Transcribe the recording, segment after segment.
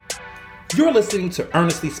You're listening to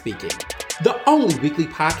Ernestly Speaking, the only weekly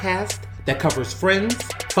podcast that covers friends,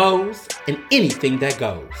 foes, and anything that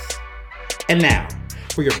goes. And now,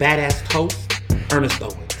 for your badass host, Ernest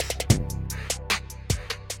Owens.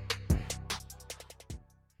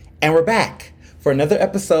 And we're back for another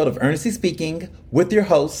episode of Ernestly Speaking with your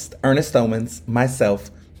host, Ernest Owens, myself.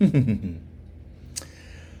 Woo!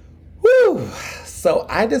 So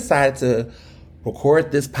I decided to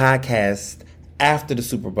record this podcast after the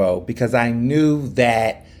Super Bowl because I knew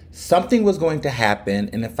that something was going to happen,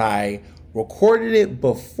 and if I recorded it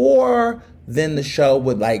before, then the show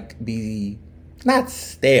would be not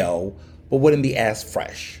stale, but wouldn't be as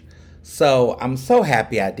fresh. So I'm so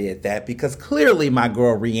happy I did that because clearly my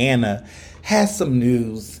girl Rihanna has some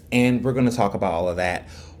news, and we're going to talk about all of that.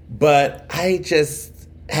 But I just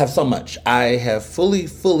have so much. I have fully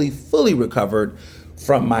recovered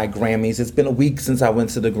from my Grammys. It's been a week since I went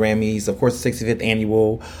to the Grammys, of course, the 65th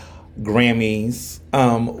annual Grammys,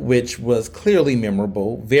 which was clearly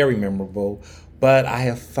memorable, very memorable. But I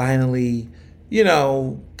have finally,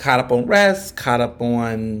 caught up on rest, caught up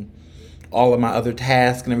on all of my other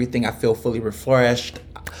tasks and everything. I feel fully refreshed.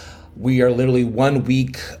 We are literally 1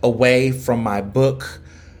 week away from my book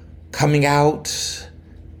coming out.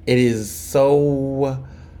 It is so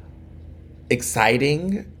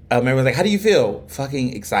exciting. Everyone's like, how do you feel?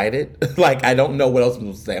 Fucking excited. I don't know what else I'm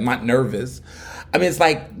supposed to say. I'm not nervous. I mean, it's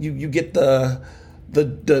like you get the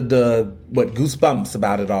goosebumps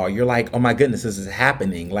about it all. You're like, oh my goodness, this is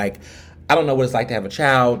happening. I don't know what it's like to have a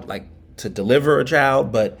child, to deliver a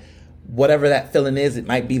child, but whatever that feeling is, it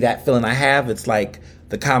might be that feeling I have. It's like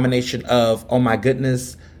the combination of, oh my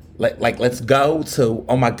goodness, let's go, to,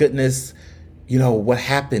 oh my goodness, what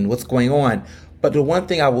happened? What's going on? But the one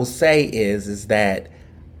thing I will say is that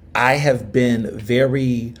I have been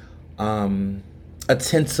very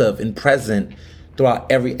attentive and present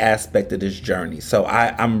throughout every aspect of this journey. So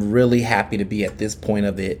I'm really happy to be at this point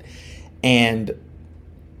of it. And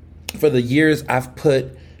for the years I've put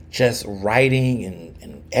just writing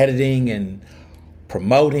and editing and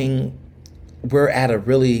promoting, we're at a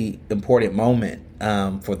really important moment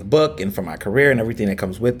for the book and for my career and everything that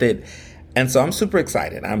comes with it. And so I'm super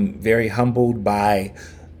excited. I'm very humbled by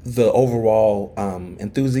the overall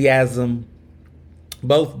enthusiasm,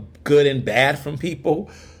 both good and bad, from people.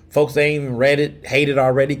 Folks that ain't even read it hate it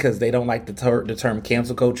already because they don't like the term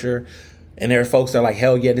cancel culture. And there are folks that are like,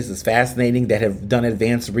 hell yeah, this is fascinating, that have done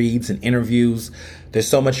advanced reads and interviews. There's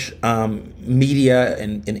so much media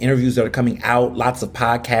and interviews that are coming out, lots of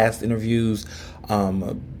podcast interviews,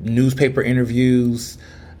 newspaper interviews,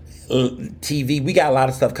 TV. We got a lot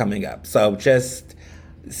of stuff coming up. So just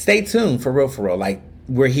stay tuned, for real.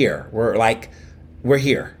 We're here. We're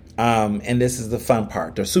here. And this is the fun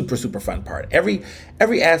part, the super fun part. Every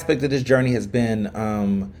aspect of this journey has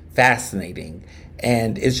been fascinating.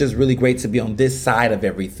 And it's just really great to be on this side of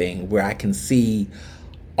everything where I can see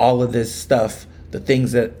all of this stuff, the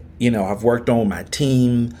things that, I've worked on with my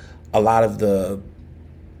team, a lot of the,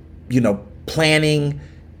 planning.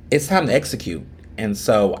 It's time to execute. And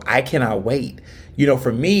so I cannot wait.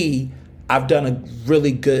 For me, I've done a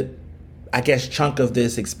really good, chunk of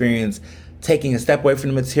this experience taking a step away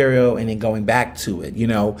from the material and then going back to it,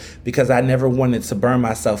 because I never wanted to burn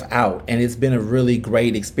myself out. And it's been a really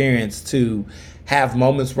great experience to have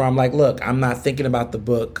moments where I'm like, look, I'm not thinking about the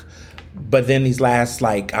book. But then these last,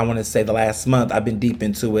 I want to say the last month, I've been deep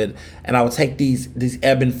into it. And I would take these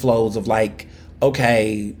ebb and flows of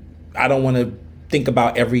okay, I don't want to think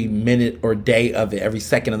about every minute or day of it, every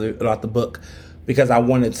second about the book, because I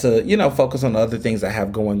wanted to, focus on the other things I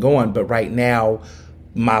have going on. But right now,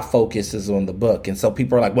 my focus is on the book. And so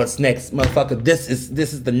people are like, what's next, motherfucker? This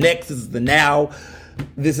is the next, this is the now.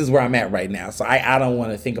 This is where I'm at right now. So I don't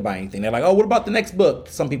want to think about anything. They're like, oh, what about the next book?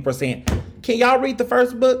 Some people are saying, can y'all read the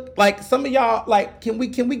first book? Some of y'all, can we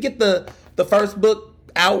get the first book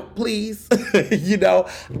out, please?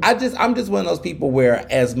 I'm just one of those people where,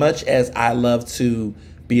 as much as I love to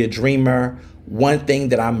be a dreamer, one thing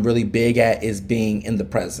that I'm really big at is being in the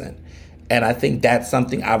present. And I think that's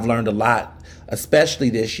something I've learned a lot, especially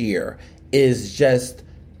this year, is just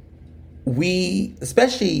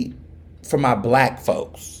especially for my Black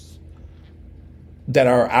folks that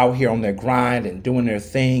are out here on their grind and doing their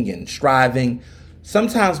thing and striving,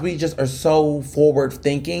 sometimes we just are so forward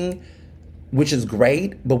thinking, which is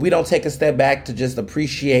great, but we don't take a step back to just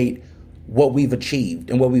appreciate what we've achieved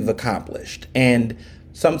and what we've accomplished. And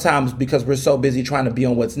sometimes, because we're so busy trying to be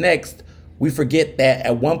on what's next, we forget that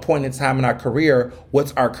at one point in time in our career,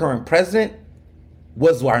 what's our current present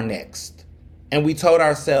was our next. And we told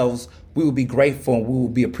ourselves we would be grateful and we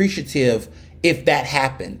would be appreciative if that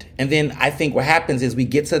happened. And then I think what happens is we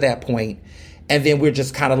get to that point and then we're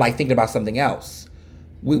just kind of like thinking about something else.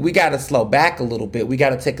 We got to slow back a little bit. We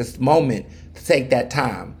got to take a moment to take that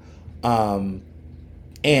time. And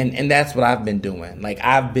that's what I've been doing. Like,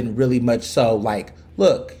 I've been really much so like,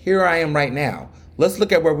 look, here I am right now. Let's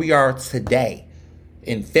look at where we are today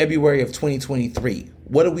in February of 2023.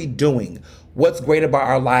 What are we doing? What's great about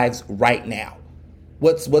our lives right now?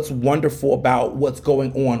 What's wonderful about what's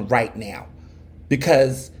going on right now?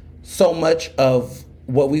 Because so much of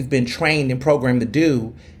what we've been trained and programmed to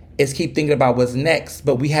do is keep thinking about what's next,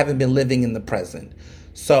 but we haven't been living in the present.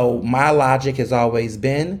 So my logic has always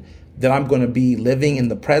been that I'm going to be living in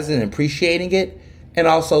the present and appreciating it, and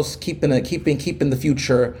also keeping the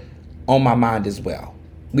future on my mind as well.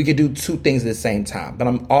 We could do two things at the same time, but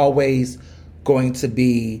I'm always going to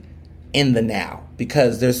be in the now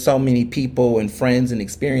because there's so many people and friends and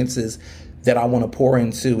experiences that I want to pour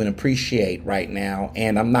into and appreciate right now,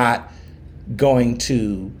 and I'm not going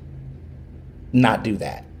to not do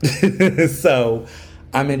that. So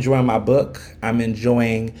I'm enjoying my book. I'm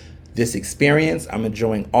enjoying this experience. I'm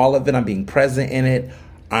enjoying all of it. I'm being present in it.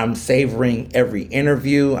 I'm savoring every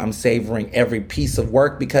interview. I'm savoring every piece of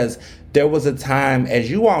work because there was a time, as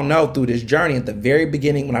you all know, through this journey at the very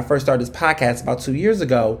beginning when I first started this podcast about 2 years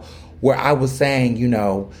ago, where I was saying,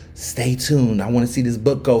 stay tuned. I want to see this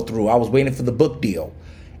book go through. I was waiting for the book deal.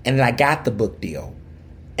 And then I got the book deal.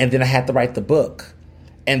 And then I had to write the book.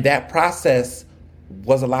 And that process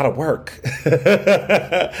was a lot of work.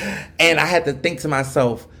 And I had to think to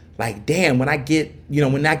myself, like, damn, when I get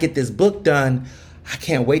this book done, I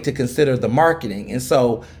can't wait to consider the marketing. And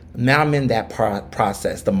so now I'm in that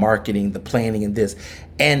process, the marketing, the planning, and this.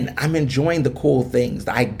 And I'm enjoying the cool things,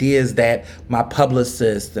 the ideas that my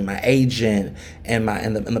publicist and my agent and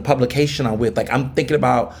the publication I'm with, like, I'm thinking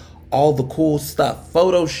about all the cool stuff,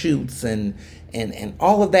 photo shoots and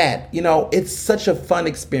all of that. It's such a fun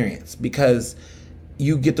experience because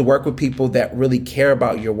you get to work with people that really care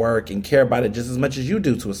about your work and care about it just as much as you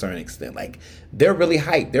do to a certain extent. Like, they're really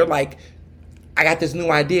hyped. They're like, I got this new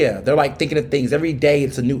idea. They're like thinking of things every day.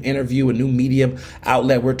 It's a new interview, a new medium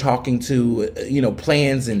outlet. We're talking to,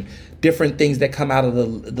 plans and different things that come out of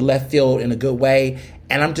the left field in a good way.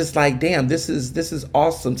 And I'm just like, damn, this is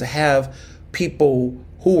awesome to have people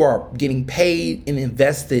who are getting paid and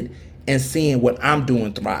invested and seeing what I'm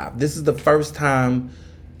doing thrive. This is the first time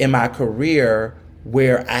in my career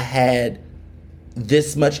where I had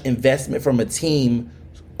this much investment from a team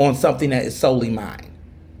on something that is solely mine.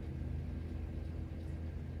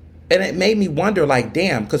 And it made me wonder, like,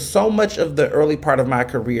 damn, because so much of the early part of my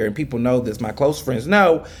career, and people know this, my close friends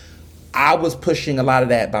know, I was pushing a lot of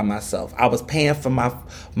that by myself. I was paying for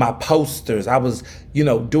my posters. I was,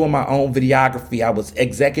 doing my own videography. I was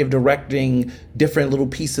executive directing different little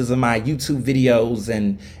pieces of my YouTube videos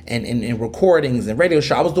and recordings and radio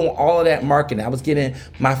show. I was doing all of that marketing. I was getting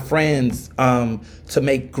my friends to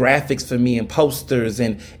make graphics for me and posters.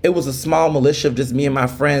 And it was a small militia of just me and my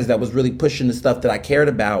friends that was really pushing the stuff that I cared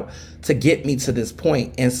about to get me to this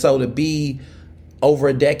point. And so to be over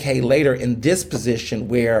a decade later in this position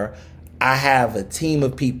where I have a team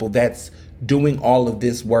of people that's doing all of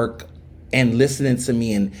this work and listening to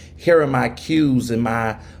me and hearing my cues and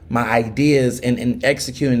my ideas and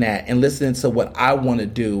executing that and listening to what I want to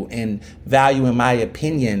do and valuing my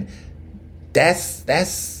opinion, that's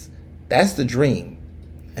the dream.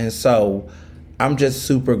 And so I'm just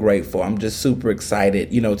super grateful. I'm just super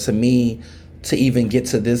excited. To me, to even get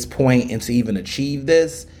to this point and to even achieve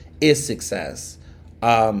this is success.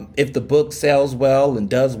 If the book sells well and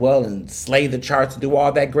does well and slay the charts and do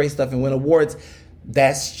all that great stuff and win awards,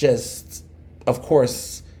 that's just, of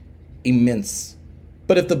course, immense.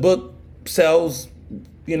 But if the book sells,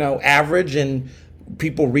 average and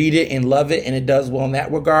people read it and love it and it does well in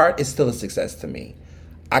that regard, it's still a success to me.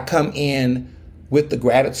 I come in with the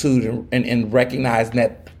gratitude and recognizing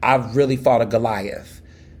that I've really fought a Goliath,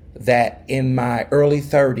 that in my early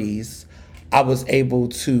 30s, I was able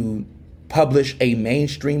to publish a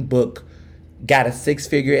mainstream book, got a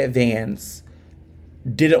 6-figure advance,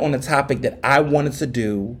 did it on a topic that I wanted to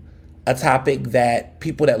do, a topic that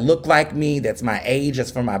people that look like me, that's my age, that's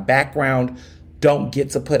from my background, don't get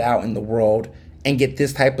to put out in the world and get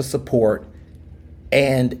this type of support.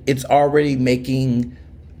 And it's already making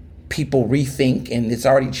people rethink, and it's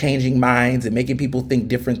already changing minds and making people think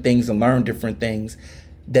different things and learn different things.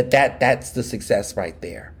 That's the success right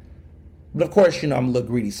there. But of course, I'm a little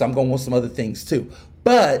greedy, so I'm going to want some other things too.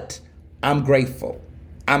 But I'm grateful.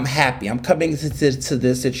 I'm happy. I'm coming to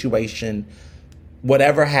this situation,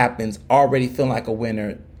 whatever happens, already feeling like a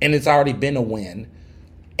winner. And it's already been a win.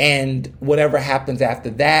 And whatever happens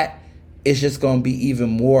after that it's just going to be even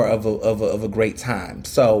more of a great time.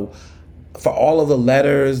 So for all of the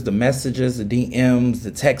letters, the messages, the DMs,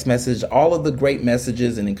 the text message, all of the great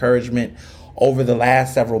messages and encouragement over the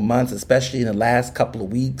last several months, especially in the last couple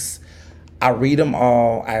of weeks, I read them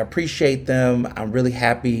all. I appreciate them. I'm really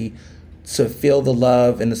happy to feel the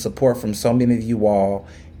love and the support from so many of you all.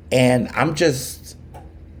 And I'm just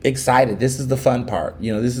excited. This is the fun part.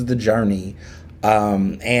 This is the journey.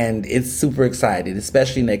 And it's super excited,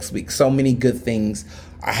 especially next week. So many good things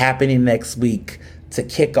are happening next week to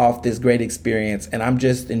kick off this great experience. And I'm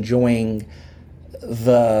just enjoying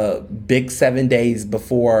the big 7 days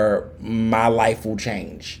before my life will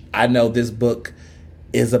change. I know this book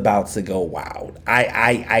is about to go wild.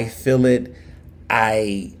 I feel it.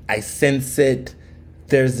 I sense it.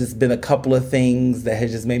 There's just been a couple of things that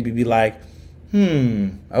has just made me be like,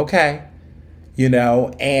 okay. And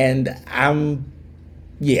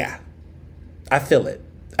I feel it.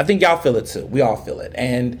 I think y'all feel it too. We all feel it.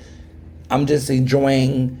 And I'm just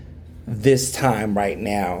enjoying this time right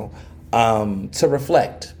now to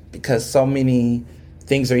reflect, because so many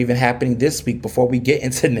things are even happening this week before we get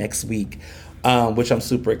into next week, which I'm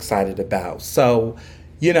super excited about. So,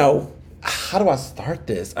 how do I start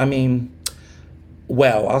this?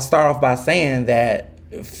 Well, I'll start off by saying that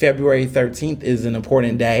February 13th is an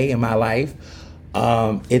important day in my life.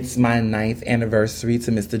 It's my 9th anniversary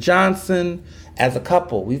to Mr. Johnson as a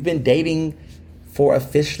couple. We've been dating for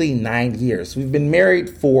officially 9 years. We've been married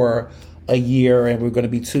for a year, and we're going to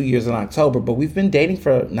be 2 years in October, but we've been dating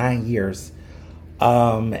for 9 years.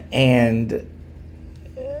 And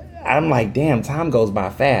I'm like, damn, time goes by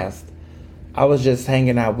fast. I was just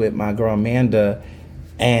hanging out with my girl Amanda,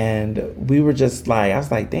 and we were just like, I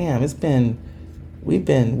was like, damn, we've been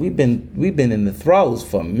in the throes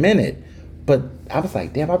for a minute. But I was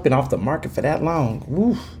like, damn, I've been off the market for that long.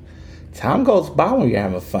 Woo. Time goes by when you're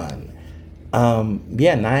having fun.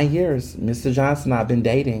 9 years. Mr. Johnson and I have been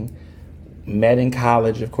dating. Met in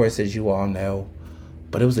college, of course, as you all know.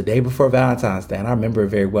 But it was the day before Valentine's Day, and I remember it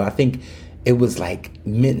very well. I think it was like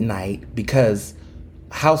midnight, because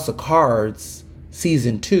House of Cards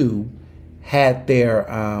Season 2 had their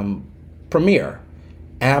premiere.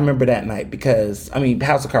 And I remember that night because,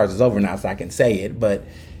 House of Cards is over now, so I can say it, but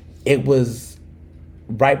it was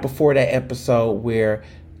right before that episode where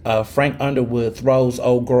Frank Underwood throws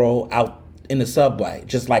old girl out in the subway,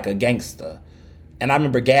 just like a gangster. And I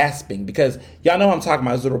remember gasping, because y'all know what I'm talking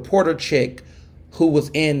about. It was a reporter chick who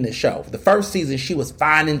was in the show. The first season, she was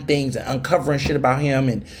finding things and uncovering shit about him,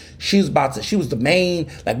 and she was the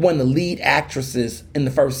main, like one of the lead actresses in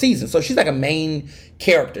the first season. So she's like a main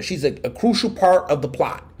character. She's a crucial part of the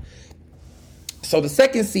plot. So the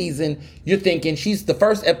second season, you're thinking the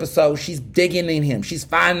first episode, she's digging in him. She's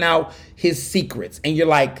finding out his secrets. And you're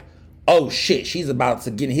like, oh shit, she's about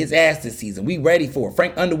to get in his ass this season. We ready for it.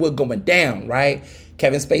 Frank Underwood going down, right?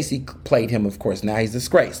 Kevin Spacey played him, of course. Now he's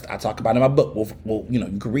disgraced. I talk about it in my book. Well, you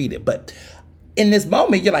can read it. But in this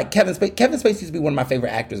moment, you're like, Kevin Spacey used to be one of my favorite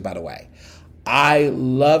actors, by the way. I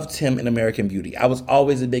loved him in American Beauty. I was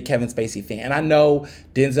always a big Kevin Spacey fan. And I know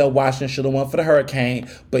Denzel Washington should have won for The Hurricane.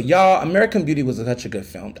 But y'all, American Beauty was such a good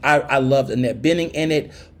film. I loved Annette Bening in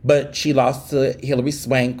it. But she lost to Hilary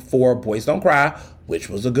Swank for Boys Don't Cry, which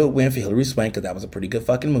was a good win for Hilary Swank, because that was a pretty good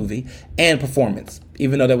fucking movie. And performance,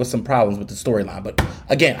 even though there was some problems with the storyline. But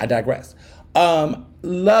again, I digress.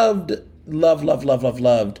 Loved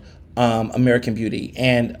American Beauty.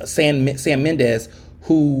 And Sam Mendes,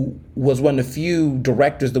 who was one of the few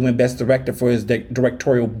directors to win Best Director for his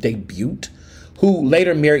directorial debut, who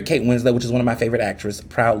later married Kate Winslet, which is one of my favorite actresses,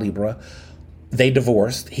 proud Libra. They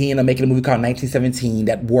divorced. He ended up making a movie called 1917,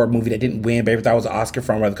 that war movie that didn't win, but everything was an Oscar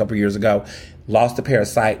from a couple years ago. Lost to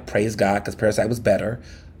Parasite, praise God, because Parasite was better.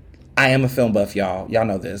 I am a film buff, y'all. Y'all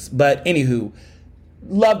know this. But anywho,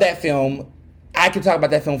 love that film. I could talk about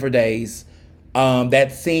that film for days.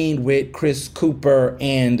 That scene with Chris Cooper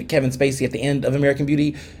and Kevin Spacey at the end of American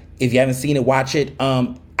Beauty, if you haven't seen it, watch it.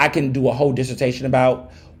 I can do a whole dissertation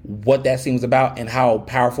about what that scene was about and how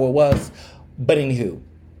powerful it was. But anywho,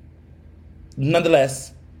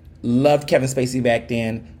 nonetheless, loved Kevin Spacey back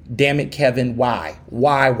then. Damn it, Kevin, why?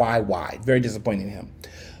 Why? Very disappointing in him.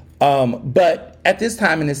 But at this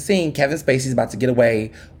time in this scene, Kevin Spacey's about to get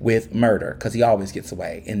away with murder, because he always gets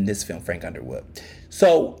away in this film, Frank Underwood.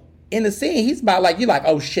 So in the scene, he's about like, you're like,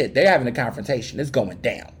 oh shit, they're having a confrontation. It's going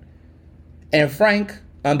down. And Frank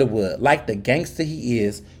Underwood, like the gangster he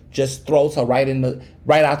is, just throws her right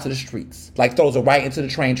out to the streets. Like throws her right into the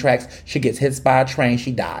train tracks. She gets hit by a train.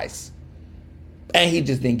 She dies. And he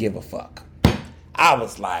just didn't give a fuck. I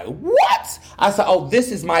was like, what? I said, oh,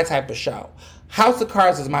 this is my type of show. House of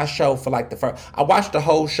Cards was my show for like the first. I watched the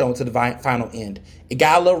whole show until the final end. It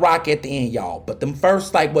got a little rocky at the end, y'all. But them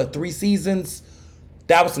first, like, 3 seasons,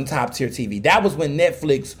 that was some top tier TV. That was when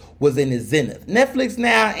Netflix was in its zenith. Netflix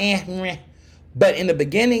now, meh. But in the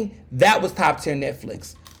beginning, that was top tier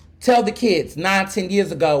Netflix. Tell the kids, 9-10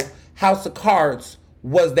 years ago, House of Cards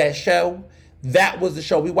was that show. That was the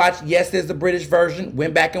show we watched. Yes, there's the British version.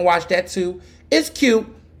 Went back and watched that too. It's cute.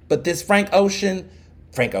 But this Frank Underwood,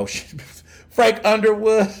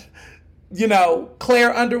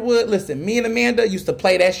 Claire Underwood. Listen, me and Amanda used to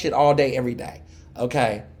play that shit all day, every day.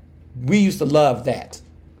 Okay? We used to love that.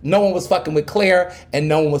 No one was fucking with Claire and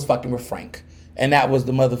no one was fucking with Frank. And that was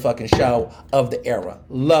the motherfucking show of the era.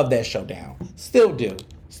 Love that show down. Still do.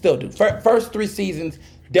 First 3 seasons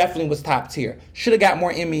definitely was top tier. Should have got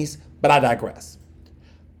more Emmys, but I digress.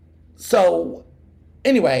 So,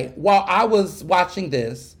 anyway, while I was watching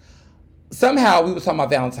this, somehow we were talking about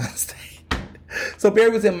Valentine's Day. So Barry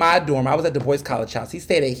was in my dorm. I was at Du Bois College House. He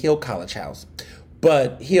stayed at Hill College House.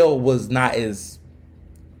 But Hill was not as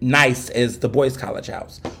nice as Du Bois College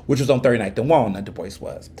House, which was on 39th and Walnut, Du Bois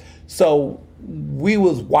was. So we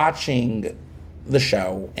was watching the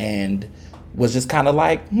show and was just kind of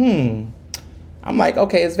like, I'm like,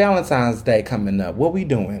 okay, it's Valentine's Day coming up. What we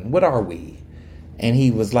doing? What are we? And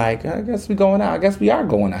he was like, I guess we going out. I guess we are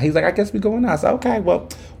going out. He's like, I guess we going out. So, okay, well,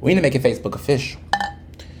 we need to make it Facebook official.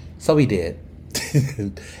 So we did.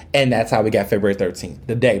 And that's how we got February 13th,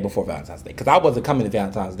 the day before Valentine's Day. Because I wasn't coming to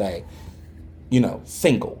Valentine's Day,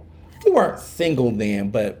 single. We weren't single then,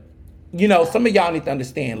 but, some of y'all need to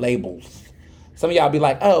understand labels. Some of y'all be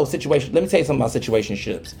like, oh, situation. Let me tell you something about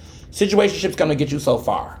situationships. Situationships going to get you so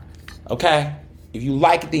far, okay? If you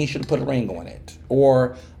like it, then you should have put a ring on it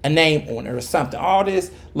or a name on it or something. All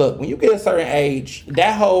this, look, when you get a certain age,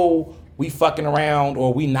 that whole we fucking around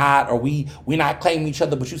or we not claiming each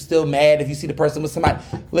other, but you still mad if you see the person with somebody.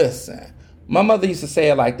 Listen, my mother used to say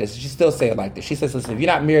it like this. She still say it like this. She says, listen, if you're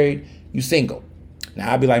not married, you single.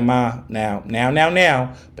 Now, I'd be like, Ma, now.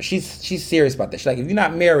 But she's serious about that. She's like, if you're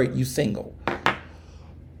not married, you single.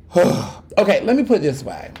 Okay, let me put it this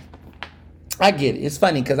way. I get it. It's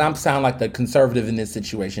funny because I'm sound like the conservative in this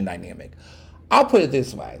situation dynamic. I'll put it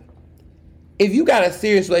this way. If you got a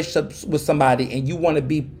serious relationship with somebody and you want to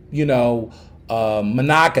be,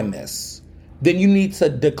 monogamous, then you need to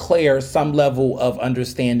declare some level of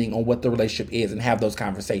understanding on what the relationship is and have those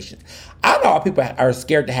conversations. I know people are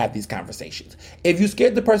scared to have these conversations. If you're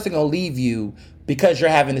scared the person going to leave you because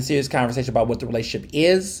you're having a serious conversation about what the relationship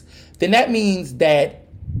is, then that means that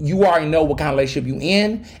you already know what kind of relationship you're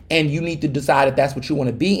in, and you need to decide if that's what you want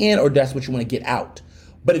to be in or that's what you want to get out.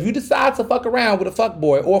 But if you decide to fuck around with a fuck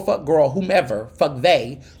boy or a fuck girl, whomever, fuck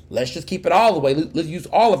they, let's just keep it all the way. Let's use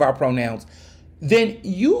all of our pronouns. Then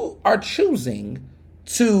you are choosing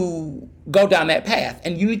to go down that path,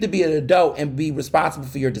 and you need to be an adult and be responsible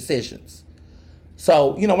for your decisions.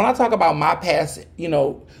 So, when I talk about my past,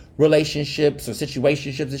 relationships or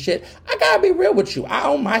situationships and shit, I gotta be real with you. I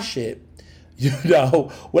own my shit.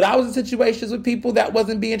 When I was in situations with people that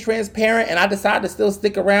wasn't being transparent and I decided to still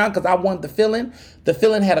stick around because I wanted the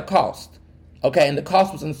feeling had a cost. Okay, and the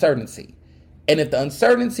cost was uncertainty. And if the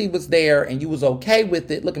uncertainty was there and you was okay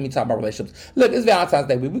with it, look at me talking about relationships. Look, it's Valentine's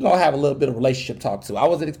Day. We're going to have a little bit of relationship talk too. I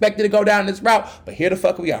wasn't expecting to go down this route, but here the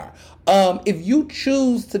fuck we are. If you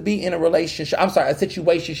choose to be in a relationship, a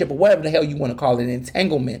situationship or whatever the hell you want to call it, an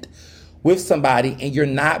entanglement with somebody, and you're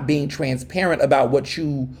not being transparent about what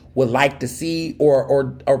you would like to see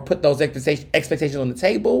or put those expectations on the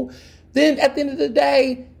table, then at the end of the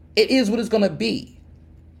day, it is what it's going to be.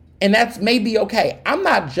 And that's maybe okay. I'm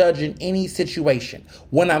not judging any situation.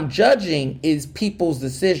 What I'm judging is people's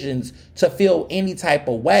decisions to feel any type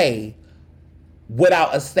of way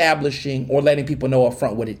without establishing or letting people know up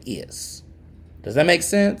front what it is. Does that make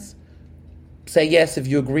sense? Say yes if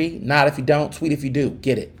you agree, nod if you don't, tweet if you do.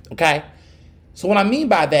 Get it, okay? So what I mean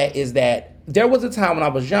by that is that there was a time when I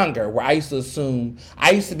was younger where I used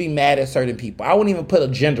to be mad at certain people. I wouldn't even put a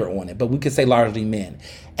gender on it, but we could say largely men.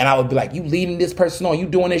 And I would be like, you leading this person on, you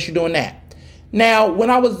doing this, you doing that. Now, when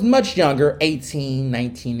I was much younger, 18,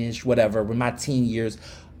 19-ish, whatever, with my teen years,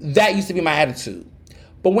 that used to be my attitude.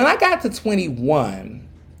 But when I got to 21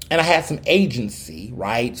 and I had some agency,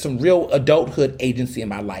 right, some real adulthood agency in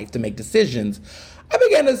my life to make decisions, I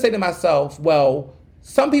began to say to myself, well,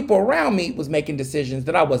 some people around me was making decisions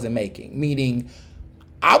that I wasn't making, meaning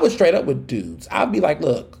I was straight up with dudes. I'd be like,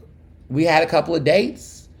 look, we had a couple of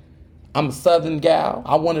dates. I'm a Southern gal.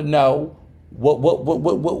 I want to know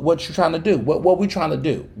what you trying to do. What we trying to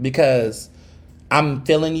do? Because I'm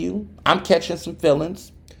feeling you. I'm catching some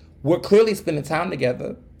feelings. We're clearly spending time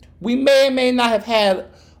together. We may or may not have had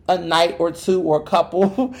a night or two or a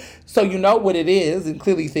couple. So you know what it is and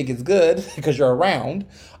clearly think it's good because you're around.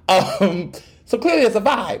 So clearly it's a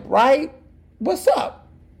vibe, right? What's up?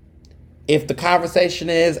 If the conversation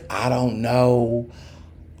is, I don't know,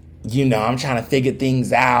 I'm trying to figure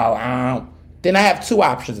things out, then I have two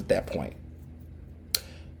options at that point.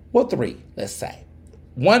 Well, three, let's say.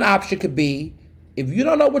 One option could be, if you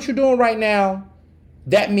don't know what you're doing right now,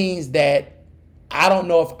 that means that I don't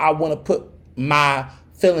know if I want to put my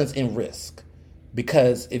feelings in risk.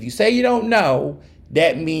 Because if you say you don't know,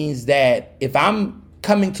 that means that if I'm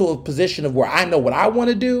coming to a position of where I know what I want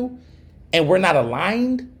to do and we're not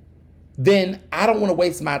aligned, then I don't want to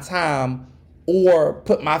waste my time or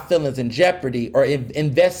put my feelings in jeopardy or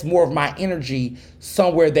invest more of my energy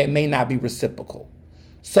somewhere that may not be reciprocal.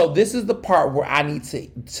 So this is the part where I need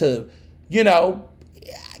to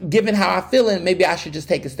given how I'm feeling, maybe I should just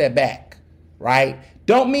take a step back, right?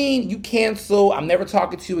 Don't mean you cancel, I'm never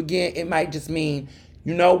talking to you again. It might just mean,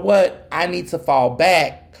 you know what, I need to fall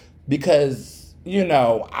back because,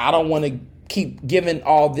 I don't want to keep giving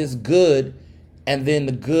all this good and then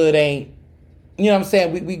the good ain't, you know what I'm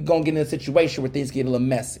saying? We going to get in a situation where things get a little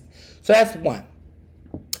messy. So that's one.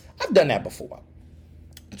 I've done that before.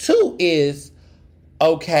 Two is,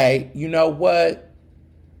 okay, you know what?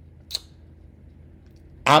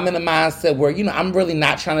 I'm in a mindset where, I'm really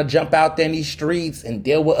not trying to jump out there in these streets and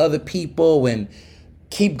deal with other people and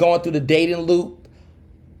keep going through the dating loop.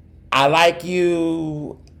 I like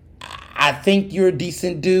you. I think you're a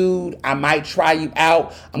decent dude. I might try you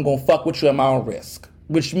out. I'm going to fuck with you at my own risk,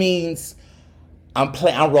 which means I'm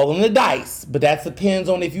rolling the dice, but that depends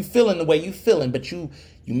on if you feeling the way you feeling. But you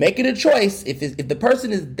make it a choice. If the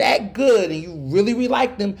person is that good and you really, really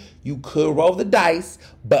like them, you could roll the dice.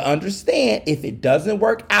 But understand, if it doesn't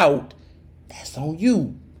work out, that's on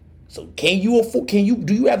you. So do you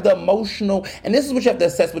have the emotional, and this is what you have to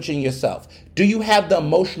assess within yourself. Do you have the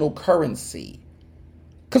emotional currency?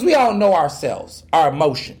 Because we all know ourselves, our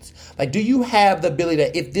emotions. Like, do you have the ability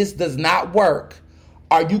that if this does not work,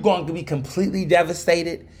 are you going to be completely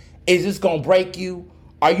devastated? Is this going to break you?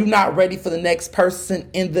 Are you not ready for the next person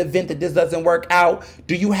in the event that this doesn't work out?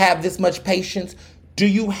 Do you have this much patience? Do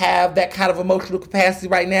you have that kind of emotional capacity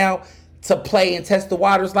right now to play and test the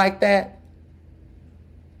waters like that?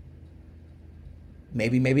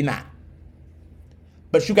 Maybe, maybe not.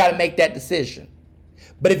 But you got to make that decision.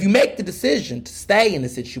 But if you make the decision to stay in the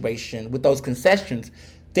situation with those concessions,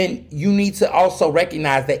 then you need to also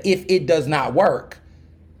recognize that if it does not work,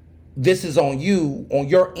 this is on you, on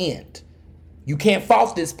your end. You can't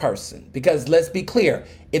fault this person because let's be clear.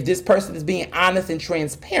 If this person is being honest and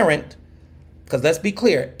transparent, because let's be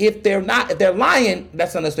clear, if they're lying,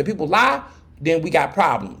 that's understood. People lie, then we got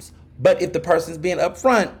problems. But if the person's being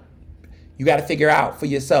upfront, you got to figure out for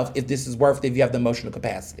yourself if this is worth it, if you have the emotional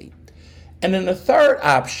capacity. And then the third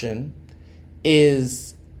option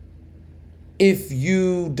is if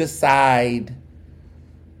you decide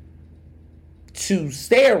to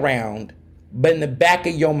stay around, but in the back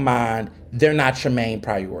of your mind, they're not your main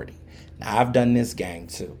priority. Now, I've done this gang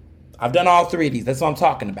too. I've done all three of these. That's what I'm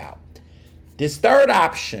talking about. This third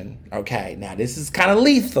option, okay, now this is kind of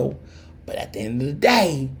lethal, but at the end of the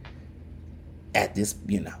day, at this,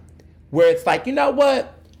 where it's like, you know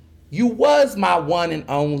what? You was my one and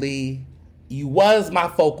only. You was my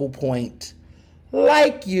focal point.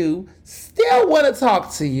 Like you, still want to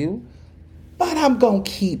talk to you, but I'm going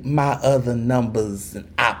to keep my other numbers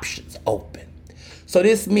and options open. So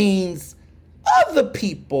this means other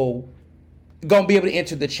people going to be able to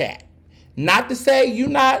enter the chat. Not to say you're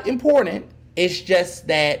not important. It's just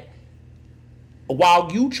that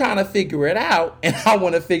while you trying to figure it out, and I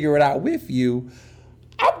want to figure it out with you,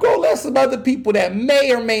 I'm going to let some other people that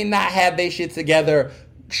may or may not have their shit together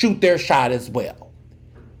shoot their shot as well.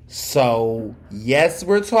 So, yes,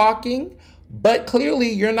 we're talking, but clearly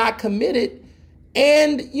you're not committed.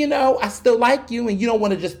 And, I still like you and you don't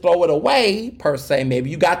want to just throw it away, per se. Maybe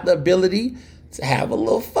you got the ability to have a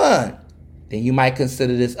little fun. Then you might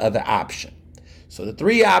consider this other option. So the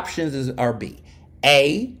three options are B.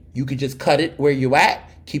 A, you could just cut it where you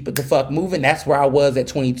at, keep it the fuck moving. That's where I was at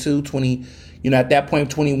 22, 20, at that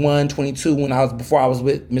point, 21, 22, before I was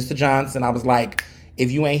with Mr. Johnson. I was like,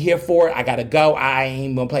 if you ain't here for it, I gotta go. I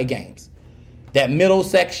ain't gonna play games. That middle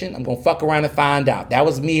section, I'm gonna fuck around and find out. That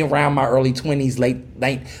was me around my early 20s, late,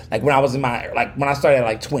 like when I was when I started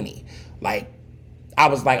at 20. I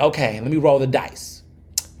was like, okay, let me roll the dice.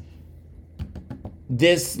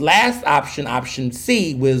 This last option, option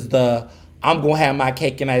C, was I'm gonna have my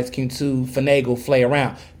cake and ice cream too, finagle, flay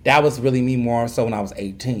around. That was really me more so when I was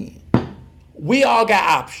 18. We all got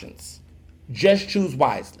options. Just choose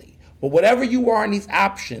wisely. But whatever you are in these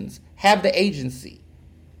options, have the agency.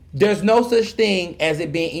 There's no such thing as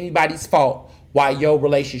it being anybody's fault why your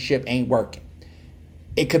relationship ain't working.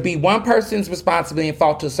 It could be one person's responsibility and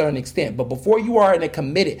fault to a certain extent. But before you are in a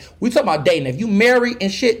committed, we talk about dating. If you marry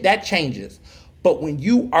and shit, that changes. But when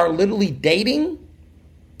you are literally dating,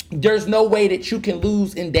 there's no way that you can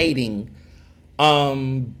lose in dating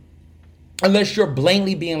unless you're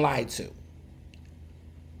blatantly being lied to.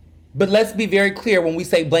 But let's be very clear when we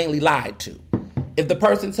say blatantly lied to. If the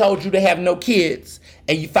person told you they have no kids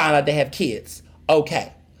and you find out they have kids,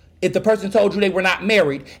 okay. If the person told you they were not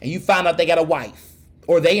married and you find out they got a wife,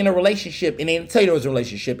 or they in a relationship and they didn't tell you there was a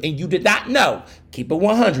relationship and you did not know, keep it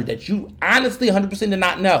 100, that you honestly 100% did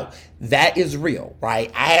not know, that is real,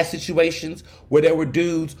 right? I had situations where there were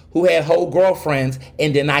dudes who had whole girlfriends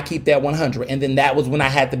and did not keep that 100. And then that was when I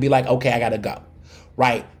had to be like, okay, I gotta go,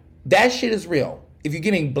 right? That shit is real. If you're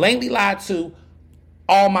getting blatantly lied to,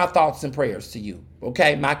 all my thoughts and prayers to you,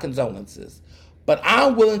 okay? My condolences. But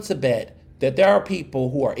I'm willing to bet that there are people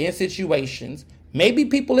who are in situations, maybe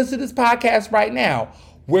people listen to this podcast right now,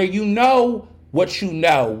 where you know what you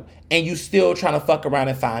know and you still trying to fuck around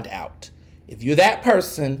and find out. If you're that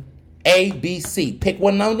person, A, B, C, pick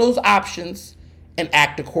one of those options and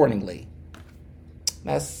act accordingly.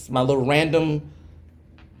 That's my little random.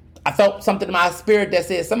 I felt something in my spirit that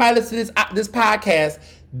said, somebody listen to this podcast,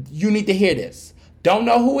 you need to hear this. Don't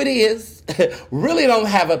know who it is. Really don't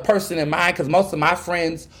have a person in mind, because most of my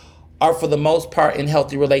friends are for the most part in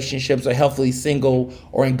healthy relationships or healthily single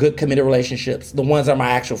or in good committed relationships. The ones are my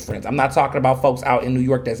actual friends. I'm not talking about folks out in New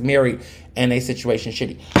York that's married and a situation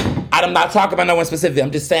shitty. I'm not talking about no one specific.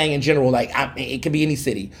 I'm just saying in general, like it could be any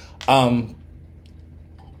city. But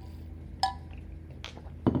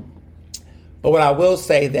what I will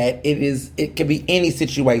say that it could be any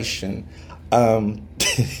situation.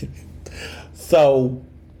 So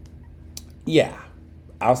yeah,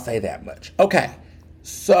 I'll say that much. Okay.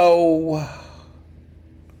 So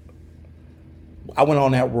I went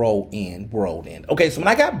on that whirlwind. Okay, so when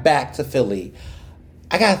I got back to Philly,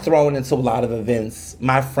 I got thrown into a lot of events.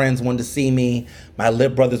 My friends wanted to see me. My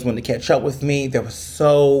lip brothers wanted to catch up with me. There was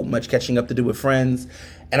so much catching up to do with friends,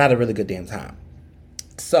 and I had a really good damn time.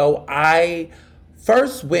 So I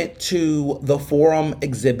first went to the Forum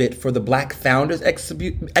exhibit for the Black Founders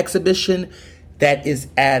exhibition that is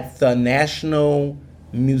at the National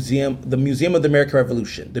Museum, the Museum of the American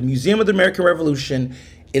Revolution. The Museum of the American Revolution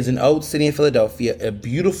is an old city in Philadelphia, a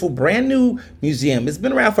beautiful, brand new museum. It's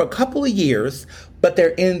been around for a couple of years, but they're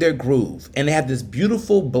in their groove. And they have this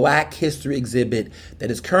beautiful Black history exhibit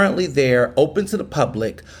that is currently there, open to the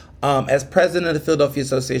public. As president of the Philadelphia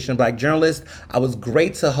Association of Black Journalists, I was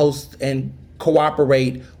great to host and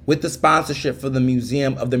cooperate with the sponsorship for the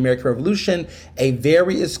Museum of the American Revolution, a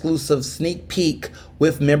very exclusive sneak peek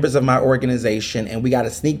with members of my organization, and we got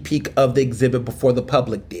a sneak peek of the exhibit before the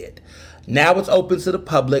public did. Now it's open to the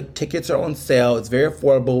public. Tickets are on sale. It's very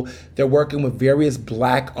affordable. They're working with various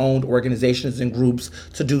Black-owned organizations and groups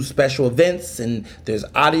to do special events, and there's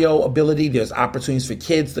audio ability. There's opportunities for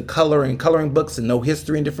kids to color in coloring books and know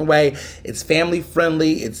history in a different way. It's family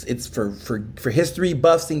friendly. It's for history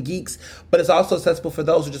buffs and geeks, but it's also accessible for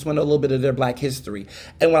those who just want to know a little bit of their Black history.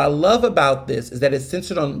 And what I love about this is that it's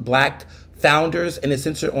centered on Black founders, and it's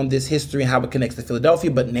centered on this history and how it connects to Philadelphia,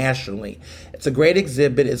 but nationally. It's a great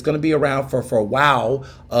exhibit. It's going to be around for a while,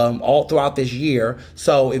 all throughout this year.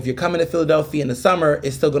 So if you're coming to Philadelphia in the summer,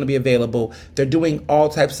 it's still going to be available. They're doing all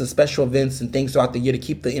types of special events and things throughout the year to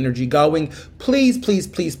keep the energy going. Please, please,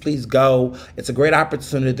 please, please go. It's a great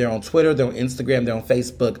opportunity. They're on Twitter, they're on Instagram, they're on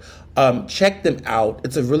Facebook. Check them out.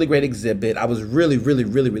 It's a really great exhibit. I was really, really,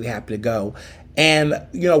 really, really happy to go. And,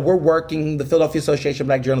 we're working, the Philadelphia Association of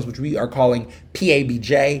Black Journalists, which we are calling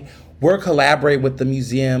PABJ. We're collaborating with the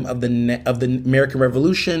Museum of the American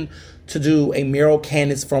Revolution to do a mural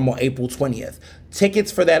canvas from on April 20th.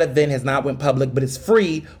 Tickets for that event has not went public, but it's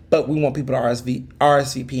free, but we want people to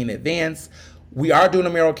RSVP in advance. We are doing a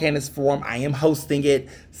mural canvas forum. I am hosting it,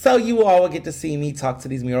 so you all will get to see me talk to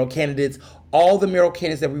these mural candidates. All the mural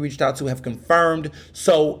candidates that we reached out to have confirmed,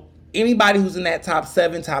 so anybody who's in that top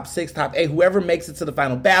 7, top 6, top 8, whoever makes it to the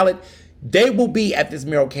final ballot, they will be at this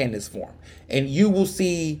mural canvas forum. And you will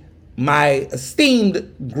see my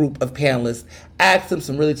esteemed group of panelists ask them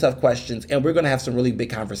some really tough questions, and we're going to have some really big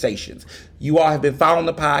conversations. You all have been following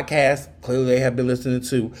the podcast. Clearly, they have been listening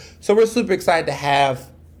to. So we're super excited to have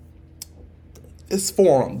this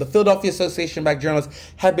forum. The Philadelphia Association of Black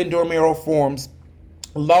Journalists have been doing mural forums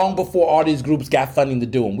long before all these groups got funding to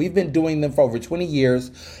do them. We've been doing them for over 20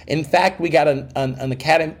 years. In fact, we got an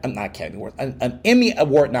Emmy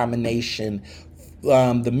Award nomination.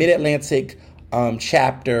 The Mid-Atlantic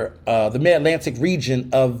chapter, the Mid-Atlantic region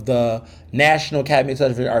of the National Academy of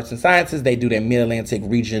Television Arts and Sciences. They do their Mid-Atlantic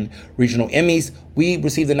regional Emmys. We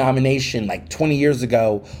received the nomination like 20 years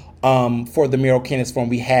ago for the Mayoral Candidates Forum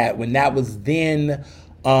we had when that was then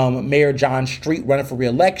Mayor John Street running for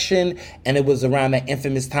re-election, and it was around that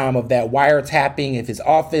infamous time of that wiretapping of his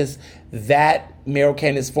office. That Mayoral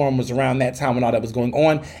Candidates Forum was around that time when all that was going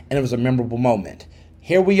on, and it was a memorable moment.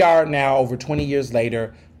 Here we are now, over 20 years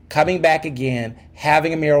later, coming back again,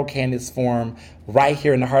 having a Mayoral Candidates Forum right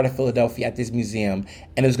here in the heart of Philadelphia at this museum,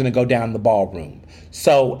 and it's going to go down in the ballroom.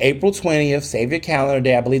 So April 20th, save your calendar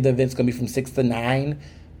day. I believe the event's going to be from 6 to 9.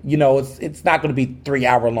 You know, it's not going to be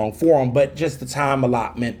 3-hour-long forum, but just the time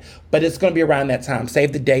allotment. But it's going to be around that time.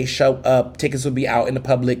 Save the day, show up. Tickets will be out in the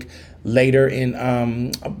public later in,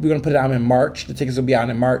 we're going to put it out in March. The tickets will be out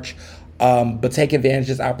in March. But take advantage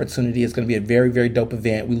of this opportunity. It's going to be a very, very dope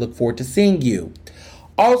event. We look forward to seeing you.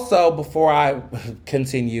 Also, before I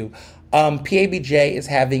continue, PABJ is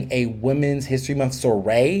having a Women's History Month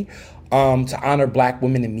soiree to honor Black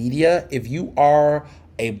women in media. If you are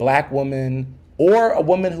a Black woman or a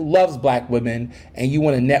woman who loves Black women and you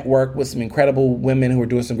want to network with some incredible women who are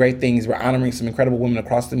doing some great things, we're honoring some incredible women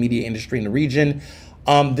across the media industry in the region.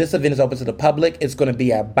 This event is open to the public. It's going to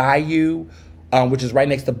be at Bayou, which is right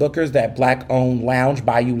next to Booker's, that Black-owned lounge,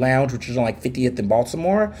 Bayou Lounge, which is on like 50th in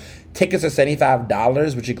Baltimore. Tickets are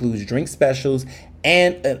 $75, which includes drink specials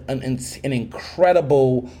and an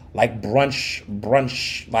incredible like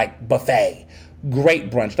brunch like buffet. Great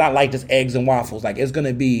brunch, not like just eggs and waffles. Like it's going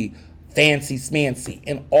to be fancy smancy,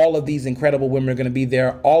 and all of these incredible women are going to be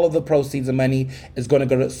there. All of the proceeds of money is going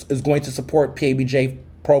to support PABJ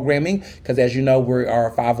programming, because as you know, we are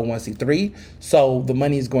a 501c3, so the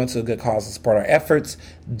money is going to a good cause to support our efforts.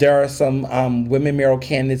 There are some women mayoral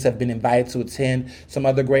candidates have been invited to attend. Some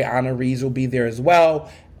other great honorees will be there as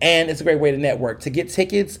well, and it's a great way to network. To get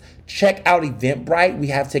tickets, check out Eventbrite. We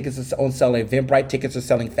have tickets on sale at Eventbrite. Tickets are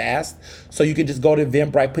selling fast, so you can just go to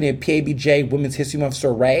Eventbrite, put in PABJ Women's History Month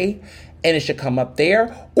soiree, and it should come up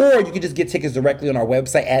there. Or you can just get tickets directly on our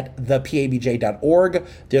website at thepabj.org.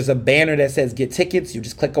 There's a banner that says get tickets. You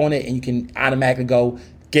just click on it and you can automatically go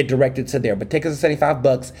get directed to there. But tickets are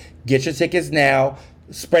 $75. Get your tickets now.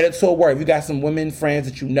 Spread it to a word. If you got some women friends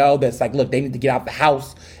that you know that's like, look, they need to get out the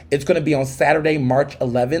house. It's going to be on Saturday, March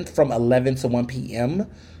 11th from 11 to 1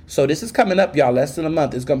 p.m. So this is coming up, y'all, less than a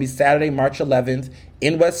month. It's going to be Saturday, March 11th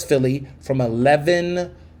in West Philly from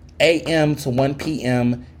 11 a.m. to 1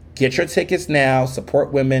 p.m. Get your tickets now.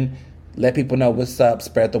 Support women. Let people know what's up.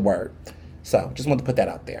 Spread the word. So just want to put that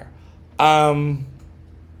out there.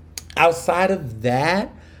 Outside of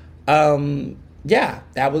that, that's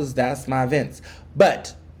my events.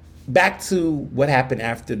 But back to what happened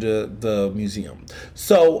after the museum.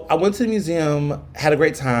 So I went to the museum, had a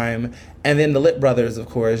great time, and then the Lit brothers, of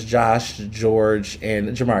course, Josh, George, and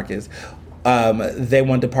Jamarcus, they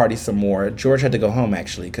wanted to party some more. George had to go home,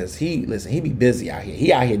 actually, because he be busy out here.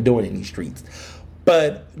 He out here doing it in these streets.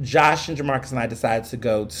 But Josh and Jamarcus and I decided to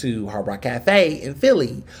go to Hard Rock Cafe in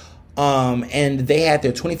Philly. And they had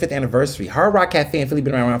their 25th anniversary. Hard Rock Cafe in Philly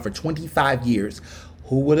been around for 25 years.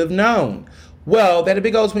 Who would have known? Well, they had a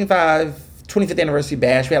big old 25th anniversary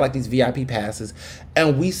bash. We had like these VIP passes.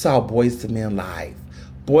 And we saw Boyz II Men live.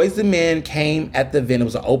 Boyz II Men came at the event. It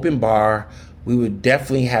was an open bar. We were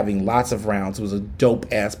definitely having lots of rounds. It was a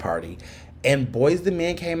dope-ass party. And Boyz II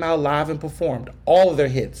Men came out live and performed all of their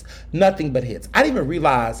hits. Nothing but hits. I didn't even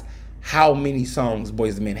realize how many songs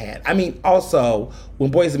Boyz II Men had. I mean, also,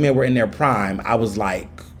 when Boyz II Men were in their prime, I was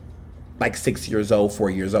like 6 years old,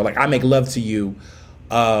 4 years old. Like, I Make Love to You,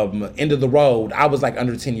 End of the Road. I was like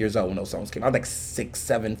under 10 years old when those songs came out. I was like 6,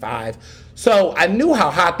 7, 5. So I knew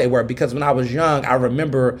how hot they were because when I was young, I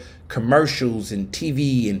remember commercials and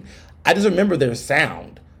TV, and I just remember their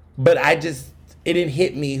sound. But it didn't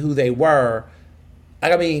hit me who they were.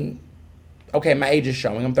 Like, I mean, okay, my age is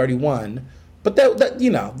showing. I'm 31. But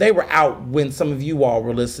they were out when some of you all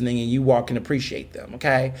were listening, and you all can appreciate them,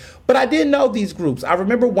 okay? But I didn't know these groups. I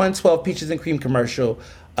remember 112 Peaches and Cream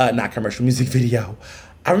music video.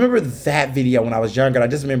 I remember that video when I was younger. I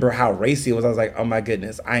just remember how racy it was. I was like, oh my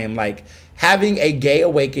goodness, I am like having a gay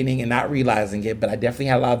awakening and not realizing it, but I definitely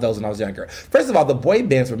had a lot of those when I was younger. First of all, the boy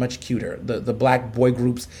bands were much cuter. The black boy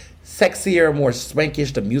groups, sexier, more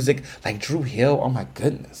swankish. The music, like Drew Hill, oh my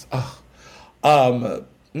goodness.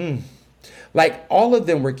 Like, all of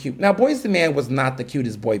them were cute. Now, Boyz II Men was not the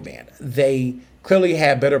cutest boy band. They clearly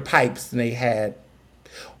had better pipes than they had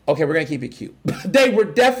Okay, we're gonna keep it cute. Their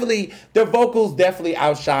vocals definitely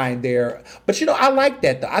outshine their. But I like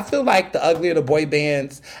that though. I feel like the uglier the boy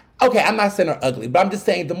bands. Okay, I'm not saying they're ugly, but I'm just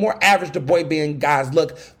saying the more average the boy band guys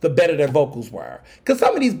look, the better their vocals were. Because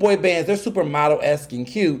some of these boy bands, they're super model-esque and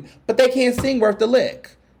cute, but they can't sing worth the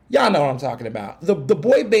lick. Y'all know what I'm talking about. The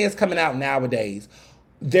boy bands coming out nowadays,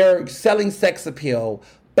 they're selling sex appeal,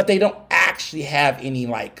 but they don't actually have any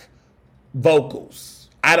like vocals.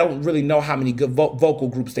 I don't really know how many good vocal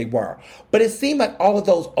groups they were, but it seemed like all of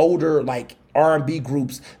those older like R&B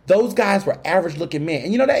groups, those guys were average looking men,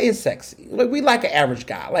 and that is sexy. Like we like an average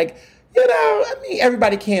guy, like I mean,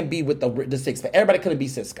 everybody can't be with the six pack. Everybody couldn't be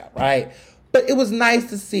Cisco, right? But it was nice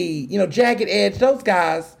to see, Jagged Edge. Those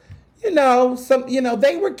guys, they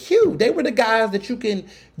were cute. They were the guys that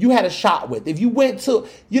you had a shot with. If you went to,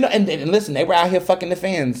 and listen, they were out here fucking the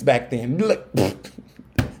fans back then. Look,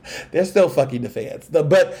 they're still fucking the fans.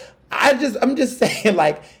 But I'm just saying,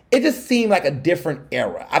 like, it just seemed like a different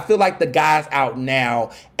era. I feel like the guys out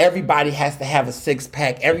now, everybody has to have a six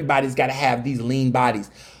pack. Everybody's got to have these lean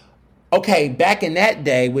bodies. Okay, back in that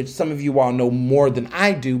day, which some of you all know more than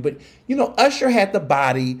I do, but Usher had the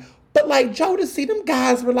body, but like Jodeci, them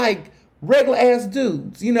guys were like regular ass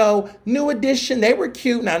dudes. New Edition, they were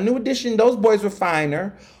cute. Now, New Edition, those boys were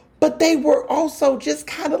finer, but they were also just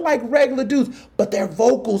kind of like regular dudes. But their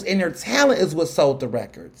vocals and their talent is what sold the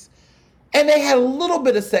records. And they had a little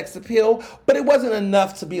bit of sex appeal, but it wasn't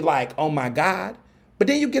enough to be like, oh my God. But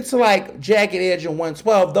then you get to like Jagged Edge and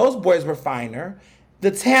 112, those boys were finer. The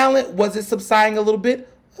talent, was it subsiding a little bit?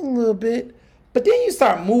 A little bit. But then you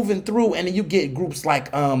start moving through and then you get groups like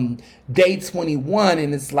Day 21,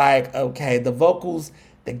 and it's like, okay, the vocals,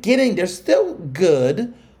 they're still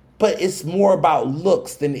good, but it's more about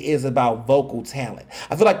looks than it is about vocal talent.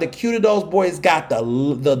 I feel like the cuter those boys got,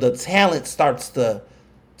 the talent starts to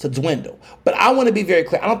dwindle. But I want to be very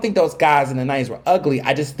clear. I don't think those guys in the 90s were ugly.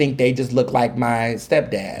 I just think they just look like my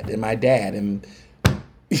stepdad and my dad, and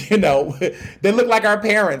they look like our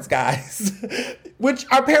parents, guys. Which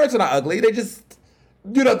our parents are not ugly. They just,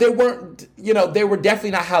 they weren't, they were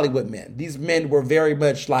definitely not Hollywood men. These men were very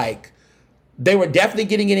much like, they were definitely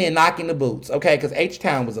getting it in, knocking the boots, okay? Because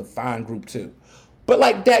H-Town was a fine group too. But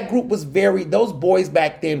like that group was those boys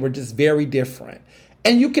back then were just very different.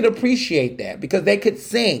 And you can appreciate that because they could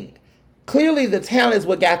sing. Clearly the talent is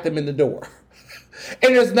what got them in the door.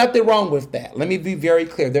 And there's nothing wrong with that. Let me be very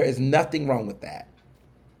clear. There is nothing wrong with that.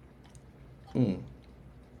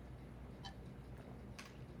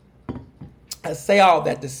 I say all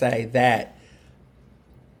that to say that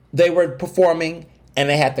they were performing and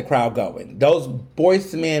they had the crowd going. Those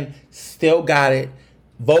Boyz II Men still got it.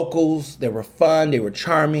 Vocals, they were fun, they were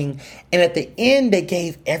charming. And at the end, they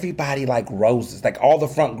gave everybody like roses. Like all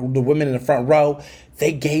the women in the front row,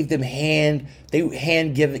 they gave them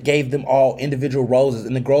gave them all individual roses,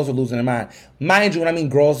 and the girls were losing their mind. Mind you, when I mean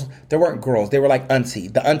girls, they weren't girls. They were like auntie.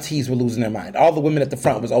 The aunties were losing their mind. All the women at the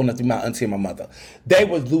front was old enough to be my auntie and my mother. They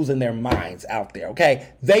was losing their minds out there, okay?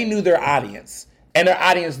 They knew their audience, and their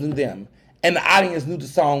audience knew them. And the audience knew the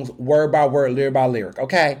songs word by word, lyric by lyric,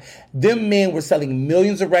 okay? Them men were selling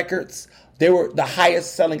millions of records. They were the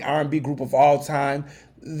highest selling R&B group of all time.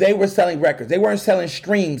 They were selling records. They weren't selling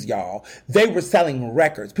streams, y'all. They were selling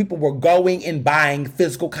records. People were going and buying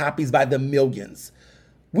physical copies by the millions.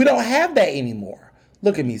 We don't have that anymore.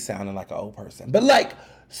 Look at me sounding like an old person. But like,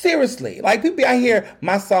 seriously, like people out here,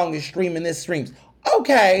 my song is streaming, this streams.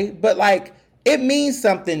 Okay, but like, it means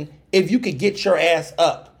something if you could get your ass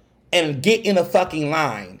up and get in a fucking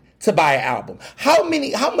line to buy an album. How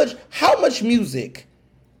much music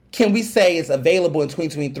can we say is available in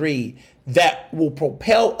 2023 that will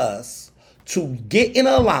propel us to get in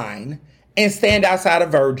a line and stand outside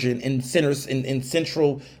of Virgin in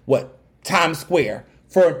central Times Square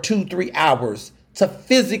for 2-3 hours to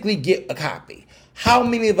physically get a copy? How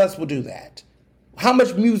many of us will do that? How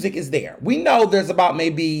much music is there? We know there's about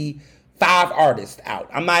maybe 5 artists out.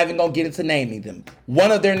 I'm not even going to get into naming them.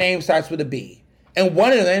 One of their names starts with a B, and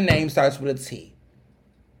one of their names starts with a T.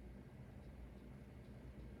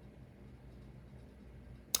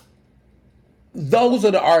 Those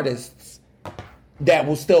are the artists that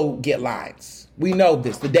will still get lines. We know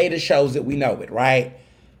this. The data shows that we know it, right?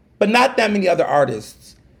 But not that many other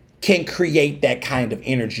artists can create that kind of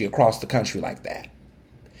energy across the country like that.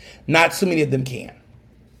 Not too many of them can.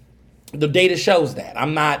 The data shows that.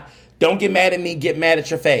 Don't get mad at me, get mad at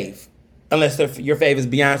your fave. Unless your fave is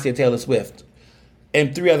Beyonce or Taylor Swift.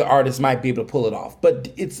 And 3 other artists might be able to pull it off. But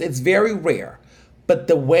it's very rare. But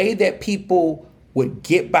the way that people would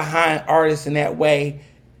get behind artists in that way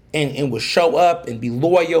and would show up and be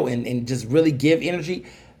loyal and just really give energy,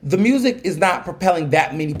 The music is not propelling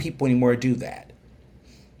that many people anymore to do that.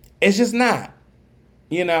 It's just not.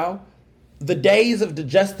 You know? The days of the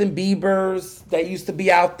Justin Biebers that used to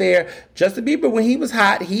be out there. Justin Bieber, when he was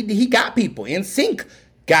hot, he got people. NSYNC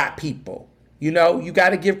got people. You know, you got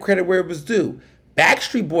to give credit where it was due.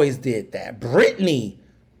 Backstreet Boys did that. Britney,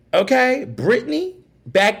 okay? Britney,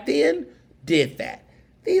 back then, did that.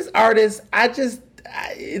 These artists,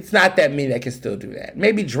 it's not that many that can still do that.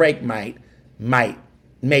 Maybe Drake might,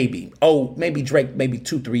 maybe. Oh, maybe Drake, maybe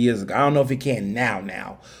 2-3 years ago. I don't know if he can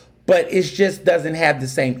now. But it just doesn't have the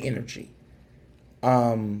same energy.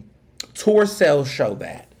 Tour sales show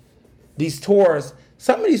that. These tours,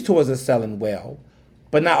 some of these tours are selling well,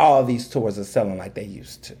 but not all of these tours are selling like they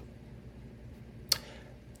used to.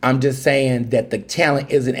 I'm just saying that the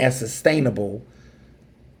talent isn't as sustainable.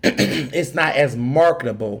 It's not as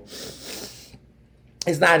marketable.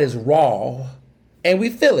 It's not as raw. And we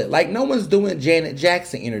feel it. Like, no one's doing Janet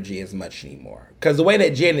Jackson energy as much anymore. Because the way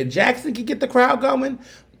that Janet Jackson can get the crowd going,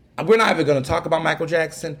 we're not even going to talk about Michael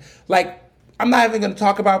Jackson. Like, I'm not even going to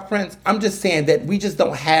talk about Prince. I'm just saying that we just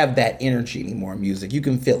don't have that energy anymore in music. You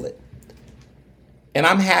can feel it. And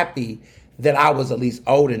I'm happy that I was at least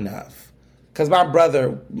old enough. Because my brother,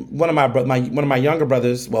 one of my younger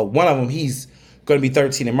brothers, well, one of them, he's going to be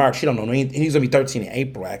 13 in March. He don't know anything. He's going to be 13 in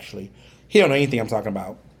April, actually. He don't know anything I'm talking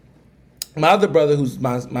about. My other brother, who's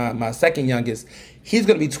my second youngest, he's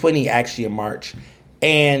going to be 20 actually in March.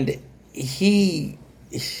 And he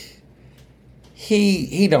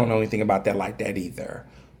don't know anything about that like that either.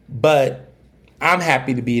 But I'm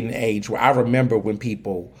happy to be in an age where I remember when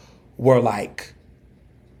people were like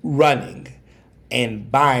running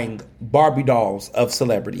and buying Barbie dolls of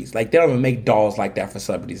celebrities. Like, they don't even make dolls like that for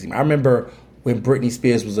celebrities anymore. I remember when Britney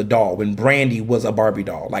Spears was a doll, when Brandy was a Barbie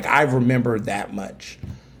doll. Like, I remember that much.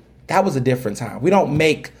 That was a different time. We don't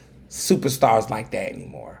make superstars like that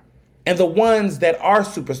anymore. And the ones that are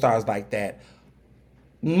superstars like that,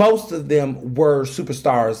 most of them were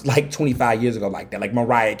superstars like 25 years ago like that, like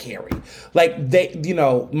Mariah Carey. Like, they, you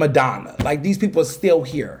know, Madonna. Like, these people are still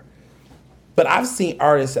here. But I've seen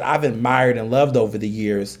artists that I've admired and loved over the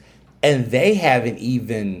years, and they haven't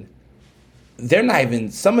even,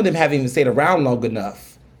 some of them haven't even stayed around long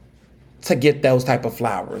enough to get those type of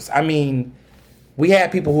flowers. I mean, we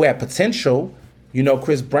had people who had potential. You know,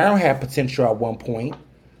 Chris Brown had potential at one point,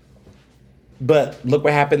 but look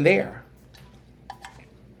what happened there.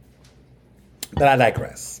 But I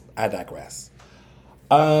digress.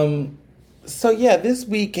 So yeah, this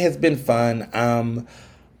week has been fun.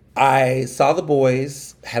 I saw the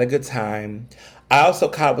boys, had a good time. I also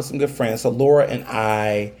caught up with some good friends. So Laura and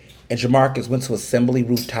I and Jamarcus went to Assembly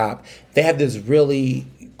Rooftop. They have this really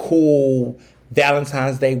cool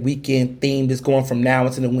Valentine's Day weekend theme that's going from now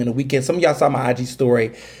into the winter weekend. Some of y'all saw my IG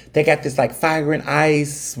story. They got this like fire and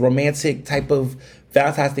ice, romantic type of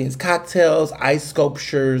Valentine's themed cocktails, ice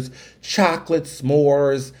sculptures, chocolate,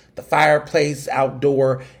 s'mores, the fireplace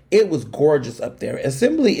outdoor. It was gorgeous up there.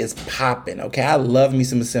 Assembly is popping, okay? I love me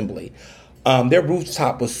some Assembly. Their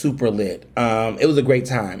rooftop was super lit. It was a great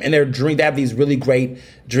time. And they have these really great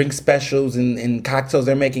drink specials and cocktails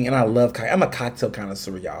they're making. And I love I'm a cocktail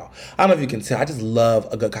connoisseur, y'all. I don't know if you can tell. I just love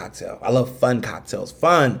a good cocktail. I love fun cocktails.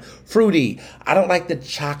 Fun, fruity. I don't like the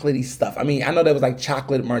chocolatey stuff. I mean, I know there was like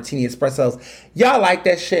chocolate martini espressos. Y'all like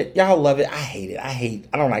that shit. Y'all love it. I hate it.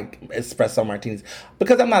 I don't like espresso martinis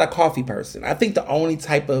because I'm not a coffee person. I think the only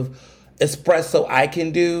type of espresso I can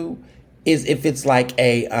do is if it's like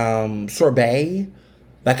a sorbet,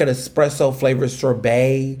 like an espresso flavored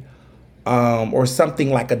sorbet, or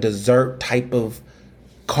something like a dessert type of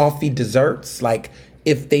coffee desserts. Like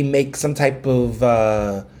if they make some type of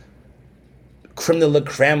creme de la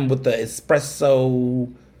creme with the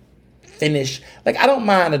espresso finish. Like, I don't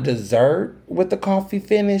mind a dessert with the coffee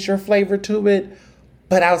finish or flavor to it,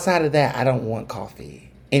 but outside of that, I don't want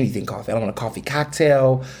coffee. Anything coffee. I don't want a coffee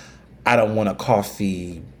cocktail. I don't want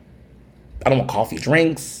coffee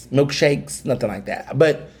drinks, milkshakes, nothing like that.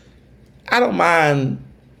 But I don't mind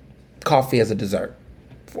coffee as a dessert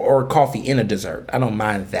or coffee in a dessert. I don't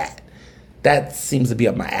mind that. That seems to be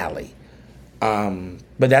up my alley.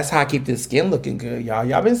 But that's how I keep this skin looking good, y'all.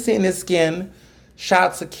 Y'all been seeing this skin.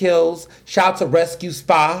 Shout out to Kills. Shout out to Rescue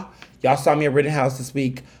Spa. Y'all saw me at Rittenhouse this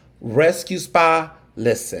week. Rescue Spa.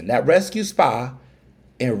 Listen, that Rescue Spa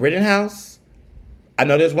in Rittenhouse, I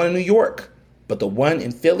know there's one in New York, but the one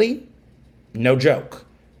in Philly, no joke.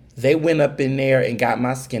 They went up in there and got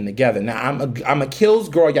my skin together. Now, I'm a Kills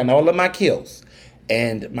girl. Y'all know I love my Kills.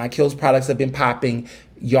 And my Kills products have been popping.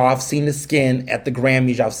 Y'all have seen the skin at the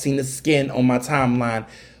Grammys. Y'all have seen the skin on my timeline.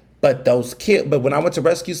 But but when I went to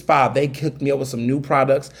Rescue Spa, they hooked me up with some new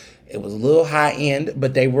products. It was a little high end,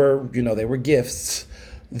 but they were, they were gifts.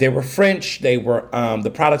 They were French. They were,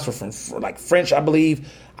 the products were from like French, I believe.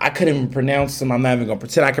 I couldn't even pronounce them. I'm not even going to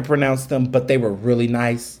pretend I could pronounce them, but they were really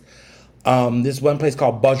nice. This one place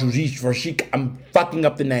called Bajouji. I'm fucking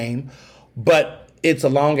up the name, but it's a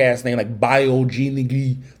long ass name, like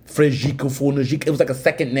Biogenic Fregico. It was like a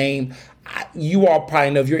second name. You all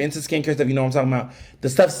probably know, if you're into skincare stuff, you know what I'm talking about. The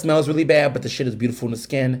stuff smells really bad, but the shit is beautiful in the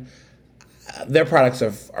skin. Their products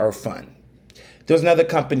are fun. There was another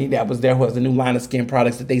company that was there who has a new line of skin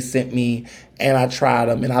products that they sent me, and I tried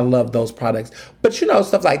them, and I love those products. But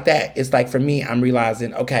stuff like that, it's like, for me, I'm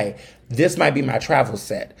realizing, okay, this might be my travel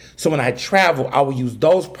set. So when I travel, I will use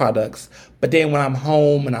those products. But then when I'm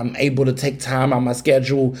home and I'm able to take time on my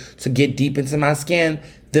schedule to get deep into my skin,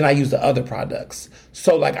 then I use the other products.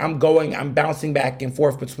 So like I'm bouncing back and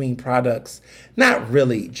forth between products. Not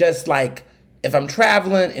really, just like if I'm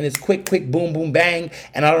traveling and it's quick, boom, boom, bang,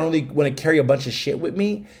 and I don't really want to carry a bunch of shit with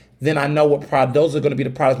me, then I know those are going to be the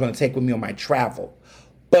products I'm going to take with me on my travel.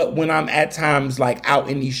 But when I'm at times like out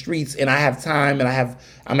in these streets and I have time and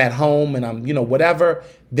I'm at home and I'm, whatever,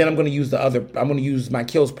 then I'm going to use my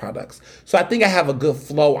Kiehl's products. So I think I have a good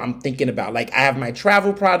flow I'm thinking about. Like I have my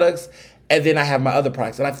travel products and then I have my other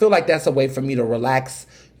products. And I feel like that's a way for me to relax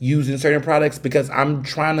using certain products, because I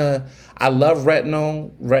love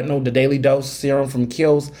retinol, the daily dose serum from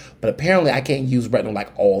Kiehl's, but apparently I can't use retinol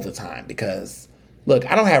like all the time because, look,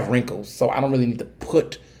 I don't have wrinkles, so I don't really need to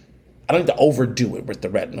overdo it with the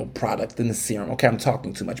retinol product and the serum. Okay, I'm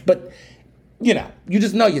talking too much, but you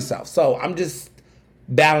just know yourself. So I'm just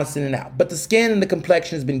balancing it out. But the skin and the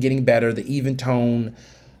complexion has been getting better, the even tone.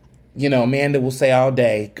 Amanda will say all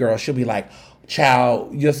day, girl, she'll be like,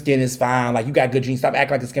 child, your skin is fine. Like, you got good genes. Stop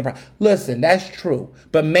acting like a skin problem. Listen, that's true.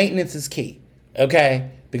 But maintenance is key, okay?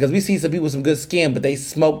 Because we see some people with some good skin, but they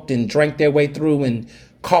smoked and drank their way through and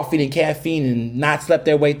coffee and caffeine and not slept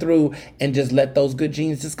their way through and just let those good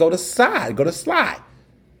genes just go to slide.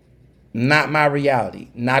 Not my reality.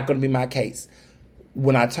 Not going to be my case.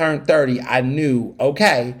 When I turned 30, I knew,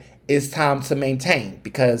 okay, it's time to maintain.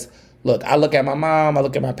 Because, look, I look at my mom, I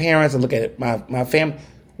look at my parents, I look at my family.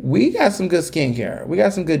 We got some good skincare. We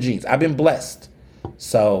got some good genes. I've been blessed.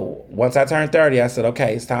 So once I turned 30, I said,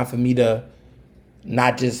 okay, it's time for me to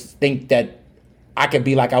not just think that I could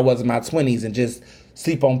be like I was in my 20s and just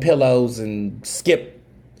sleep on pillows and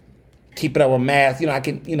keep it up with math.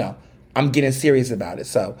 I'm getting serious about it.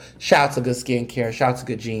 So shout out to good skincare, shout out to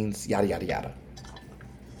good genes, yada, yada, yada.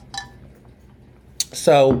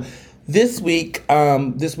 So this weekend,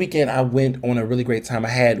 I went on a really great time.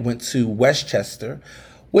 Went to Westchester,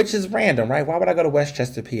 which is random, right? Why would I go to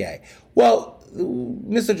Westchester, PA? Well,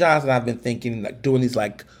 Mr. Johnson, I've been thinking, like, doing these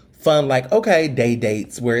like fun, like, okay, day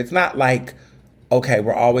dates where it's not like, okay,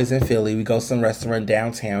 we're always in Philly, we go to some restaurant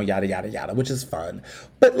downtown, yada, yada, yada, which is fun.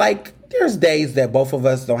 But like, there's days that both of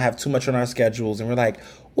us don't have too much on our schedules and we're like,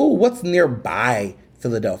 ooh, what's nearby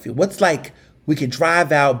Philadelphia? What's like, we could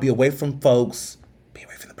drive out, be away from folks, be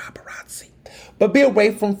away from the paparazzi, but be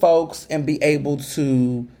away from folks and be able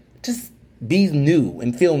to just be new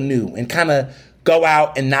and feel new and kind of go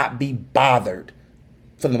out and not be bothered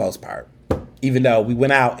for the most part. Even though we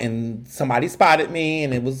went out and somebody spotted me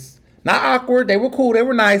and it was not awkward. They were cool. They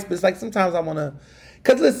were nice. But it's like sometimes I want to,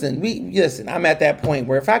 because listen, I'm at that point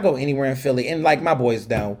where if I go anywhere in Philly, and like my boys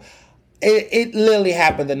know, it literally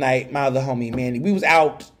happened the night my other homie, Manny, we was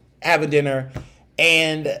out having dinner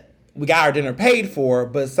and we got our dinner paid for,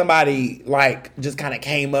 but somebody like just kind of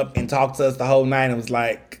came up and talked to us the whole night and was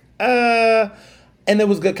like, and it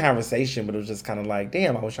was good conversation, but it was just kind of like,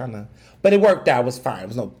 damn, I was trying to, but it worked out. It was fine. There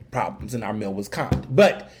was no problems and our meal was calm.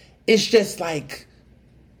 But it's just like,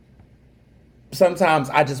 sometimes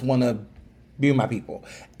I just want to be with my people.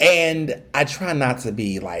 And I try not to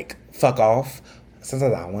be like, fuck off.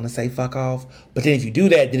 Sometimes I want to say fuck off. But then if you do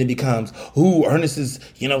that, then it becomes, ooh, Ernest is,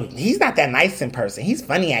 he's not that nice in person. He's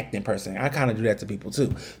funny acting in person. I kind of do that to people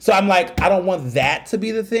too. So I'm like, I don't want that to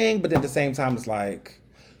be the thing. But at the same time, it's like,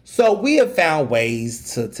 so we have found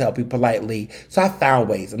ways to tell people politely. So I found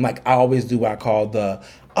ways. I'm like, I always do what I call the,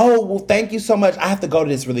 oh, well, thank you so much. I have to go to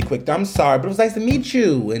this really quick. I'm sorry, but it was nice to meet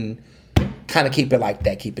you. And kind of keep it like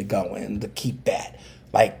that, keep it going, to keep that.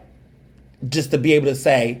 Like, just to be able to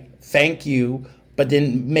say thank you, but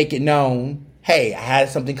then make it known, hey, I had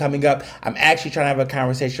something coming up. I'm actually trying to have a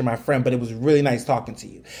conversation with my friend, but it was really nice talking to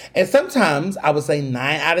you. And sometimes I would say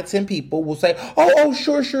 9 out of 10 people will say, oh,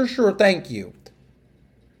 sure, thank you.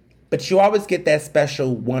 But you always get that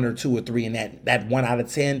special 1 or 2 or 3 in that 1 out of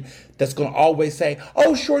 10 that's going to always say,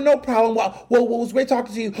 oh, sure, no problem. Well, it was great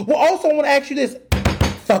talking to you. Well, also, I want to ask you this.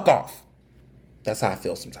 fuck off. That's how I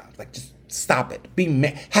feel sometimes. Like, just stop it.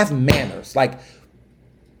 Have manners. Like,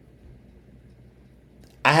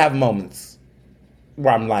 I have moments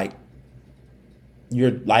where I'm like,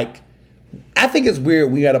 you're like, I think it's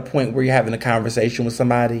weird when you're at a point where you're having a conversation with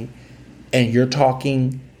somebody and you're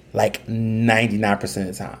talking like 99% of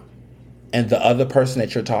the time. And the other person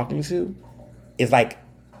that you're talking to is like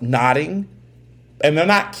nodding. And they're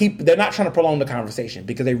not trying to prolong the conversation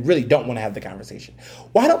because they really don't want to have the conversation.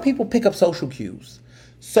 Why don't people pick up social cues?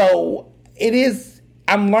 So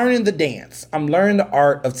I'm learning the dance. I'm learning the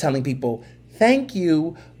art of telling people, thank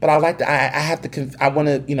you, but I'm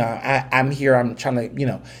here, I'm trying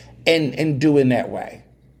to, and do it in that way.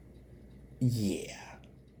 Yeah.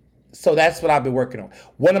 So that's what I've been working on.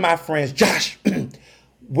 One of my friends, Josh,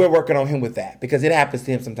 we're working on him with that because it happens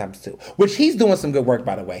to him sometimes too. Which he's doing some good work,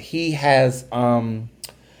 by the way. He has,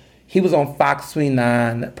 he was on Fox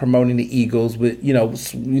 29 promoting the Eagles with,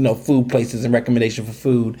 food places and recommendation for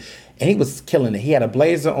food. And he was killing it. He had a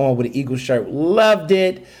blazer on with an Eagles shirt. Loved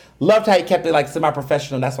it. Loved how he kept it like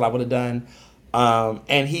semi-professional. That's what I would have done.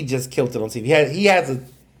 And he just killed it on TV. He has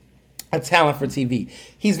a talent for TV.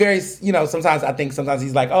 He's very, sometimes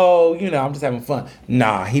he's like, oh, I'm just having fun.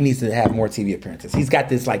 Nah, he needs to have more TV appearances. He's got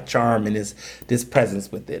this like charm and this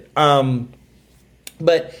presence with it.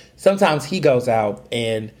 But sometimes he goes out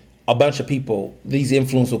and a bunch of people, these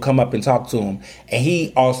influencers will come up and talk to him. And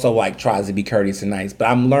he also like tries to be courteous and nice. But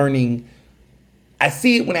I'm learning, I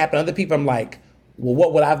see it when it happens to other people. I'm like, well,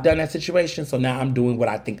 what would I have done in that situation? So now I'm doing what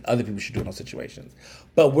I think other people should do in those situations.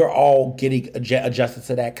 But we're all getting adjusted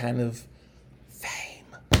to that kind of fame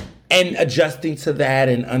and adjusting to that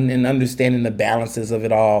and understanding the balances of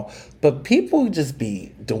it all. But people just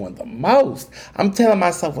be doing the most. I'm telling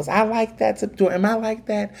myself, was I like that to do? Am I like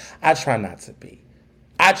that? I try not to be.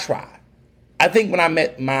 I try. I think when I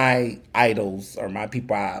met my idols or my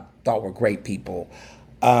people I thought were great people,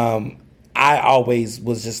 I always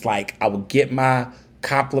was just like, I would get my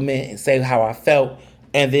compliment and say how I felt.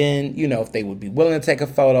 And then, if they would be willing to take a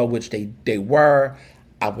photo, which they were,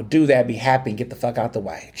 I would do that, be happy, and get the fuck out the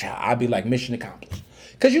way. I'd be like, mission accomplished.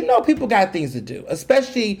 Because people got things to do.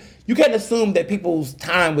 Especially, you can't assume that people's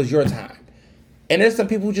time was your time. And there's some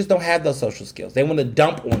people who just don't have those social skills. They want to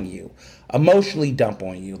dump on you, emotionally dump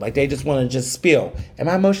on you. Like they just want to just spill. Am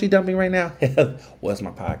I emotionally dumping right now? Well, it's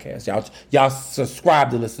my podcast. Y'all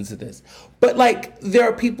subscribe to listen to this. But like there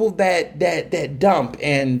are people that dump,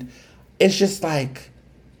 and it's just like,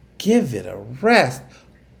 give it a rest.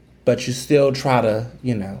 But you still try to,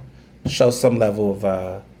 show some level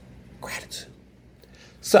of gratitude.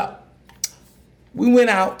 So we went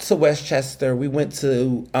out to Westchester. We went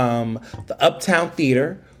to the Uptown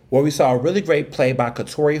Theater, where we saw a really great play by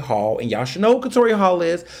Katori Hall. And y'all should know who Katori Hall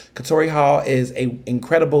is. Katori Hall is an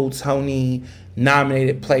incredible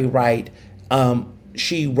Tony-nominated playwright.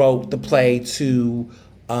 She wrote the play to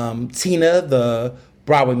Tina, the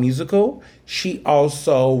Broadway musical. She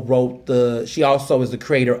also is the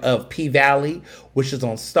creator of P-Valley, which is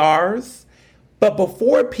on Stars. But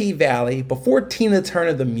before P-Valley, before Tina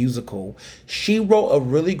Turner the musical, she wrote a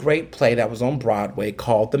really great play that was on Broadway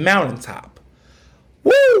called The Mountaintop.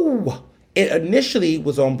 Woo! It initially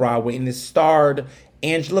was on Broadway and it starred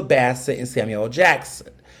Angela Bassett and Samuel L. Jackson.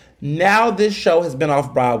 Now this show has been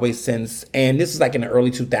off Broadway since, and this is like in the early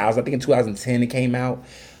 2000s. I think in 2010 it came out.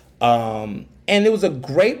 And it was a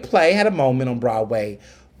great play, had a moment on Broadway,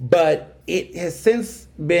 but it has since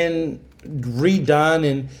been redone,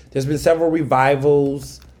 and there's been several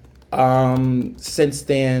revivals since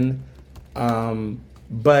then.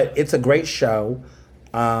 But it's a great show.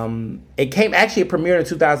 It premiered in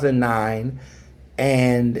 2009,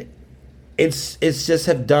 and it's just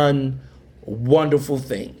have done wonderful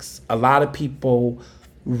things. A lot of people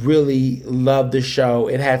really love the show.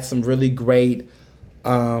 It had some really great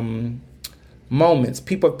moments.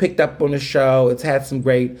 People have picked up on the show. It's had some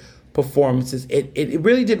great performances. It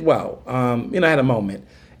really did well. Had a moment.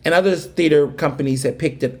 And other theater companies have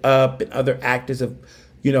picked it up, and other actors have,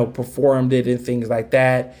 performed it and things like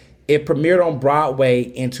that. It premiered on Broadway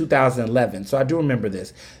in 2011. So I do remember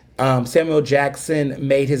this. Samuel Jackson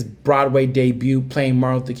made his Broadway debut playing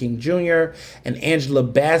Martin Luther King Jr., and Angela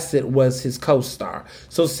Bassett was his co-star.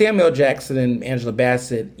 So Samuel Jackson and Angela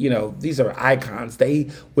Bassett, these are icons.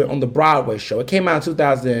 They were on the Broadway show. It came out in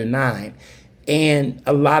 2009. And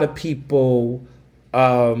a lot of people,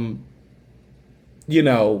 thought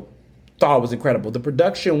it was incredible. The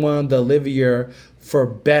production won the Olivier for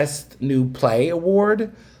Best New Play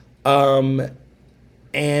Award. And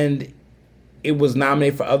it was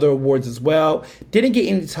nominated for other awards as well. Didn't get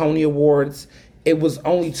any Tony Awards. It was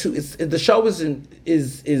only two. The show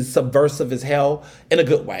is subversive as hell in a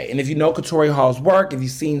good way. And if you know Katori Hall's work, if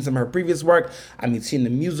you've seen some of her previous work, I mean, seen the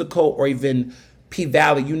musical or even P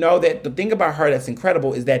Valley, you know that the thing about her that's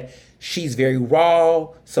incredible is that she's very raw,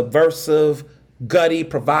 subversive, gutty,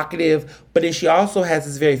 provocative, but then she also has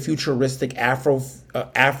this very futuristic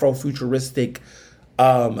Afro-futuristic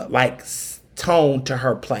like tone to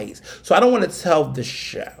her plays. So I don't want to tell the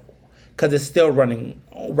show because it's still running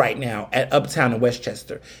right now at Uptown in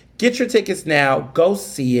Westchester. Get your tickets now. Go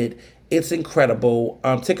see it. It's incredible.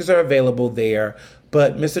 Tickets are available there.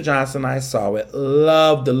 But Mr. Johnson and I saw it.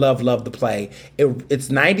 Loved the play. It's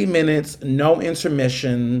 90 minutes, no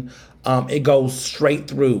intermission. It goes straight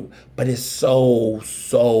through, but it's so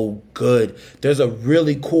good. There's a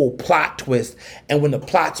really cool plot twist, and when the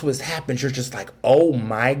plot twist happens, you're just like, oh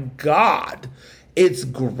my God. It's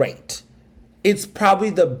great. It's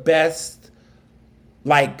probably the best,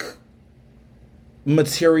 like,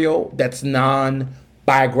 material that's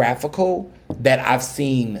non-biographical that I've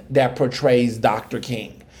seen that portrays Dr.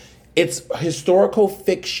 King. It's historical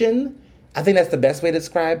fiction. I think that's the best way to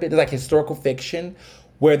describe it. It's like historical fiction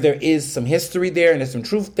where there is some history there and there's some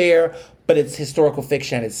truth there, but it's historical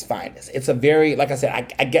fiction at its finest. It's a very, like I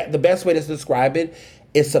said, I get the best way to describe it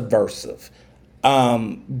is subversive.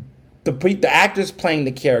 The actors playing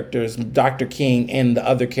the characters, Dr. King and the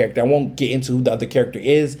other character, I won't get into who the other character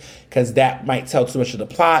is because that might tell too much of the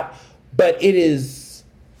plot, but it's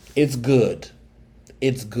good.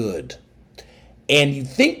 It's good. And you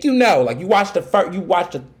think you know, like you watch the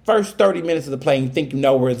first 30 minutes of the play and you think you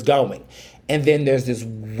know where it's going. And then there's this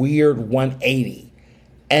weird 180.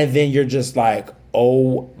 And then you're just like,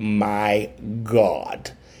 oh my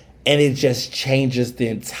God. And it just changes the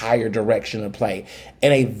entire direction of the play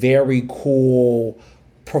in a very cool,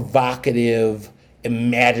 provocative,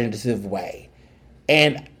 imaginative way.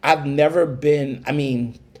 And I've never been, I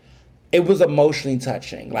mean, it was emotionally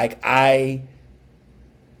touching. Like it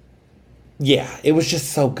was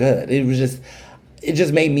just so good. It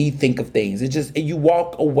just made me think of things. You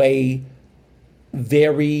walk away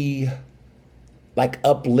very like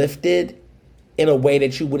uplifted in a way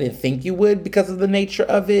that you wouldn't think you would because of the nature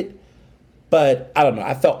of it. But I don't know.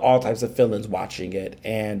 I felt all types of feelings watching it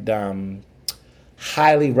and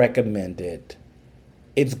highly recommend it.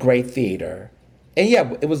 It's great theater. And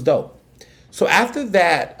yeah, it was dope. So after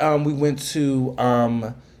that, we went to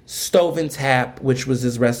Stove and Tap, which was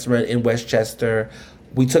this restaurant in Westchester.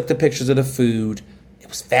 We took the pictures of the food. It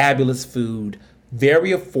was fabulous food. Very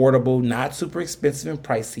affordable, not super expensive and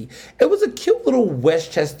pricey. It was a cute little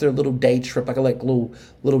Westchester little day trip, like a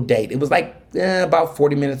little date. It was like about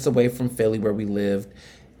 40 minutes away from Philly where we lived.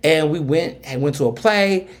 And we went to a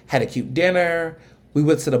play, had a cute dinner. We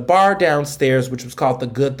went to the bar downstairs, which was called The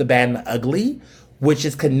Good, the Bad, and the Ugly, which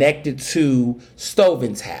is connected to Stove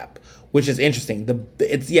and Tap, which is interesting. The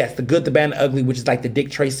Good, the Bad, and the Ugly, which is like the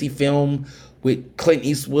Dick Tracy film with Clint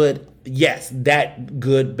Eastwood. Yes, that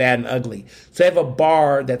Good, Bad, and Ugly. So they have a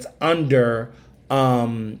bar that's under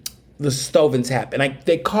the Stove and Tap. And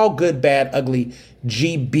they call Good, Bad, Ugly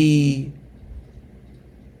GBU,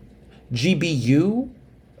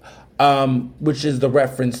 which is the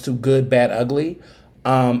reference to Good, Bad, Ugly.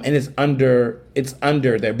 And it's under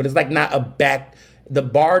there. But it's like not a back. The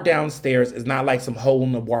bar downstairs is not like some hole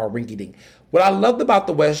in the wall rinky dink. What I loved about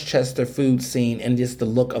the Westchester food scene and just the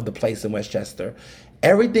look of the place in Westchester,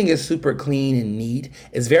 everything is super clean and neat.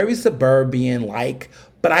 It's very suburban-like,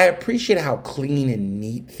 but I appreciate how clean and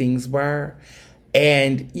neat things were.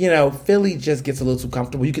 And, Philly just gets a little too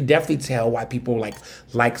comfortable. You can definitely tell why people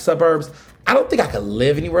like suburbs. I don't think I could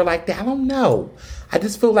live anywhere like that. I don't know. I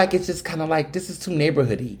just feel like it's just kind of like, this is too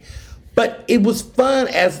neighborhoody. But it was fun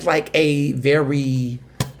as like a very,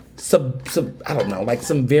 I don't know, like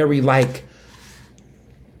some very like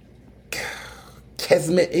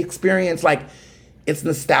Kesmet experience. Like it's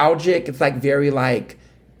nostalgic. It's like very like,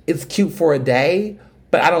 it's cute for a day,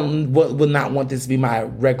 but I would not want this to be my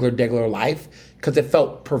regular life because it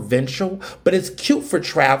felt provincial. But it's cute for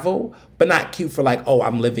travel, but not cute for like, oh,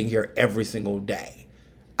 I'm living here every single day.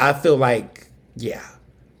 I feel like, yeah.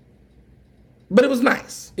 But it was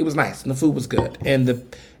nice. It was nice, and the food was good, and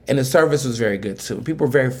the service was very good too. People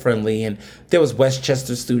were very friendly, and there was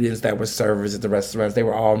Westchester students that were servers at the restaurants. They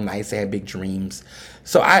were all nice. They had big dreams.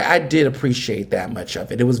 So I did appreciate that much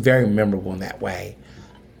of it. It was very memorable in that way.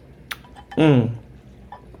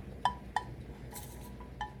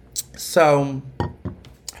 So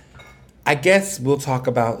I guess we'll talk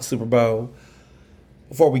about Super Bowl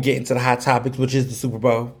before we get into the hot topics, which is the Super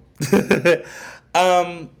Bowl.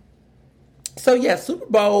 So yeah, Super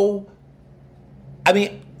Bowl, I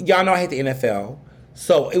mean, y'all know I hate the NFL.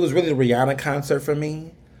 So it was really the Rihanna concert for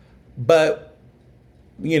me. But,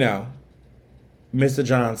 you know, Mr.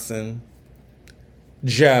 Johnson,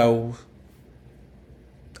 Joe,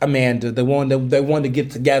 Amanda, they wanted to get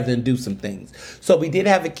together and do some things. So we did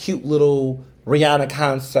have a cute little Rihanna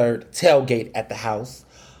concert tailgate at the house.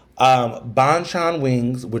 Bonchon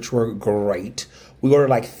wings, which were great. We ordered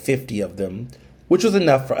like 50 of them, which was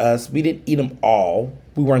enough for us. We didn't eat them all.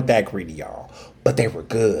 We weren't that greedy, y'all. But they were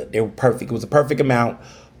good. They were perfect. It was a perfect amount.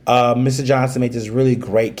 Mr. Johnson made this really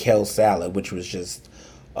great kale salad, which was just,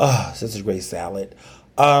 such a great salad.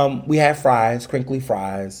 We had fries, crinkly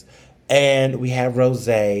fries, and we had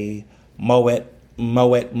rosé, Moet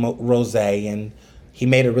rosé, and he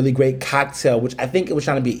made a really great cocktail, which I think it was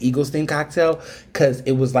trying to be an Eagles themed cocktail because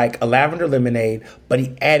it was like a lavender lemonade, but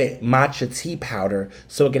he added matcha tea powder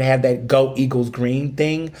so it could have that Go Eagles green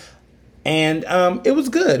thing. And it was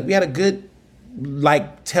good. We had a good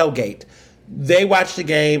like tailgate. They watched the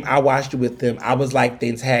game. I watched it with them. I was like the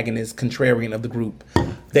antagonist, contrarian of the group.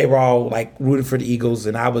 They were all like rooting for the Eagles,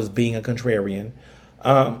 and I was being a contrarian.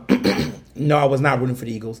 No, I was not rooting for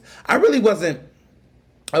the Eagles. I really wasn't.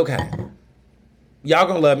 Okay. Y'all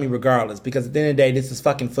gonna love me regardless because at the end of the day, this is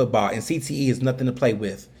fucking football, and CTE is nothing to play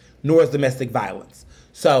with, nor is domestic violence.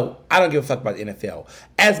 So I don't give a fuck about the NFL.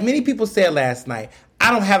 As many people said last night,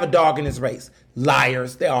 I don't have a dog in this race.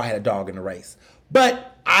 Liars. They all had a dog in the race.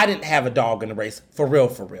 But I didn't have a dog in the race, for real,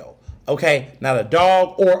 for real. Okay? Not a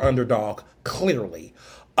dog or underdog, clearly.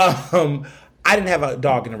 I didn't have a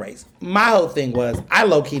dog in the race. My whole thing was I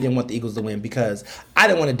low-key didn't want the Eagles to win because I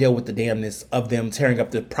didn't want to deal with the damnness of them tearing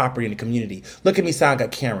up the property in the community. Look at me sound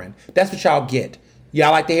like Karen. That's what y'all get.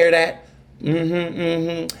 Y'all like to hear that?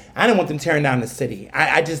 I didn't want them tearing down the city.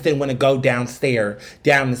 I just didn't want to go downstairs,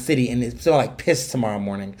 down the city, and it smelled like piss tomorrow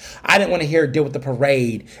morning. I didn't want to hear deal with the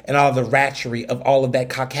parade and all the ratchery of all of that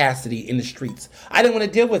caucasity in the streets. I didn't want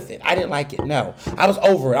to deal with it. I didn't like it. No. I was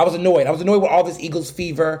over it. I was annoyed. I was annoyed with all this Eagles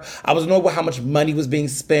fever. I was annoyed with how much money was being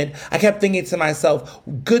spent. I kept thinking to myself,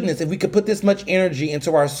 goodness, if we could put this much energy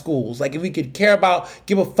into our schools, like if we could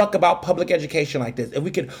give a fuck about public education like this, if we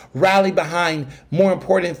could rally behind more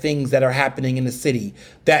important things that are happening in the city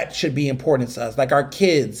that should be important to us, like our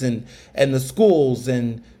kids and the schools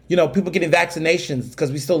and, you know, people getting vaccinations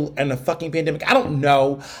because we still in a fucking pandemic. I don't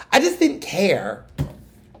know. I just didn't care.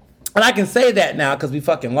 And I can say that now because we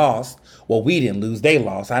fucking lost. Well, we didn't lose. They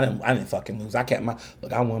lost. I didn't fucking lose. I kept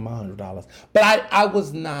I won my $100. But I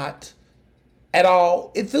was not at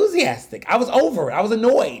all enthusiastic. I was over it. I was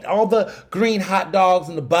annoyed. All the green hot dogs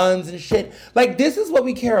and the buns and shit. Like, this is what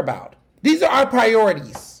we care about. These are our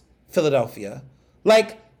priorities. Philadelphia.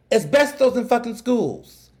 Like, asbestos in fucking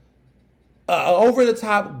schools.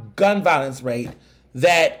 Over-the-top gun violence rate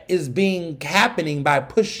that is happening by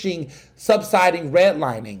subsiding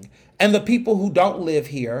redlining. And the people who don't live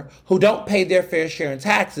here, who don't pay their fair share in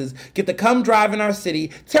taxes, get to come drive in our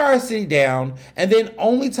city, tear our city down, and then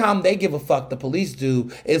only time they give a fuck, the police do,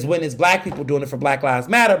 is when it's black people doing it for Black Lives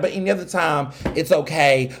Matter, but any other time, it's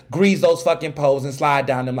okay, grease those fucking poles and slide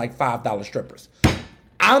down them like $5 strippers.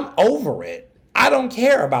 I'm over it. I don't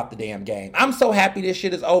care about the damn game. I'm so happy this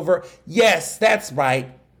shit is over. Yes, that's right.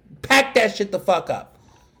 Pack that shit the fuck up.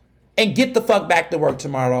 And get the fuck back to work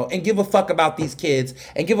tomorrow. And give a fuck about these kids.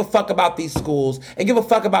 And give a fuck about these schools. And give a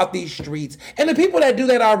fuck about these streets. And the people that do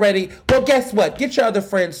that already, well, guess what? Get your other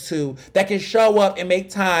friends too that can show up and make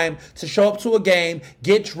time to show up to a game,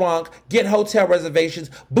 get drunk, get hotel reservations,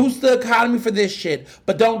 boost the economy for this shit,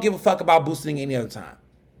 but don't give a fuck about boosting any other time.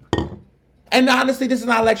 And honestly, this is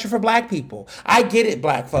not a lecture for black people. I get it,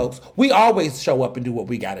 black folks. We always show up and do what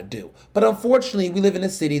we gotta do. But unfortunately, we live in a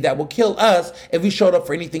city that will kill us if we showed up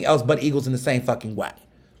for anything else but Eagles in the same fucking way.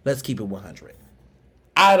 Let's keep it 100.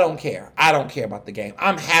 I don't care. I don't care about the game.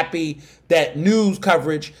 I'm happy that news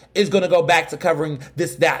coverage is going to go back to covering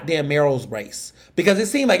this damn Merrill's race. Because it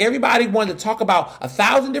seemed like everybody wanted to talk about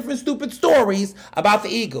 1,000 different stupid stories about the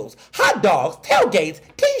Eagles. Hot dogs, tailgates,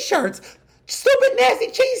 t-shirts, stupid nasty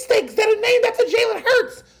cheesesteaks that are named after Jalen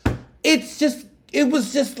Hurts. It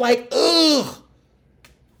was just like, ugh.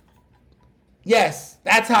 Yes,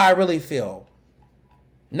 that's how I really feel.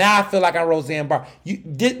 Now I feel like I'm Roseanne Barr.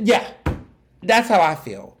 Yeah, that's how I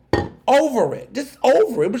feel. Over it. Just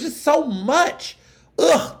over it. It was just so much.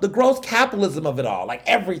 Ugh, the gross capitalism of it all. Like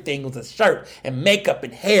everything was a shirt and makeup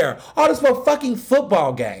and hair. All this for a fucking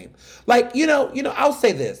football game. Like, you know, I'll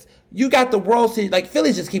say this. You got the World Series, like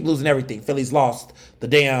Phillies just keep losing everything. Phillies lost the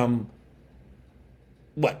damn,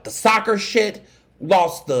 the soccer shit,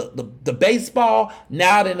 lost the baseball,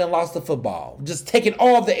 now they done lost the football. Just taking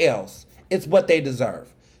all the L's. It's what they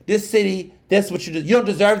deserve. This city, that's what you do. You don't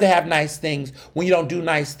deserve to have nice things when you don't do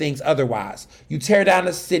nice things otherwise. You tear down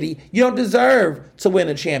the city. You don't deserve to win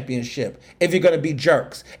a championship if you're going to be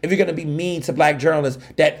jerks, if you're going to be mean to black journalists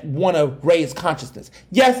that want to raise consciousness.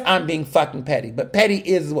 Yes, I'm being fucking petty, but petty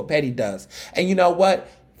is what petty does. And you know what?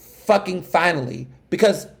 Fucking finally,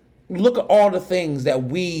 because look at all the things that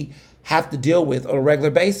we have to deal with on a regular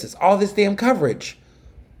basis. All this damn coverage.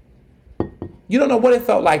 You don't know what it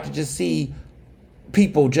felt like to just see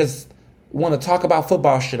people just want to talk about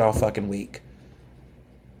football shit all fucking week.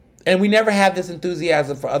 And we never have this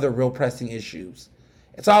enthusiasm for other real pressing issues.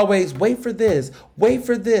 It's always, wait for this, wait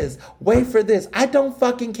for this, wait for this. I don't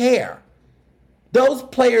fucking care. Those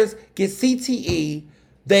players get CTE,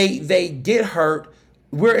 they get hurt.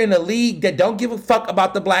 We're in a league that don't give a fuck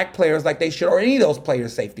about the black players like they should, or any of those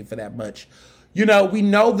players' safety for that much. You know, we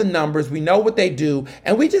know the numbers, we know what they do,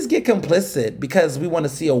 and we just get complicit because we want to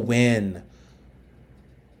see a win.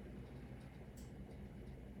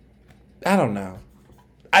 I don't know.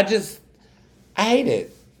 I hate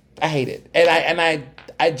it. I hate it. And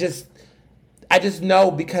I just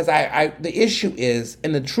know because the issue is,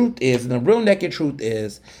 and the truth is, and the real naked truth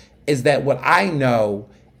is that what I know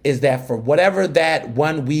is that for whatever that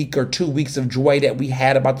 1 week or 2 weeks of joy that we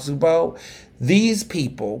had about the Super Bowl, these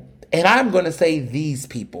people, and I'm going to say these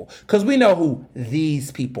people, because we know who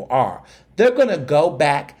these people are. They're going to go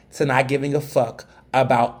back to not giving a fuck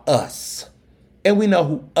about us. And we know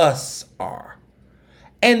who us are.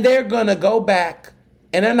 And they're going to go back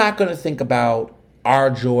and they're not going to think about our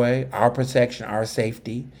joy, our protection, our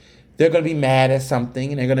safety. They're going to be mad at something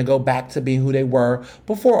and they're going to go back to being who they were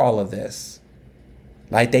before all of this.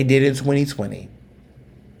 Like they did in 2020.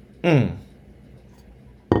 And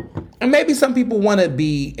maybe some people want to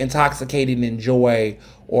be intoxicated in joy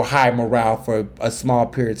or high morale for a small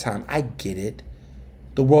period of time. I get it.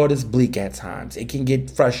 The world is bleak at times. It can get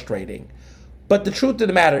frustrating. But the truth of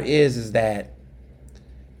the matter is that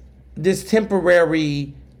this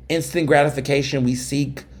temporary instant gratification we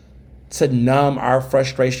seek to numb our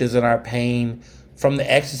frustrations and our pain from the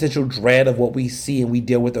existential dread of what we see and we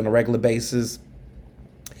deal with on a regular basis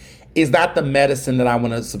is not the medicine that I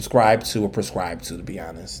want to subscribe to or prescribe to be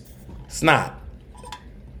honest. It's not.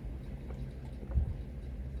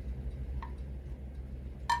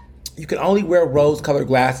 You can only wear rose-colored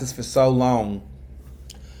glasses for so long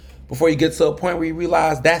before you get to a point where you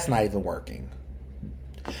realize that's not even working.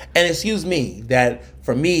 And excuse me, that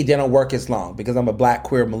for me, they don't work as long because I'm a black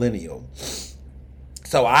queer millennial.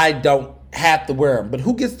 So I don't have to wear them. But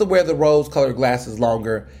who gets to wear the rose-colored glasses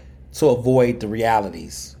longer to avoid the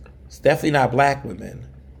realities? It's definitely not black women.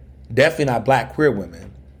 Definitely not black queer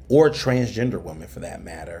women. Or transgender women for that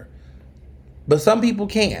matter. But some people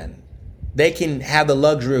can. They can have the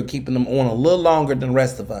luxury of keeping them on a little longer than the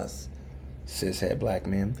rest of us. Cishet black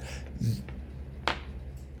men.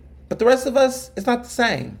 But the rest of us, it's not the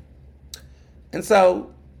same. And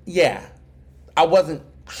so, yeah, I wasn't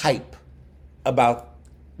hype about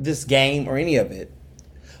this game or any of it.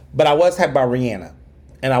 But I was hype about Rihanna.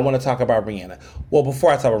 And I want to talk about Rihanna. Well,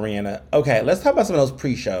 before I talk about Rihanna, okay, let's talk about some of those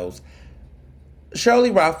pre-shows.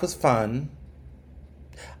 Shirley Ralph was fun.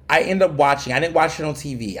 I ended up watching. I didn't watch it on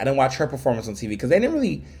TV. I didn't watch her performance on TV because they didn't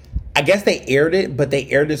really, I guess they aired it, but they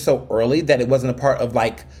aired it so early that it wasn't a part of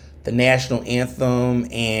like the national anthem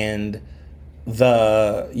and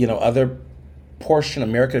the, other portion,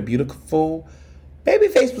 America the Beautiful.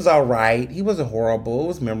 Babyface was all right. He wasn't horrible. It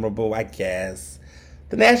was memorable, I guess.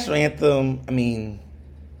 The national anthem,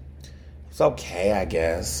 it's okay, I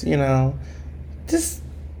guess, just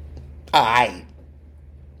all right.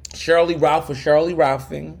 Shirley Ralph was Shirley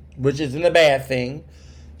Ralphing, which isn't a bad thing.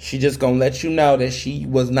 She just gonna let you know that she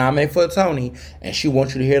was nominated for a Tony, and she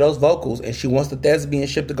wants you to hear those vocals, and she wants the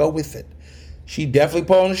thespianship to go with it. She definitely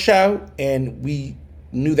put on the show, and we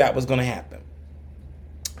knew that was gonna happen.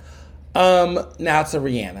 Now to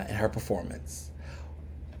Rihanna and her performance.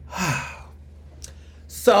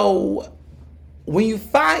 So, when you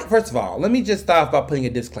find, first of all, let me just start off by putting a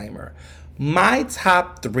disclaimer. My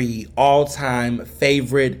top 3 all-time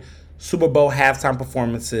favorite Super Bowl halftime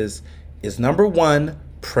performances is number 1,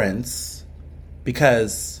 Prince,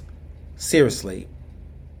 because seriously,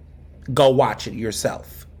 go watch it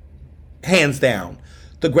yourself. Hands down,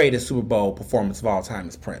 the greatest Super Bowl performance of all time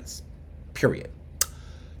is Prince. Period.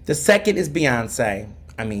 The second is Beyonce.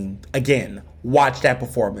 Again, watch that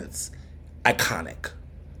performance. Iconic.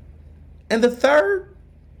 And the third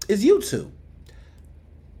is U2.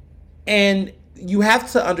 And you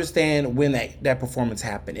have to understand when that performance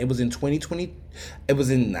happened. It was in 2020. It was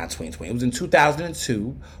in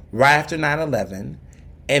 2002, right after 9/11.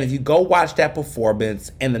 And if you go watch that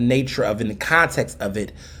performance and the nature of it and the context of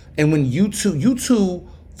it, and when U2,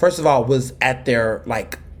 first of all, was at their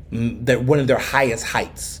one of their highest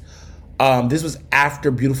heights. This was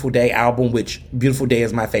after Beautiful Day album, which Beautiful Day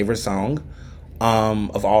is my favorite song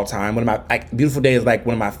of all time. Beautiful Day is like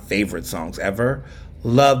one of my favorite songs ever.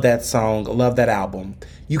 Love that song. Love that album.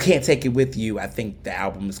 You Can't Take It With You. I think the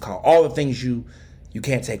album is called All the Things You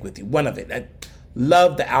Can't Take With You. One of it. I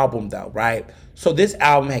love the album though, right? So this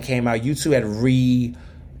album had came out. U2 had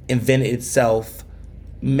reinvented itself,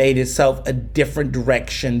 made itself a different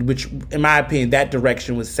direction, which in my opinion, that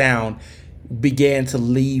direction was sound, began to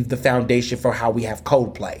leave the foundation for how we have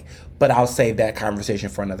Coldplay. But I'll save that conversation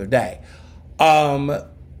for another day.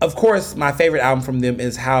 Of course, my favorite album from them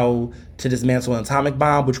is How to Dismantle an Atomic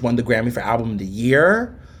Bomb, which won the Grammy for Album of the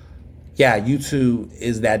Year. Yeah, U2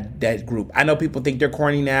 is that group. I know people think they're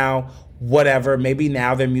corny now, whatever. Maybe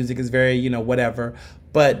now their music is very, whatever.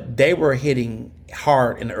 But they were hitting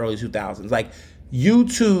hard in the early 2000s. Like,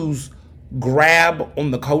 U2's grab on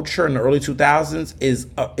the culture in the early 2000s is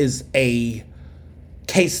a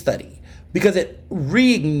case study because it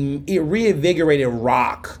reinvigorated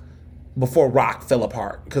rock before rock fell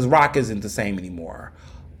apart, because rock isn't the same anymore.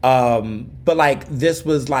 But like this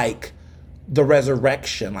was like the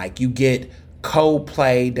resurrection. Like you get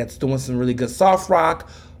Coldplay that's doing some really good soft rock.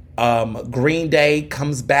 Green Day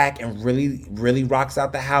comes back and really, really rocks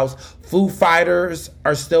out the house. Foo Fighters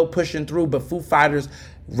are still pushing through, but Foo Fighters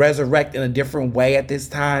resurrect in a different way at this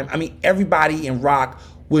time. I mean, everybody in rock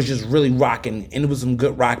was just really rocking, and it was some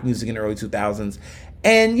good rock music in the early 2000s.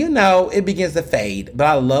 And, it begins to fade. But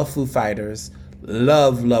I love Foo Fighters.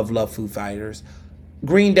 Love, love, love Foo Fighters.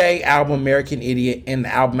 Green Day album, American Idiot, and the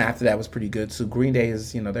album after that was pretty good too. Green Day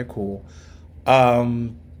is, they're cool.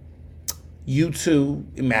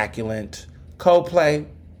 U2, immaculate. Coldplay,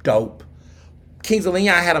 dope. Kings of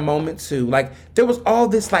Leon had a moment too. Like, there was all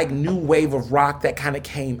this, like, new wave of rock that kind of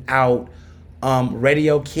came out.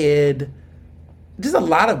 Radio Kid. Just a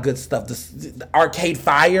lot of good stuff. The Arcade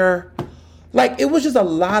Fire. Like, it was just a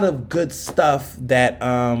lot of good stuff that,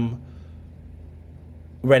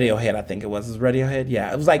 Radiohead, I think it was. It was Radiohead?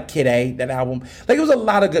 Yeah. It was like Kid A, that album. Like, it was a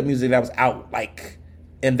lot of good music that was out, like,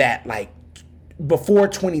 in that, like, before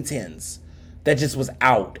 2010s. That just was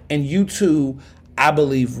out. And U2, I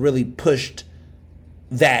believe, really pushed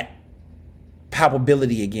that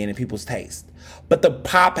palpability again in people's taste. But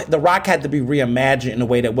the rock had to be reimagined in a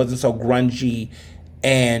way that wasn't so grungy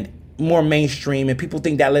and more mainstream, and people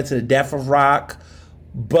think that led to the death of rock,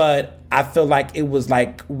 but I feel like it was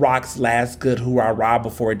like rock's last good hurrah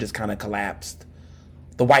before it just kind of collapsed.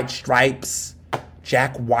 The White Stripes,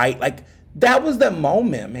 Jack White, like that was the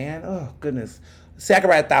moment, man. Oh goodness. See, I could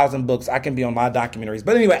write 1,000 books. I can be on a lot of documentaries.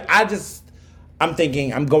 But anyway, I'm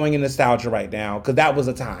thinking I'm going in nostalgia right now, because that was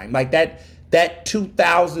a time. Like that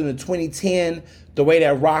 2000 to 2010, the way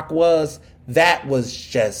that rock was, that was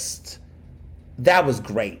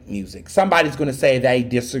great music. Somebody's going to say they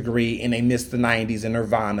disagree and they miss the 90s and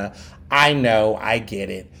Nirvana. I know, I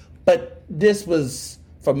get it. But this was,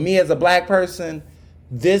 for me as a black person,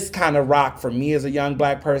 this kind of rock for me as a young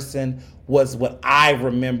black person was what I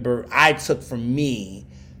remember I took from me,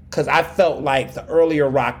 because I felt like the earlier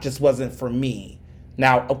rock just wasn't for me.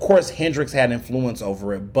 Now, of course, Hendrix had influence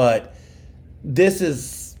over it, but this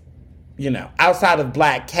is, outside of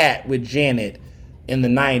Black Cat with Janet in the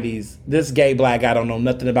 90s, this gay black guy don't know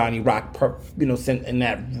nothing about any rock, in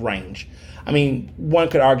that range. I mean, one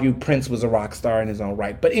could argue Prince was a rock star in his own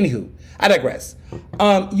right. But anywho, I digress.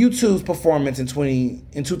 U2's performance in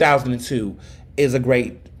 2002 is a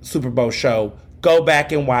great Super Bowl show. Go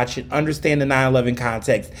back and watch it. Understand the 9/11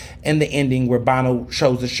 context and the ending where Bono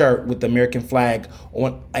shows the shirt with the American flag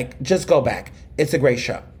on. Like, just go back. It's a great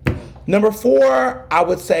show. Number 4, I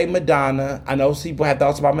would say Madonna. I know people have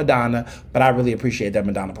thoughts about Madonna, but I really appreciate that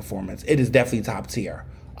Madonna performance. It is definitely top tier.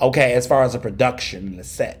 Okay, as far as the production and the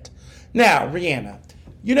set. Now, Rihanna.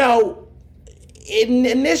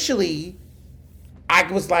 Initially,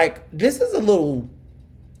 I was like, this is a little...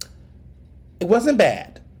 It wasn't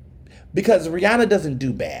bad. Because Rihanna doesn't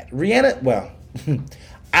do bad.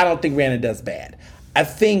 I don't think Rihanna does bad. I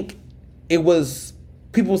think it was...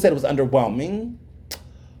 People said it was underwhelming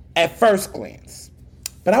at first glance.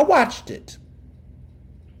 But I watched it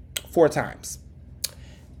 4 times.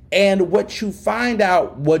 And what you find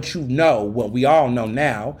out, what we all know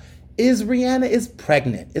now, is Rihanna is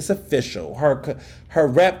pregnant. It's official. Her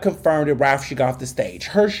rep confirmed it right after she got off the stage.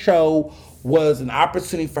 Her show was an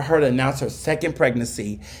opportunity for her to announce her second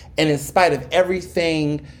pregnancy. And in spite of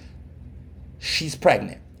everything, she's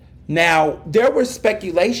pregnant. Now, there was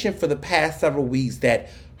speculation for the past several weeks that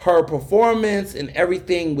her performance and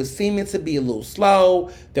everything was seeming to be a little slow.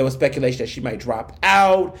 There was speculation that she might drop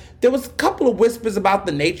out. There was a couple of whispers about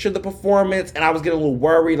the nature of the performance, and I was getting a little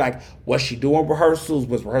worried, like, was she doing rehearsals?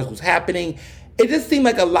 Was rehearsals happening? It just seemed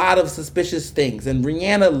like a lot of suspicious things. And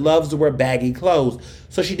Rihanna loves to wear baggy clothes.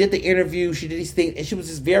 So she did the interview, she did these things, and she was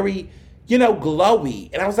just very,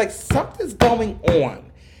 glowy. And I was like, something's going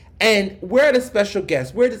on. And we're the special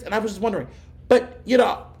guest. And I was just wondering. But,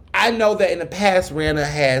 I know that in the past, Rihanna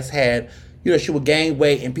has had, she would gain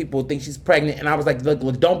weight and people would think she's pregnant. And I was like,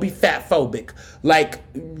 look, don't be fat phobic. Like,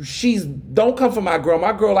 don't come for my girl.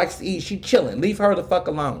 My girl likes to eat. She chilling. Leave her the fuck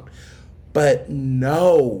alone. But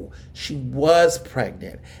no, she was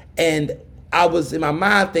pregnant. And I was in my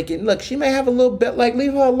mind thinking, look, she may have a little bit, like,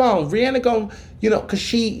 leave her alone. Rihanna going, because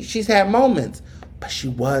she's had moments. But she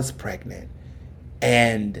was pregnant.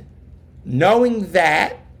 And knowing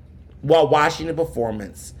that while watching the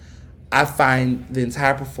performance, I find the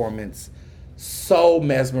entire performance so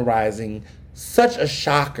mesmerizing, such a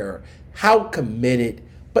shocker, how committed,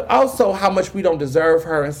 but also how much we don't deserve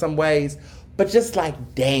her in some ways. But just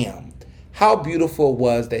like, damn, how beautiful it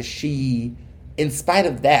was that she, in spite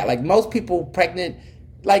of that, like most people pregnant,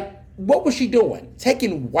 like what was she doing?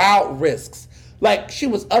 Taking wild risks. Like she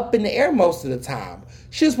was up in the air most of the time.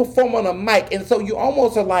 She was performing on a mic. And so you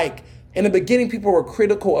almost are like, in the beginning, people were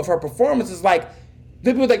critical of her performance. It's like,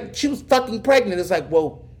 people were like, she was fucking pregnant. It's like,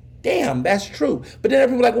 well, damn, that's true. But then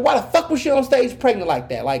people were like, well, why the fuck was she on stage pregnant like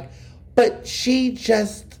that? Like, but she's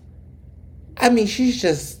just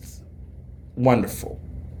wonderful.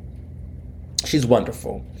 She's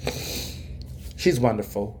wonderful. She's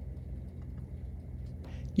wonderful.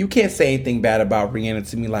 You can't say anything bad about Rihanna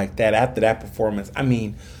to me like that after that performance. I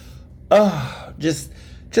mean, just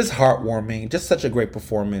heartwarming. Just such a great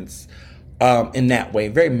performance in that way.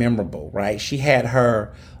 Very memorable, right? She had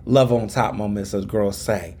her love on top moments, as girls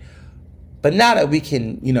say. But now that we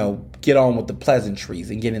can, get on with the pleasantries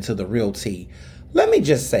and get into the real tea, let me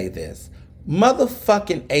just say this.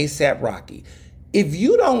 Motherfucking ASAP Rocky. If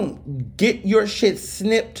you don't get your shit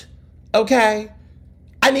snipped, okay,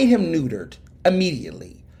 I need him neutered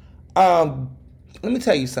immediately. Let me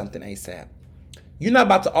tell you something, ASAP. You're not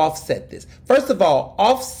about to Offset this. First of all,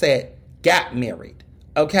 Offset got married,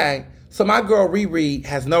 okay? So my girl Riri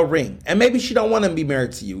has no ring. And maybe she don't want to be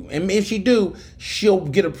married to you. And if she do, she'll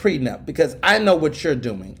get a prenup because I know what you're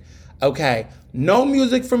doing, okay? No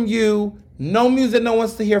music from you. No music no one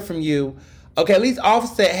wants to hear from you. Okay, at least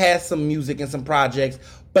Offset has some music and some projects.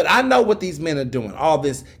 But I know what these men are doing. All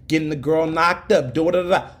this getting the girl knocked up.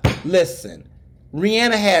 Listen.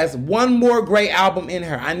 Rihanna has one more great album in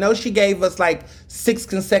her. I know she gave us like 6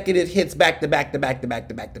 consecutive hits back to back.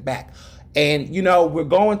 And, we're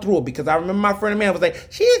going through it because I remember my friend Amanda was like,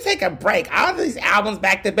 she didn't take a break. All of these albums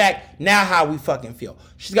back to back. Now how we fucking feel.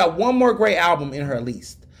 She's got one more great album in her at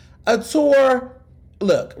least. A tour.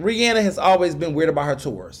 Look, Rihanna has always been weird about her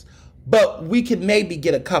tours. But we could maybe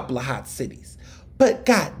get a couple of hot cities. But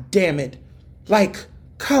god damn it. Like,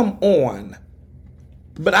 come on.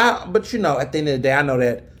 But at the end of the day, I know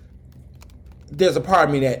that there's a part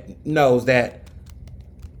of me that knows that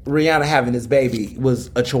Rihanna having this baby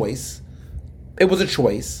was a choice. It was a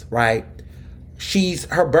choice, right?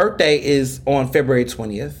 Her birthday is on February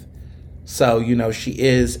 20th. So, she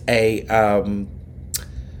is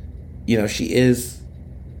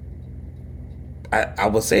I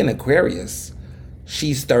would say an Aquarius.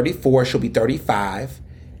 She's 34, she'll be 35.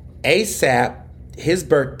 ASAP, his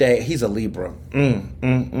birthday, he's a Libra.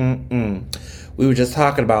 We were just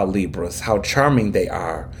talking about Libras, how charming they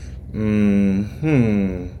are.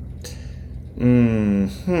 The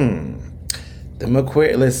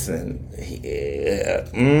Aquarius, listen.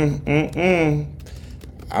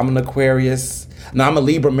 I'm an Aquarius. No, I'm a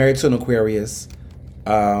Libra married to an Aquarius.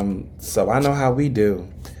 So I know how we do.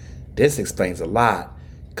 This explains a lot.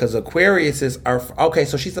 Because Aquariuses are... Okay,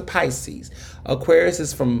 so she's a Pisces. Aquarius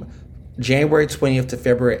is from January 20th to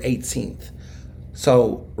February 18th.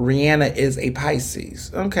 So Rihanna is a Pisces.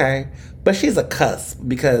 Okay. But she's a cusp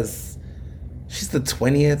because she's the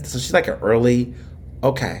 20th. So she's like an early...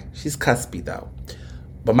 Okay. She's cuspy though.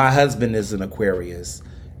 But my husband is an Aquarius.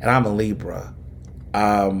 And I'm a Libra.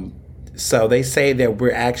 So they say that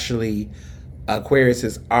we're actually...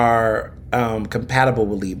 Aquariuses are compatible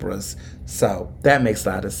with Libras. So that makes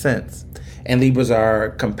a lot of sense. And Libras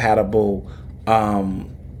are compatible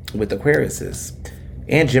with Aquariuses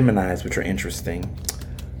and Geminis, which are interesting.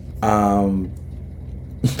 But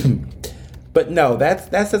no,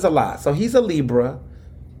 that says a lot. So he's a Libra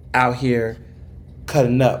out here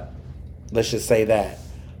cutting up. Let's just say that.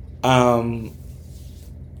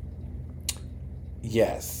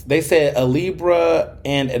 Yes. They said a Libra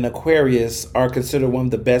and an Aquarius are considered one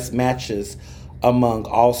of the best matches among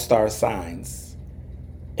all-star signs.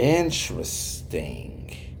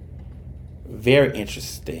 Interesting. Very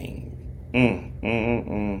interesting.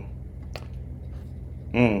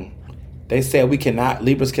 They said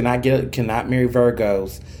Libras cannot marry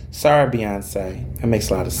Virgos. Sorry, Beyonce. That makes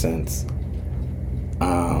a lot of sense.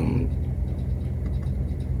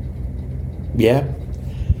 Yeah.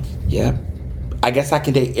 I guess I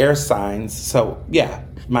can date air signs. So, yeah,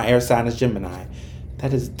 my air sign is Gemini.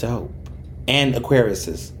 That is dope. And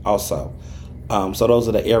Aquariuses also. So those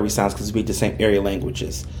are the airy signs because we speak the same airy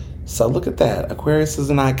languages. So look at that. Aquariuses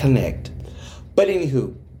and I connect. But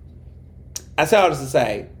anywho, I say all this to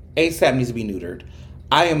say, ASAP needs to be neutered.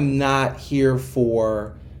 I am not here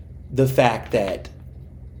for the fact that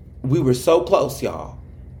we were so close, y'all.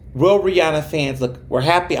 Real Rihanna fans, look, we're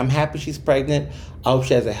happy. I'm happy she's pregnant. I hope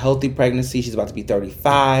she has a healthy pregnancy. She's about to be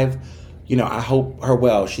 35. I hope her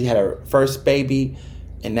well. She had her first baby,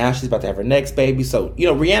 and now she's about to have her next baby. So,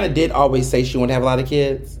 Rihanna did always say she wanted to have a lot of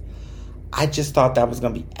kids. I just thought that was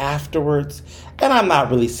going to be afterwards. And I'm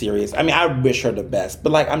not really serious. I mean, I wish her the best.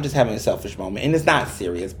 But, I'm just having a selfish moment. And it's not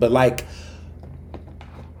serious. But, oh,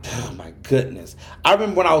 my goodness. I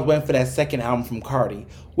remember when I was waiting for that second album from Cardi,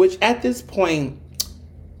 which at this point,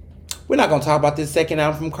 we're not going to talk about this second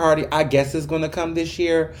album from Cardi. I guess it's going to come this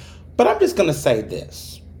year. But I'm just going to say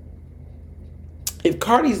this. If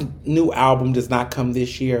Cardi's new album does not come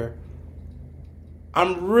this year,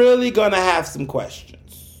 I'm really going to have some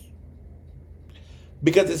questions.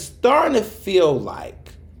 Because it's starting to feel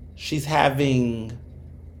like she's having,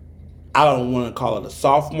 I don't want to call it a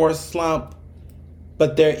sophomore slump,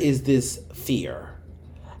 but there is this fear.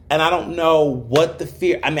 And I don't know what the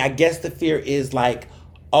fear, I guess the fear is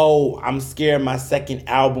I'm scared my second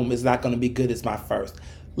album is not going to be good as my first.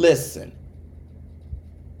 Listen,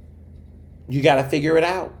 you got to figure it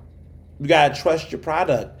out. You got to trust your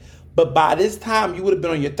product. But by this time, you would have been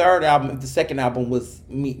on your third album if the second album was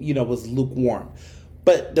lukewarm.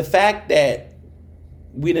 But the fact that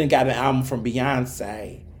we didn't got an album from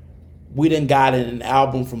Beyonce, we didn't got an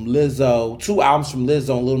album from Lizzo, 2 albums from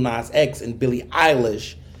Lizzo and Lil Nas X and Billie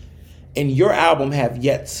Eilish, and your album have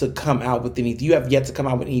yet to come out with anything. You have yet to come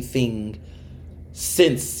out with anything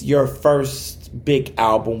since your first big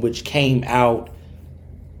album, which came out,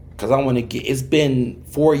 because it's been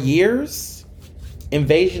 4 years?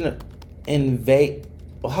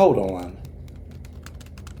 Hold on.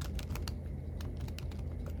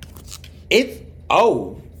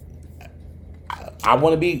 I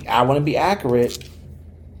want to be accurate.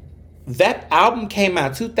 That album came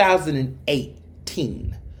out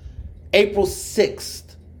 2018. April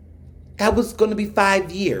 6th. That was going to be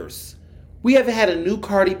 5 years. We haven't had a new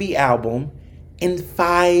Cardi B album in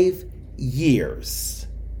 5 years.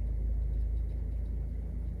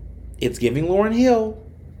 It's giving Lauryn Hill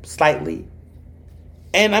slightly.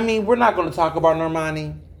 And we're not going to talk about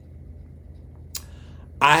Normani.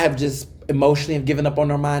 I have just emotionally given up on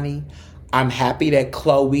Normani. I'm happy that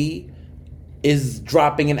Chloe is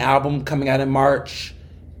dropping an album coming out in March.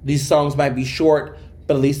 These songs might be short,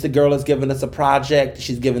 but at least the girl has given us a project.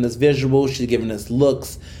 She's given us visuals. She's given us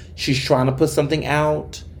looks. She's trying to put something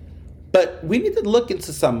out. But we need to look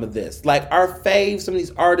into some of this. Our faves, some of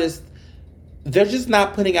these artists, they're just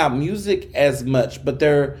not putting out music as much, but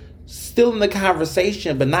they're still in the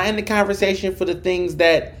conversation, but not in the conversation for the things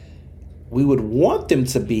that we would want them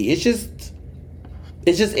to be. It's just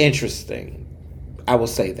interesting. I will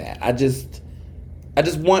say that. I just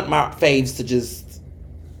want my faves to just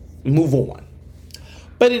move on.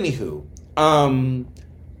 But anywho,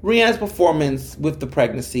 Rihanna's performance with the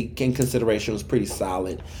pregnancy in consideration was pretty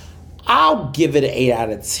solid. I'll give it an 8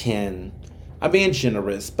 out of 10. I'm being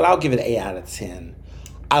generous, but I'll give it an 8 out of 10.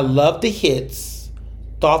 I love the hits.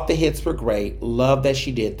 Thought the hits were great. Love that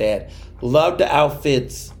she did that. Loved the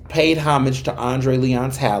outfits. Paid homage to Andre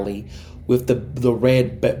Leon's Halle with the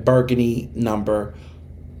red burgundy number,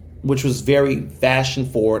 which was very fashion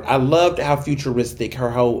forward. I loved how futuristic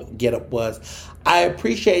her whole getup was. I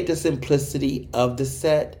appreciate the simplicity of the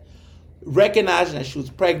set. Recognizing that she was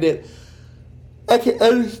pregnant, I can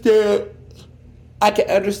understand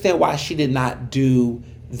why she did not do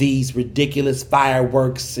these ridiculous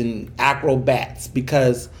fireworks and acrobats,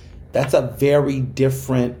 because that's a very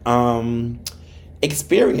different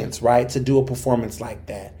experience, right? To do a performance like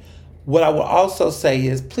that. What I will also say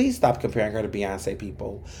is, please stop comparing her to Beyonce,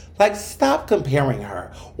 people. Stop comparing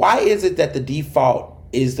her. Why is it that the default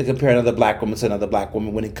is to compare another black woman to another black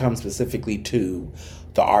woman when it comes specifically to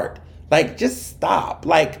the art? Just stop.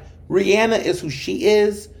 Rihanna is who she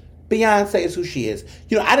is. Beyonce is who she is.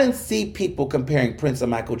 I didn't see people comparing Prince and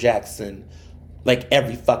Michael Jackson like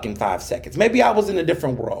every fucking 5 seconds. Maybe I was in a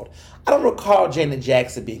different world. I don't recall Janet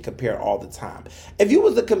Jackson being compared all the time. If you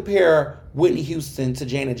was to compare Whitney Houston to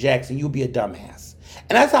Janet Jackson, you'd be a dumbass.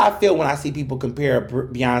 And that's how I feel when I see people compare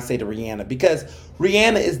Beyonce to Rihanna, because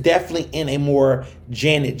Rihanna is definitely in a more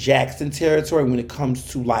Janet Jackson territory when it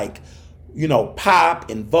comes to pop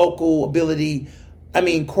and vocal ability. I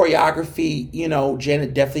mean, choreography,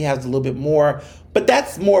 Janet definitely has a little bit more, but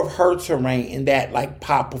that's more of her terrain in that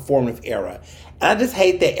pop performative era. And I just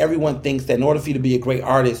hate that everyone thinks that in order for you to be a great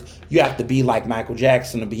artist, you have to be like Michael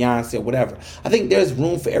Jackson or Beyonce or whatever. I think there's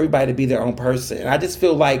room for everybody to be their own person. And I just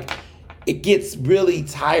feel like it gets really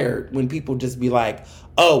tired when people just be like,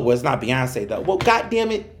 oh, well, it's not Beyonce though. Well,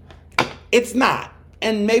 goddamn it, it's not.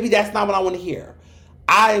 And maybe that's not what I want to hear.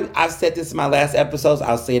 I've said this in my last episodes.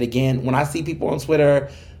 I'll say it again. When I see people on Twitter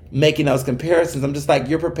making those comparisons, I'm just like,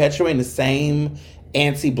 you're perpetuating the same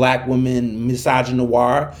anti-black woman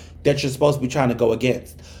misogynoir that you're supposed to be trying to go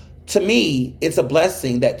against. To me, it's a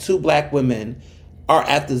blessing that two black women are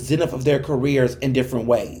at the zenith of their careers in different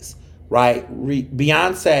ways, right?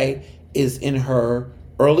 Beyonce is in her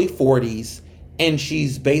early 40s, and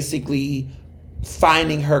she's basically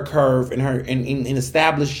finding her curve in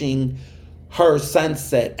establishing her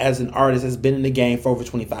sunset as an artist, has been in the game for over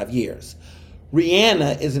 25 years.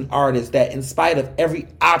 Rihanna is an artist that, in spite of every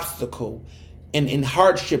obstacle and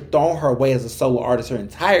hardship thrown her way as a solo artist her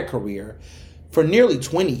entire career, for nearly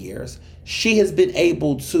 20 years, she has been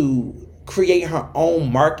able to create her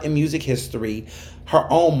own mark in music history, her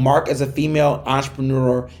own mark as a female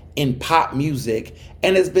entrepreneur in pop music,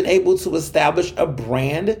 and has been able to establish a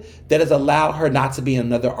brand that has allowed her not to be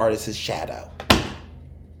another artist's shadow.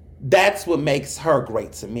 That's what makes her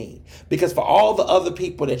great to me. Because for all the other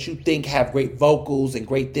people that you think have great vocals and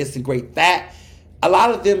great this and great that, a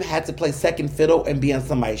lot of them had to play second fiddle and be on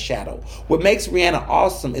somebody's shadow. What makes Rihanna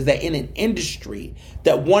awesome is that in an industry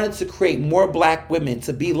that wanted to create more black women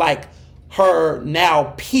to be like her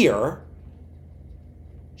now peer,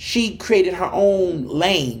 she created her own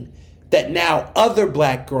lane that now other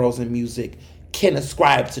black girls in music can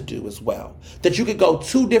ascribe to do as well. That you could go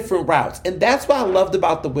two different routes. And that's what I loved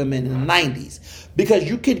about the women in the 90s. Because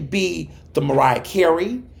you could be the Mariah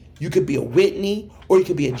Carey, you could be a Whitney, or you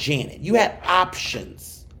could be a Janet. You had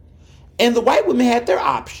options. And the white women had their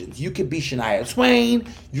options. You could be Shania Twain,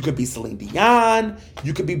 you could be Celine Dion,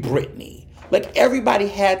 you could be Britney. Like, everybody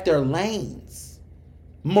had their lanes.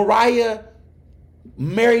 Mariah,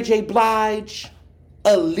 Mary J. Blige,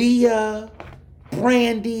 Aaliyah,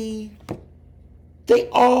 Brandy, they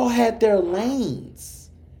all had their lanes.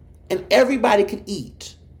 And everybody could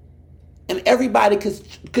eat. And everybody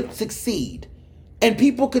could succeed. And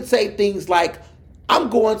people could say things like, I'm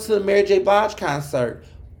going to the Mary J. Blige concert.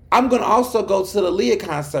 I'm going to also go to the Aaliyah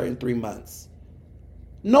concert in 3 months.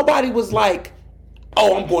 Nobody was like,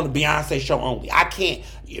 oh, I'm going to Beyonce show only. I can't,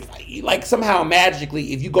 like, somehow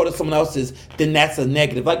magically, if you go to someone else's, then that's a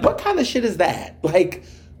negative. Like, what kind of shit is that? Like,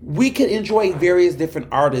 we can enjoy various different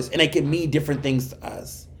artists, and they can mean different things to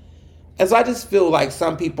us. And so I just feel like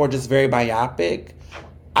some people are just very myopic.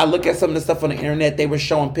 I look at some of the stuff on the internet. They were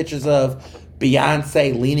showing pictures of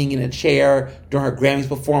Beyonce leaning in a chair during her Grammys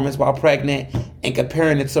performance while pregnant and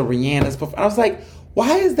comparing it to Rihanna's performance. I was like,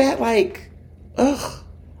 why is that like, ugh,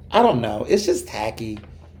 I don't know. It's just tacky.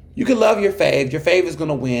 You can love your fave. Your fave is going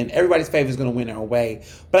to win. Everybody's fave is going to win their own way.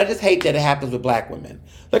 But I just hate that it happens with black women.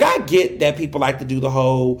 Like, I get that people like to do the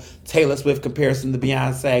whole Taylor Swift comparison to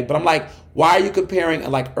Beyonce. But I'm like, why are you comparing a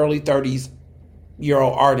like early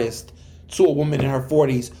 30s-year-old artist to a woman in her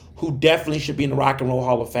 40s who definitely should be in the Rock and Roll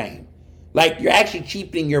Hall of Fame? Like, you're actually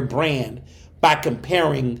cheapening your brand by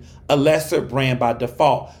comparing a lesser brand by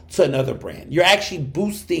default to another brand. You're actually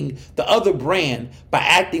boosting the other brand by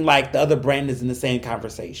acting like the other brand is in the same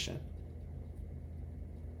conversation.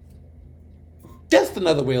 Just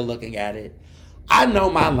another way of looking at it. I know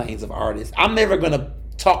my lanes of artists. I'm never going to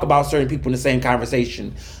talk about certain people in the same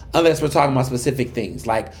conversation unless we're talking about specific things,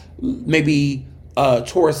 like maybe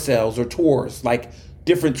tour sales or tours, like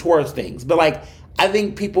different tours things. But like, I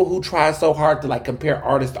think people who try so hard to like compare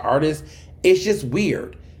artist to artist, it's just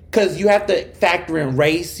weird. Because you have to factor in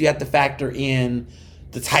race, you have to factor in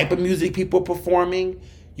the type of music people are performing.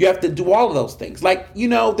 You have to do all of those things. Like, you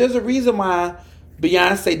know, there's a reason why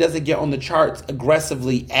Beyonce doesn't get on the charts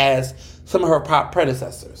aggressively as some of her pop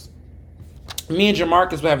predecessors. Me and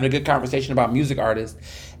Jamarcus were having a good conversation about music artists.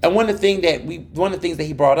 And one of the things that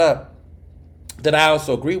he brought up that I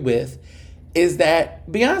also agree with is that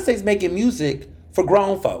Beyonce's making music for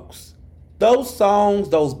grown folks. Those songs,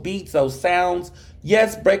 those beats, those sounds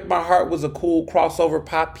Yes, Break My Heart was a cool crossover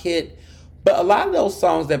pop hit, but a lot of those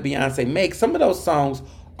songs that Beyonce makes, some of those songs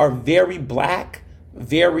are very black,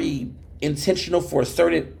 very intentional for a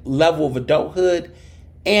certain level of adulthood.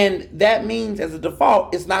 And that means, as a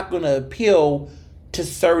default, it's not going to appeal to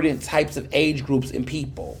certain types of age groups and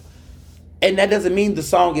people. And that doesn't mean the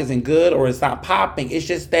song isn't good or it's not popping. It's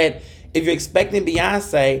just that if you're expecting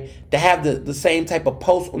Beyonce to have the same type of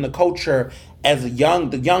pulse on the culture as the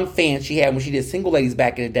young fans she had when she did Single Ladies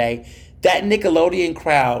back in the day, that Nickelodeon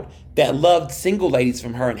crowd that loved Single Ladies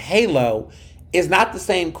from her and Halo is not the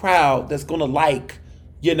same crowd that's going to like,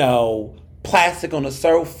 Plastic on the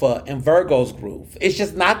Sofa and Virgo's Groove. It's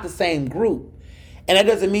just not the same group. And that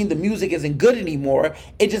doesn't mean the music isn't good anymore.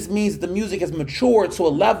 It just means the music has matured to a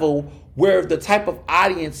level where the type of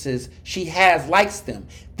audiences she has likes them.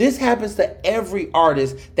 This happens to every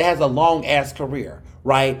artist that has a long ass career,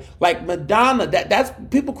 right? Like Madonna, that's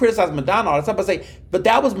people criticize Madonna all the time, but say, but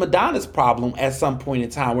that was Madonna's problem at some point in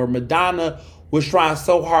time, where Madonna was trying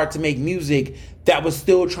so hard to make music that was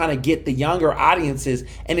still trying to get the younger audiences,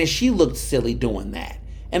 and then she looked silly doing that.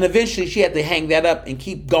 And eventually she had to hang that up and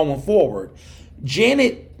keep going forward.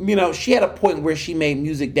 Janet, she had a point where she made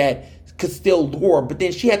music that could still lure, but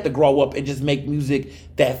then she had to grow up and just make music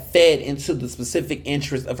that fed into the specific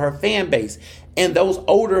interests of her fan base. And those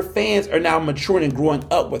older fans are now maturing and growing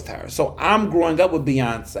up with her. So I'm growing up with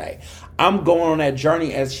Beyonce. I'm going on that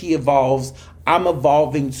journey as she evolves. I'm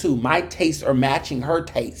evolving too. My tastes are matching her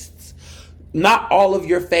tastes. Not all of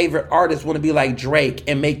your favorite artists want to be like Drake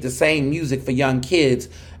and make the same music for young kids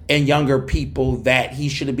and younger people that he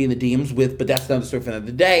shouldn't be in the DMs with, but that's another story for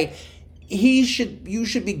another day. You should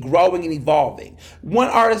be growing and evolving. One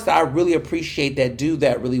artist that I really appreciate that do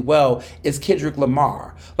that really well is Kendrick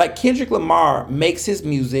Lamar. Like, Kendrick Lamar makes his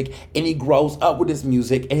music and he grows up with his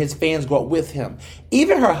music and his fans grow up with him.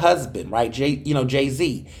 Even her husband, right,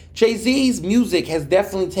 Jay-Z. Jay-Z's music has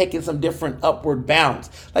definitely taken some different upward bounds.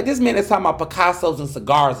 Like, this man is talking about Picassos and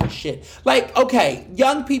cigars and shit. Like, okay,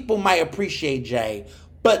 young people might appreciate Jay,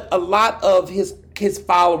 but a lot of his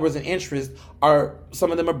followers and interests are,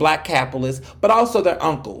 some of them are black capitalists, but also their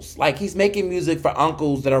uncles. Like, he's making music for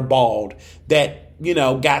uncles that are bald, that,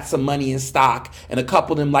 got some money in stock, and a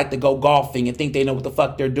couple of them like to go golfing and think they know what the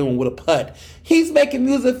fuck they're doing with a putt. He's making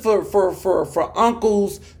music for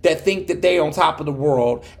uncles that think that they're on top of the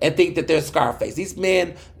world and think that they're Scarface. These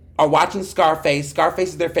men are watching Scarface. Scarface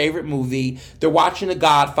is their favorite movie. They're watching The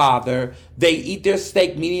Godfather. They eat their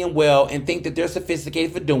steak medium well and think that they're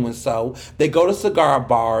sophisticated for doing so. They go to cigar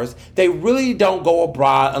bars. They really don't go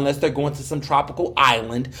abroad unless they're going to some tropical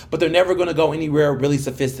island, but they're never going to go anywhere really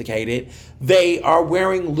sophisticated. They are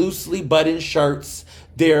wearing loosely buttoned shirts.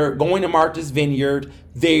 They're going to Martha's Vineyard.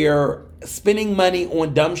 They're spending money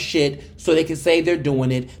on dumb shit so they can say they're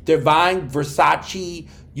doing it. They're buying Versace,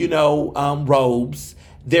 robes.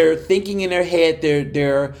 They're thinking in their head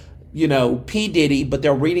they're P. Diddy, but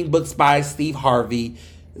they're reading books by Steve Harvey.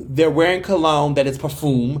 They're wearing cologne that is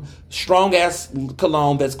perfume, strong ass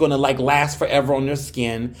cologne that's going to last forever on their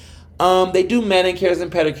skin. They do manicures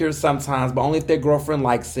and pedicures sometimes, but only if their girlfriend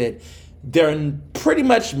likes it. They're pretty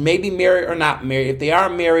much maybe married or not married. If they are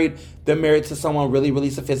married, they're married to someone really,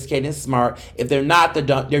 really sophisticated and smart. If they're not, they're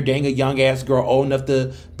dating a young ass girl old enough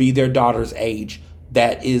to be their daughter's age.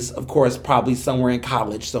 That is, of course, probably somewhere in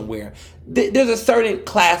college somewhere. There's a certain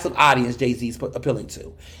class of audience Jay-Z's appealing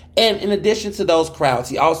to. And in addition to those crowds,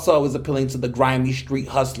 he also is appealing to the grimy street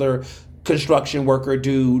hustler, construction worker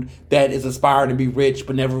dude that is aspiring to be rich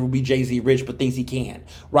but never will be Jay-Z rich but thinks he can,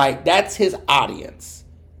 right? That's his audience.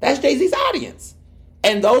 That's Jay-Z's audience.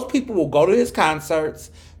 And those people will go to his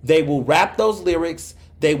concerts. They will rap those lyrics.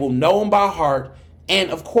 They will know him by heart.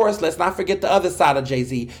 And of course, let's not forget the other side of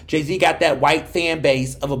Jay-Z. Jay-Z got that white fan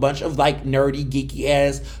base of a bunch of nerdy, geeky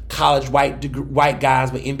ass college white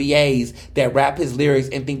guys with MBAs that rap his lyrics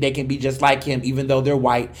and think they can be just like him, even though they're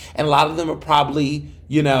white. And a lot of them are probably,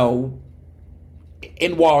 in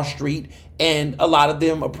Wall Street. And a lot of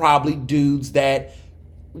them are probably dudes that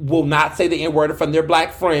will not say the N-word in front of their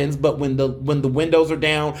black friends, but when the windows are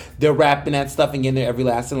down, they're rapping that stuffing in their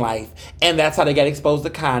everlasting life. And that's how they got exposed to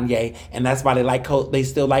Kanye, and that's why they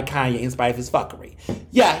still like Kanye in spite of his fuckery.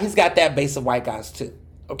 Yeah, he's got that base of white guys too.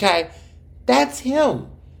 Okay? That's him.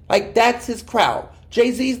 That's his crowd.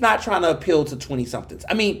 Jay-Z's not trying to appeal to 20-somethings.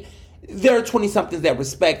 I mean, there are 20-somethings that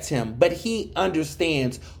respect him, but he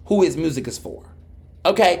understands who his music is for.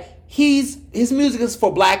 Okay? His music is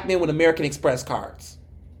for black men with American Express cards.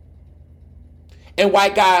 And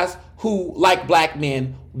white guys who like black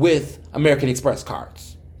men with American Express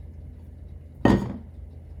cards. Am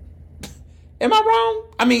I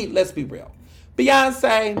wrong? I mean, let's be real.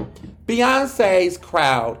 Beyonce, Beyonce's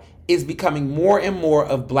crowd is becoming more and more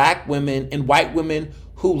of black women and white women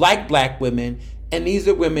who like black women. And these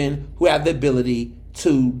are women who have the ability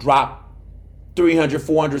to drop $300,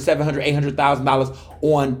 $400, $700, $800,000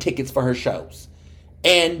 on tickets for her shows.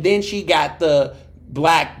 And then she got the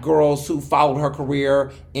black girls who followed her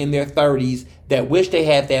career in their 30s that wish they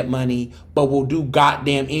had that money, but will do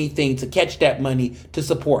goddamn anything to catch that money to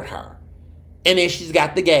support her. And then she's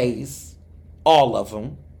got the gays, all of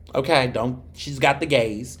them. Okay, she's got the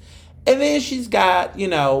gays. And then she's got,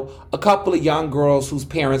 a couple of young girls whose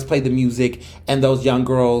parents play the music, and those young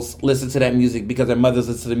girls listen to that music because their mothers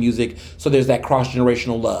listen to the music, so there's that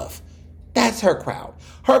cross-generational love. That's her crowd.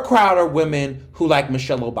 Her crowd are women who like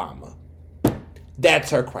Michelle Obama. That's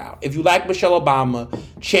her crowd. If you like Michelle Obama,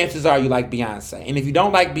 chances are you like Beyonce. And if you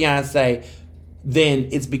don't like Beyonce, then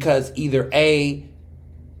it's because either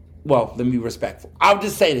let me be respectful. I'll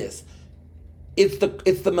just say this. It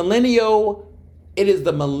is the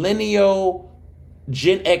millennial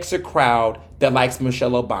Gen Xer crowd that likes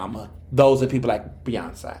Michelle Obama. Those are people like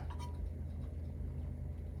Beyonce.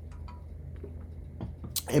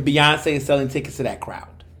 And Beyonce is selling tickets to that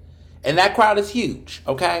crowd. And that crowd is huge,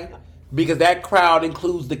 okay? Because that crowd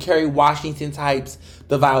includes the Kerry Washington types,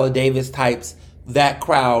 the Viola Davis types. That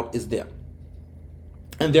crowd is them.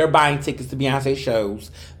 And they're buying tickets to Beyonce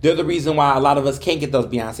shows. They're the reason why a lot of us can't get those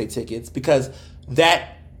Beyonce tickets, because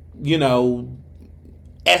that,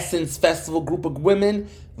 Essence Festival group of women,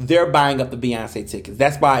 they're buying up the Beyonce tickets.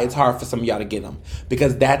 That's why it's hard for some of y'all to get them,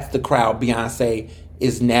 because that's the crowd Beyonce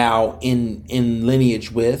is now in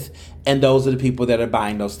lineage with, and those are the people that are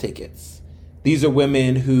buying those tickets. These are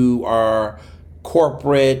women who are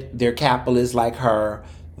corporate, they're capitalists like her.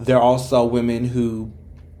 They're also women who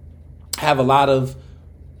have a lot of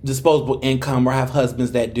disposable income or have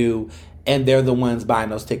husbands that do, and they're the ones buying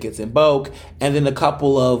those tickets in bulk. And then a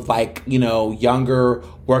couple of younger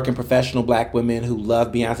working professional black women who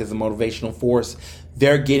love Beyonce as a motivational force,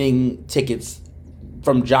 they're getting tickets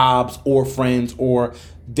from jobs or friends, or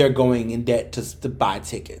they're going in debt to buy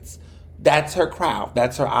tickets. That's her crowd.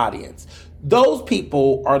 That's her audience. Those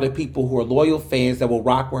people are the people who are loyal fans that will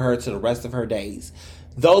rock with her to the rest of her days.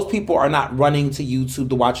 Those people are not running to YouTube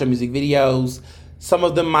to watch her music videos. Some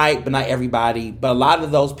of them might, but not everybody. But a lot of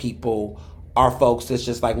those people are folks that's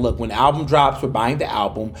just like, look, when the album drops, we're buying the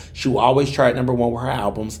album. She will always chart #1 with her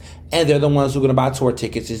albums. And they're the ones who are going to buy tour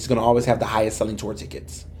tickets. She's going to always have the highest selling tour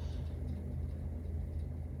tickets.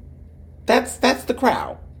 That's the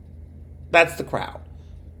crowd. That's the crowd.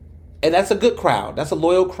 And that's a good crowd. That's a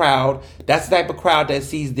loyal crowd. That's the type of crowd that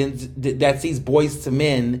sees Boyz II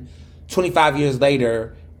Men 25 years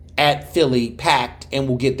later at Philly packed and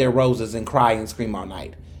will get their roses and cry and scream all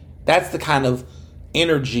night. That's the kind of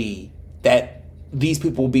energy that these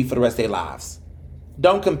people will be for the rest of their lives.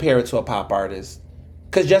 Don't compare it to a pop artist,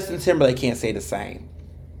 because Justin Timberlake can't say the same.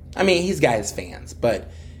 I mean, he's got his fans, but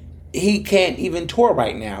he can't even tour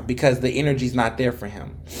right now because the energy's not there for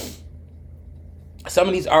him. Some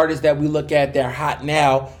of these artists that we look at, they're hot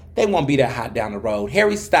now, they won't be that hot down the road.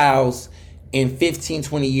 Harry Styles in 15,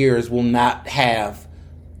 20 years will not have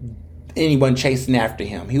anyone chasing after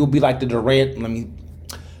him. He will be like the Durant. Let me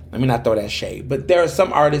not throw that shade. But there are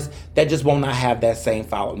some artists that just will not have that same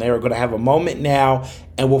following. They're going to have a moment now,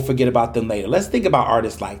 and we'll forget about them later. Let's think about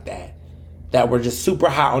artists like that were just super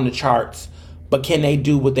high on the charts, but can they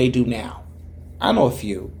do what they do now? I know a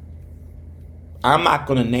few. I'm not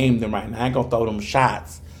going to name them right now. I ain't going to throw them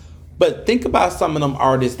shots. But think about some of them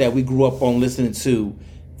artists that we grew up on listening to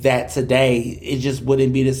that today, it just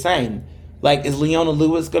wouldn't be the same. Like, is Leona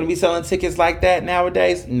Lewis going to be selling tickets like that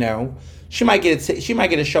nowadays? No. She might get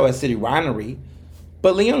a show at City Winery,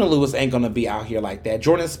 but Leona Lewis ain't going to be out here like that.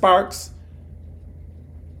 Jordan Sparks,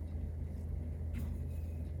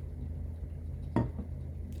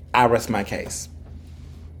 I rest my case.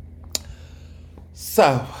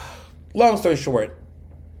 So, long story short,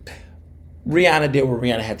 Rihanna did what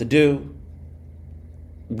Rihanna had to do.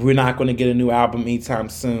 We're not going to get a new album anytime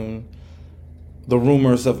soon. The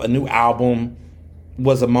rumors of a new album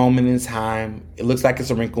was a moment in time. It looks like it's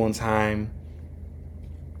a wrinkle in time.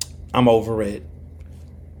 I'm over it.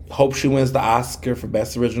 Hope she wins the Oscar for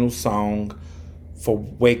Best Original Song for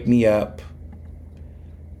Wake Me Up.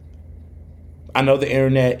 I know the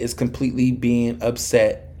internet is completely being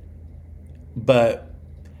upset, but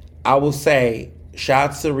I will say,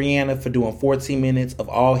 shout out to Rihanna for doing 14 minutes of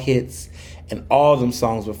all hits, and all of them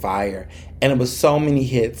songs were fire. And it was so many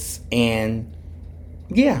hits, and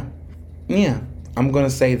yeah, I'm going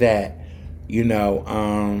to say that,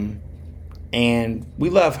 and we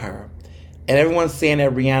love her. And everyone's saying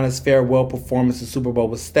that Rihanna's farewell performance in Super Bowl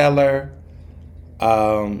was stellar.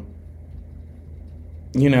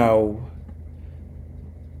 you know,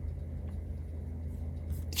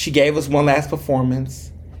 she gave us one last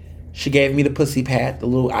performance. She gave me the pussy pat, the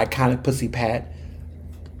little iconic pussy pat.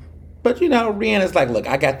 But, Rihanna's like, look,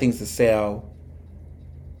 I got things to sell.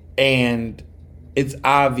 And it's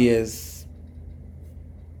obvious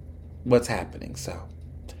what's happening. So,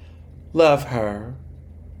 love her.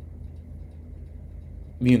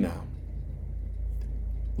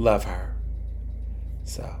 Love her.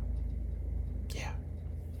 So, yeah.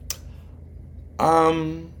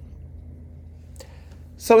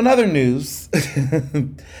 So in other news,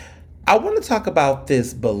 I want to talk about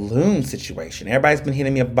this balloon situation. Everybody's been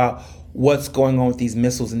hitting me up about what's going on with these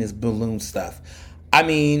missiles and this balloon stuff. I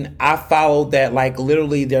mean, I followed that, like,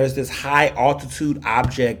 literally there's this high altitude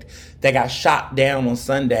object that got shot down on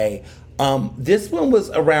Sunday. This one was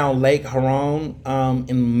around Lake Huron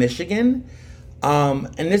in Michigan. And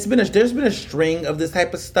there's been a string of this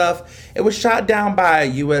type of stuff. It was shot down by a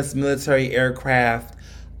U.S. military aircraft.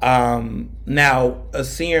 Now, a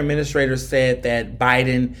senior administrator said that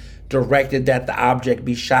Biden directed that the object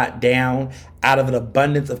be shot down out of an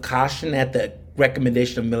abundance of caution at the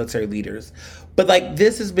recommendation of military leaders. But like,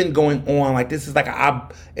 this has been going on. Like, this is like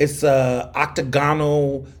it's a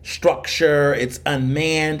octagonal structure. It's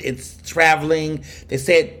unmanned. It's traveling. They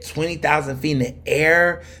said 20,000 feet in the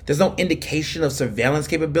air. There's no indication of surveillance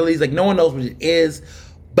capabilities. Like, no one knows what it is,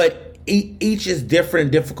 but each is different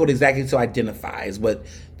and difficult exactly to identify is what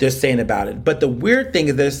they're saying about it. But the weird thing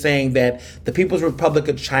is they're saying that the People's Republic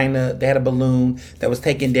of China, they had a balloon that was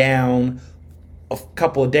taken down a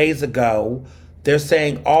couple of days ago. They're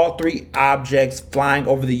saying all three objects flying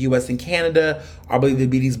over the U.S. and Canada are believed to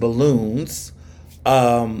be these balloons.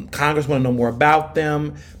 Congress want to know more about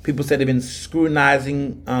them. People said they've been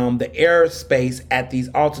scrutinizing the airspace at these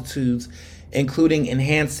altitudes, including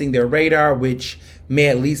enhancing their radar, which may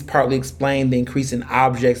at least partly explain the increase in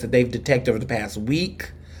objects that they've detected over the past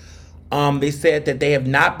week. They said that they have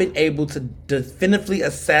not been able to definitively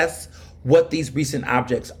assess what these recent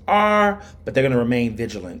objects are, but they're going to remain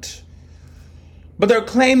vigilant. But they're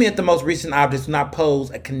claiming that the most recent objects do not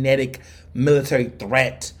pose a kinetic military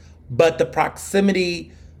threat, but the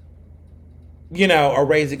proximity, are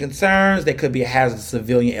raising concerns. They could be a hazard to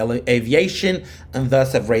civilian aviation and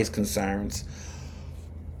thus have raised concerns.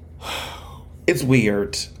 It's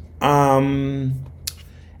weird. And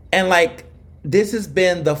like, this has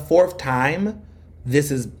been the fourth time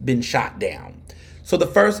this has been shot down. So the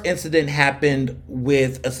first incident happened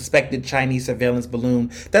with a suspected Chinese surveillance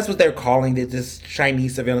balloon. That's what they're calling it, this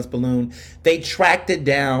Chinese surveillance balloon. They tracked it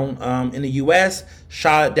down in the U.S.,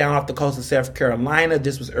 shot it down off the coast of South Carolina.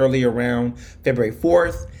 This was early around February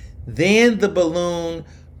 4th. Then the balloon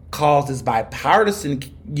caused this bipartisan,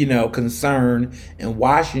 concern in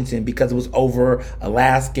Washington because it was over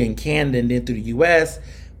Alaska and Canada and then through the U.S.,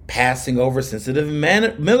 passing over sensitive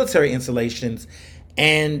military installations.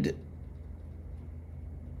 And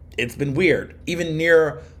it's been weird, even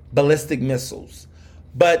near ballistic missiles.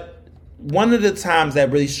 But one of the times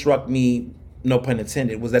that really struck me, no pun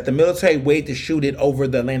intended, was that the military waited to shoot it over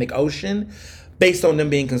the Atlantic Ocean based on them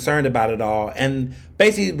being concerned about it all. And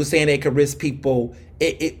basically was saying they could risk people.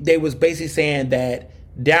 They was basically saying that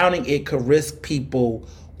downing it could risk people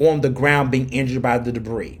on the ground being injured by the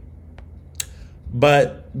debris.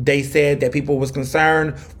 But they said that people was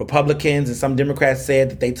concerned. Republicans and some Democrats said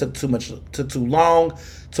that they took too long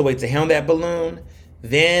to wait to helm that balloon.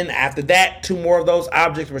 Then after that, two more of those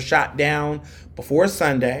objects were shot down before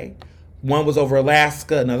Sunday. One was over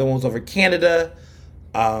Alaska, another one was over Canada.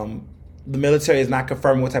 The military is not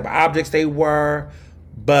confirming what type of objects they were,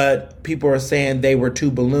 but people are saying they were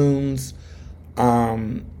two balloons.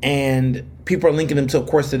 And people are linking them to, of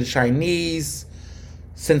course, to the Chinese,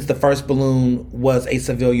 since the first balloon was a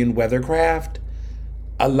civilian weathercraft.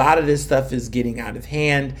 A lot of this stuff is getting out of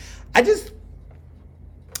hand.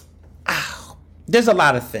 There's a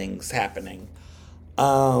lot of things happening.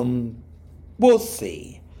 We'll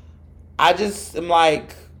see. I just am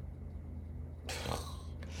like,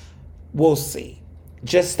 we'll see.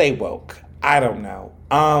 Just stay woke. I don't know.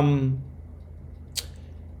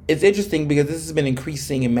 It's interesting because this has been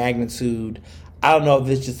increasing in magnitude. I don't know if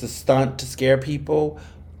it's just a stunt to scare people.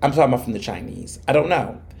 I'm talking about from the Chinese. I don't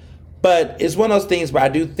know. But it's one of those things where I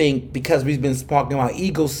do think, because we've been talking about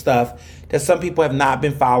Eagle stuff, that some people have not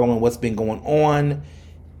been following what's been going on.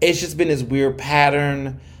 It's just been this weird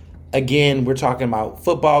pattern. Again, we're talking about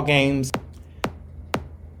football games.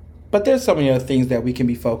 But there's so many other things that we can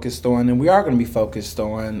be focused on, and we are going to be focused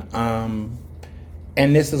on.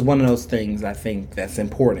 And this is one of those things I think that's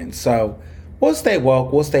important. So we'll stay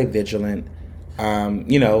woke. We'll stay vigilant.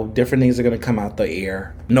 Different things are going to come out the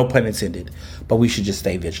air. No pun intended. But we should just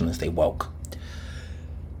stay vigilant, stay woke.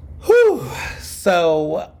 Whew.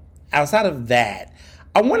 So, outside of that,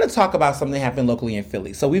 I want to talk about something that happened locally in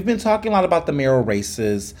Philly. So, we've been talking a lot about the mayoral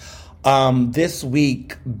races. This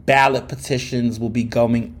week, ballot petitions will be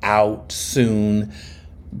going out soon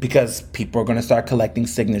because people are going to start collecting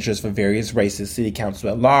signatures for various races, city council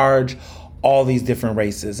at large, all these different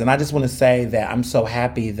races. And I just want to say that I'm so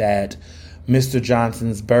happy that Mr.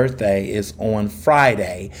 Johnson's birthday is on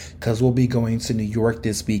Friday because we'll be going to New York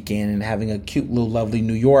this weekend and having a cute little lovely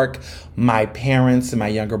New York. My parents and my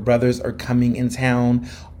younger brothers are coming in town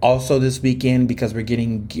also this weekend because we're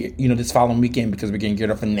getting, this following weekend because we're getting geared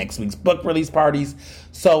up for next week's book release parties.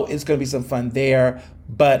 So it's going to be some fun there.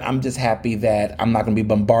 But I'm just happy that I'm not going to be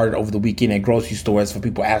bombarded over the weekend at grocery stores for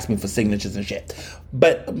people asking me for signatures and shit.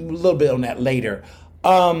 But a little bit on that later.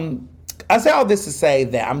 I say all this to say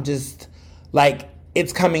that I'm just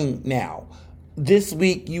it's coming now. This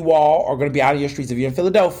week, you all are going to be out of your streets. If you're in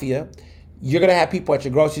Philadelphia, you're going to have people at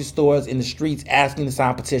your grocery stores in the streets asking to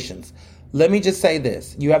sign petitions. Let me just say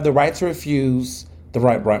this. You have the right to refuse, the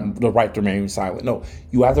right to remain silent. No,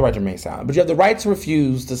 you have the right to remain silent, but you have the right to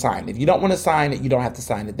refuse to sign. If you don't want to sign it, you don't have to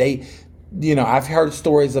sign it. I've heard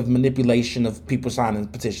stories of manipulation of people signing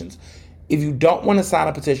petitions. If you don't want to sign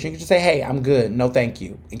a petition, you can just say, hey, I'm good. No, thank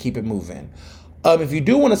you, and keep it moving. If you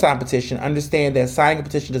do want to sign a petition, understand that signing a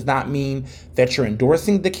petition does not mean that you're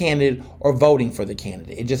endorsing the candidate or voting for the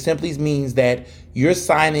candidate. It just simply means that you're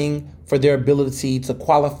signing for their ability to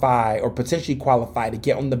qualify or potentially qualify to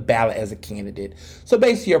get on the ballot as a candidate. So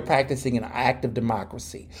basically, you're practicing an act of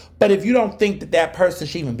democracy. But if you don't think that person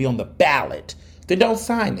should even be on the ballot, then don't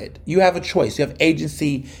sign it. You have a choice. You have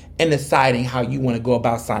agency in deciding how you want to go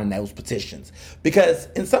about signing those petitions. Because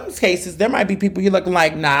in some cases, there might be people you're looking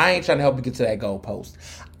like, nah, I ain't trying to help you get to that goalpost.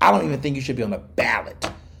 I don't even think you should be on the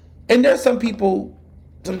ballot. And there's some people,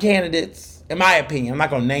 some candidates, in my opinion, I'm not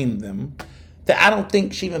going to name them, that I don't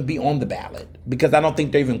think should even be on the ballot because I don't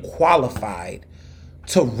think they're even qualified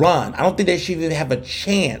to run. I don't think they should even have a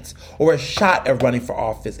chance or a shot at running for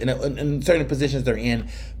office in certain positions they're in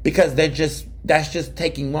because that's just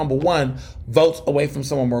taking, number one, votes away from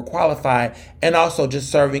someone more qualified and also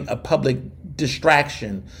just serving a public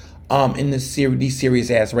distraction in these serious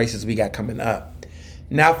ass races we got coming up.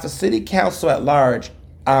 Now for city council at large,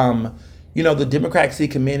 the Democratic City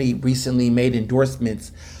Committee recently made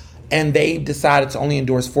endorsements and they decided to only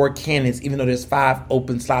endorse 4 candidates even though there's 5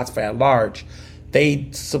 open slots for at large. They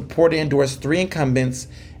supported and endorsed 3 incumbents,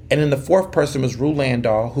 and then the 4th person was Rue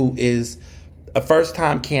Landau, who is a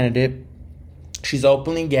first-time candidate. She's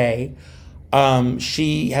openly gay.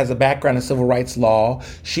 She has a background in civil rights law.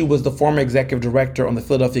 She was the former executive director on the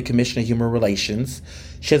Philadelphia Commission of Human Relations.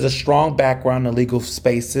 She has a strong background in legal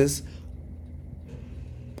spaces,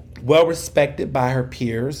 well respected by her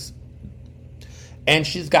peers, and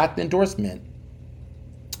she's got the endorsement.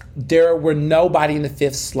 There were nobody in the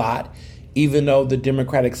 5th slot, even though the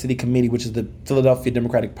Democratic City Committee, which is the Philadelphia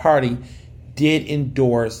Democratic Party, did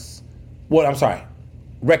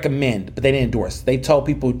recommend, but they didn't endorse. They told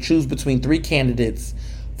people choose between 3 candidates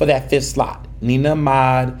for that 5th slot. Nina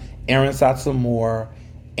Ahmad, Aaron Satsamore,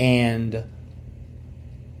 and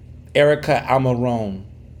Erica Almiron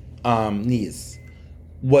Nies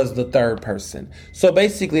was the 3rd person. So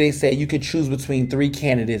basically they said you could choose between 3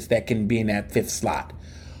 candidates that can be in that 5th slot.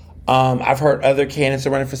 I've heard other candidates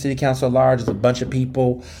are running for city council at large. There's a bunch of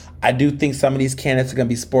people. I do think some of these candidates are going to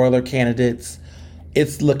be spoiler candidates.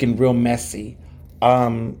 It's looking real messy.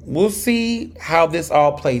 We'll see how this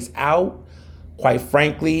all plays out. Quite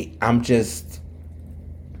frankly, I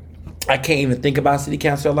can't even think about city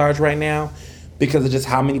council at large right now because of just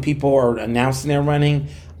how many people are announcing they're running.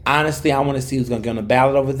 Honestly, I want to see who's going to get on the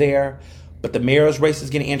ballot over there. But the mayor's race is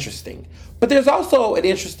getting interesting. But there's also an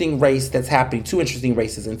interesting race that's happening, 2 interesting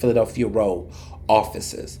races in Philadelphia row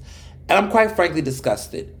offices. And I'm quite frankly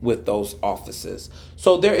disgusted with those offices.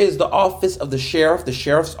 So there is the office of the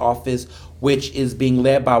sheriff's office, which is being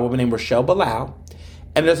led by a woman named Rochelle Bilal.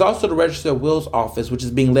 And there's also the Register of Wills office, which is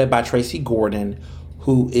being led by Tracy Gordon,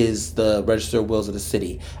 who is the Register of Wills of the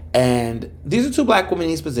city. And these are 2 black women in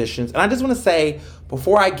these positions. And I just want to say,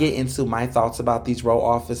 before I get into my thoughts about these row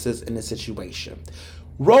offices in this situation,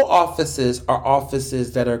 row offices are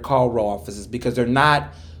offices that are called row offices because they're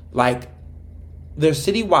not they're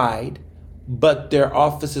citywide, but their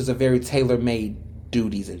offices are very tailor-made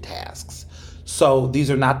duties and tasks. So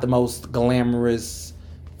these are not the most glamorous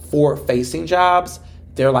forward-facing jobs.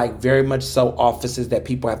 They're very much so offices that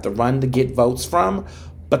people have to run to get votes from,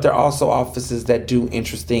 but they're also offices that do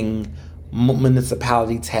interesting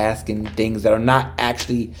municipality tasks and things that are not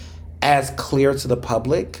actually as clear to the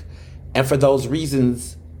public. And for those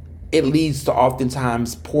reasons, it leads to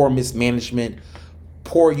oftentimes poor mismanagement,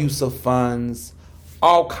 poor use of funds,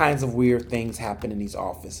 all kinds of weird things happen in these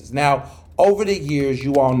offices. Now, over the years,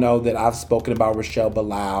 you all know that I've spoken about Rochelle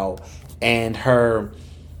Bilal and her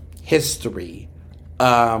history.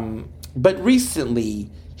 But recently,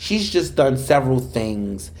 she's just done several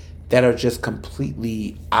things that are just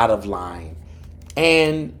completely out of line.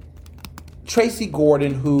 And Tracy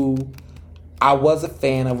Gordon, who I was a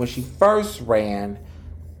fan of when she first ran,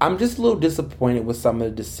 I'm just a little disappointed with some of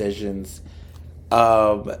the decisions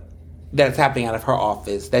that's happening out of her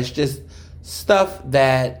office. That's just stuff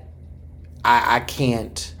that I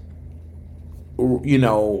can't,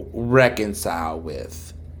 reconcile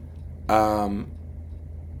with.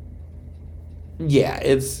 Yeah,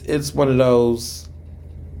 it's one of those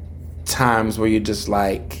times where you're just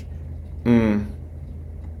like,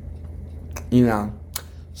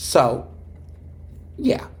 So,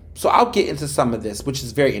 yeah. So I'll get into some of this, which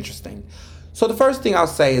is very interesting. So the first thing I'll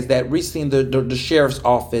say is that recently the sheriff's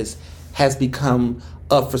office has become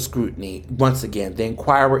up for scrutiny. Once again, the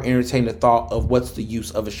Inquirer entertained the thought of what's the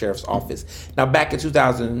use of a sheriff's office. Now, back in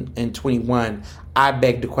 2021, I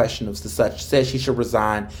begged the question of such, said she should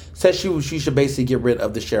resign, said she should basically get rid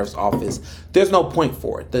of the sheriff's office. There's no point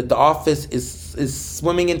for it. The office is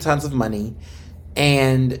swimming in tons of money,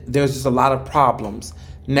 and there's just a lot of problems.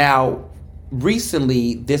 Now,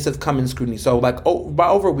 recently, this has come in scrutiny. So, about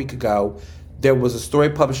over a week ago, there was a story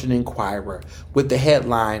published in the Inquirer with the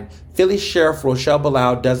headline, Philly Sheriff Rochelle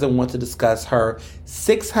Bilal doesn't want to discuss her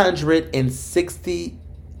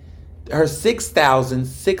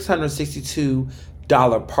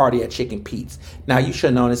 $6,662 party at Chicken Pete's. Now, you should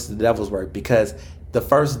have known this is the devil's work because the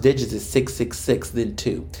first digits is 666, then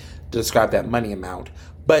 2 to describe that money amount.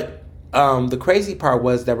 But the crazy part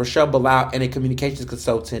was that Rochelle Bilal and a communications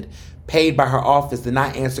consultant paid by her office did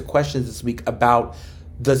not answer questions this week about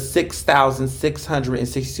the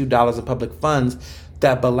 $6,662 in public funds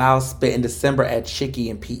that Bilal spent in December at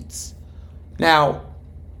Chicky and Pete's. Now,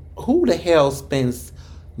 who the hell spends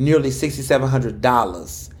nearly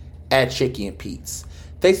 $6,700 at Chicky and Pete's?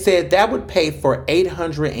 They said that would pay for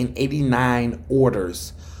 889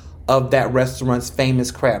 orders of that restaurant's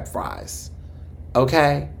famous crab fries.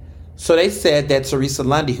 Okay? So they said that Teresa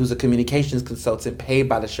Lundy, who's a communications consultant paid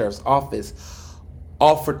by the sheriff's office,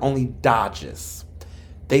 offered only dodges.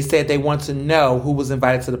 They said they want to know who was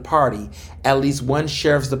invited to the party. At least one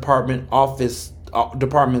sheriff's department was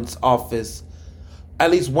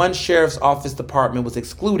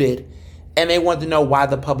excluded, and they wanted to know why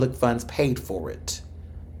the public funds paid for it.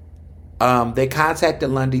 They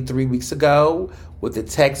contacted Lundy 3 weeks ago with a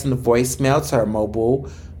text and a voicemail to her mobile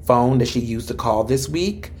phone that she used to call this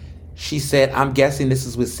week. She said, I'm guessing this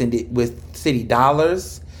is with city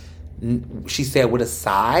dollars. She said with a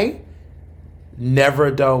sigh. Never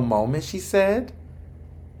a dull moment, she said.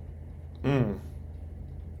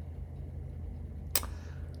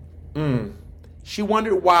 She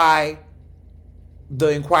wondered why the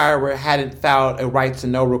Inquirer hadn't filed a right to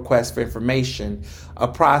know request for information, a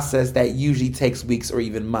process that usually takes weeks or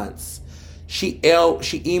even months. She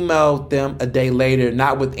emailed them a day later,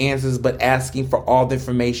 not with answers, but asking for all the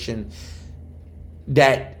information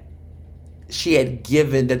that they had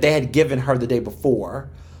given her the day before.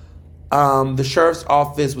 The sheriff's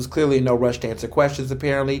office was clearly in no rush to answer questions,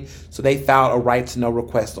 apparently, so they filed a right to know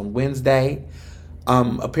request on Wednesday.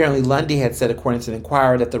 Apparently, Lundy had said, according to the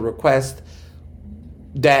Inquirer, that the request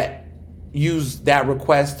that used that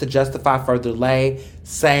request to justify further delay,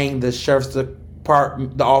 saying the sheriff's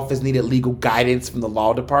department, the office needed legal guidance from the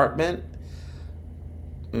law department.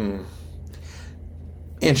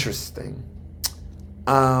 Interesting.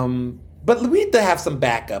 But we need to have some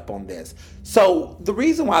backup on this. So the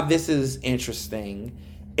reason why this is interesting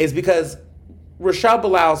is because Rochelle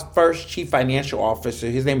Bilal's first chief financial officer,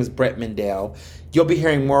 his name is Brett Mendel. You'll be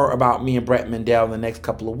hearing more about me and Brett Mendel in the next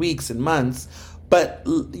couple of weeks and months. But,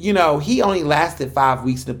 he only lasted 5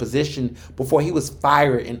 weeks in the position before he was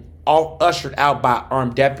fired and ushered out by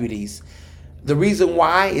armed deputies. The reason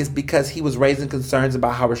why is because he was raising concerns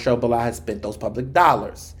about how Rochelle Bilal had spent those public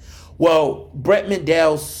dollars. Well, Brett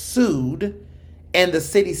Mendel sued, and the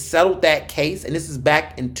city settled that case, and this is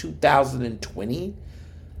back in 2020.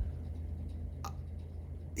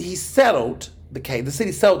 He settled the case. The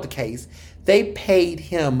city settled the case. They paid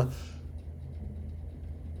him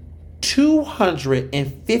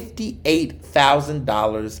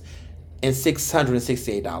 $258,000 and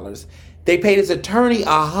 $668. They paid his attorney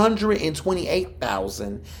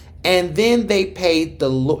 $128,000, and then they paid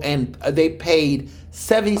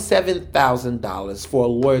 $77,000 for a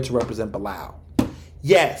lawyer to represent Bilal.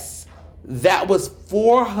 Yes, That was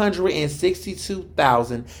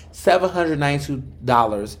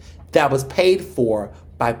 $462,792 that was paid for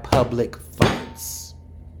by public funds.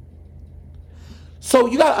 So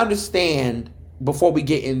you got to understand, before we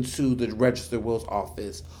get into the Register of Wills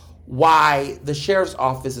office, why the sheriff's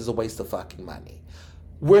office is a waste of fucking money.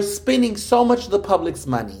 We're spending so much of the public's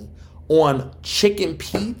money on chicken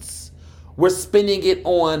Pete's. We're spending it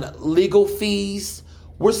on legal fees.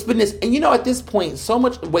 We're spending this, and at this point, so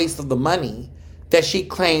much waste of the money that she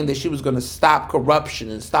claimed that she was going to stop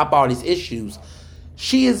corruption and stop all these issues.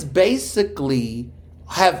 She is basically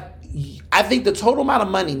I think the total amount of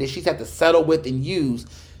money that she's had to settle with and use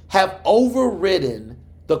have overridden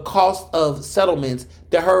the cost of settlements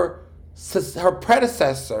that her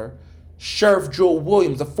predecessor, Sheriff Jewel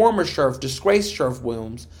Williams, the former sheriff, disgraced Sheriff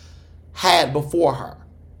Williams, had before her.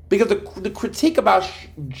 Because the critique about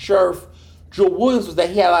Sheriff Jewel Williams was that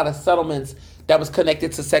he had a lot of settlements that was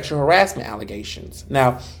connected to sexual harassment allegations.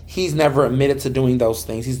 Now, he's never admitted to doing those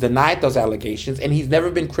things. He's denied those allegations, and he's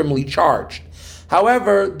never been criminally charged.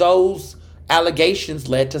 However, those allegations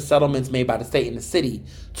led to settlements made by the state and the city,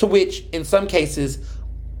 to which, in some cases,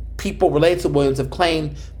 people related to Williams have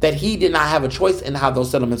claimed that he did not have a choice in how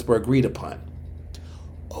those settlements were agreed upon.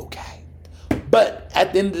 Okay. But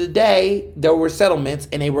at the end of the day, there were settlements,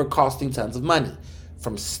 and they were costing tons of money,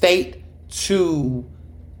 from state to,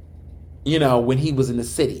 when he was in the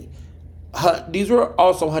city. These were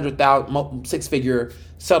also 100,000, six-figure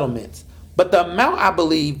settlements. But the amount, I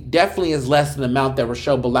believe, definitely is less than the amount that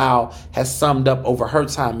Rochelle Bilal has summed up over her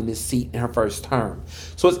time in this seat in her first term.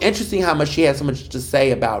 So it's interesting how much she has so much to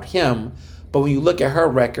say about him. But when you look at her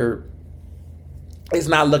record, it's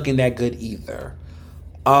not looking that good either.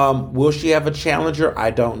 Will she have a challenger?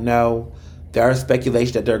 I don't know. There are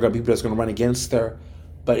speculation that there are going to be people that's going to run against her.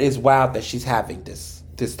 But it's wild that she's having this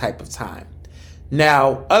type of time.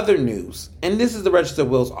 Now, other news, and this is the Register of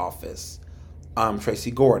Wills office,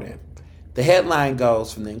 Tracy Gordon. The headline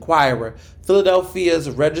goes from the Inquirer: Philadelphia's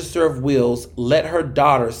Register of Wills let her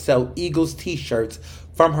daughter sell Eagles t-shirts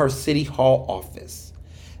from her City Hall office.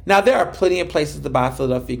 Now, there are plenty of places to buy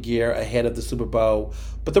Philadelphia gear ahead of the Super Bowl,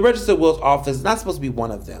 but the Register of Wills office is not supposed to be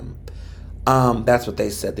one of them. That's what they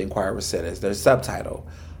said, the Inquirer said as their subtitle.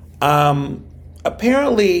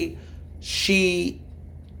 Apparently,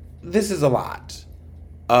 this is a lot.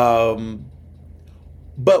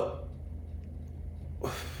 But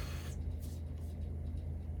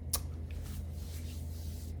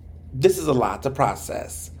this is a lot to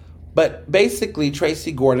process. But basically,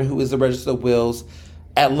 Tracy Gordon, who is the Register of Wills,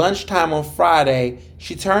 at lunchtime on Friday,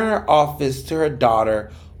 she turned her office to her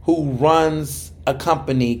daughter, who runs a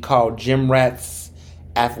company called Gym Rats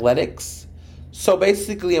Athletics. So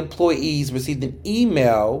basically, employees received an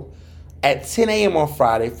email at 10 a.m. on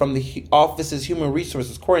Friday from the office's human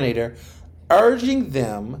resources coordinator urging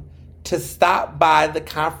them to stop by the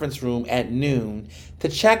conference room at noon to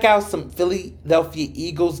check out some Philadelphia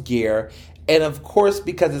Eagles gear. And of course,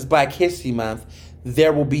 because it's Black History Month,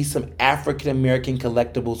 there will be some African American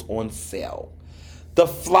collectibles on sale. The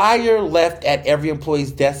flyer left at every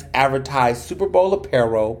employee's desk advertised Super Bowl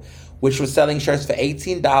apparel, which was selling shirts for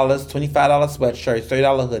 $18, $25 sweatshirts,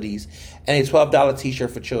 $30 hoodies, and a $12 t-shirt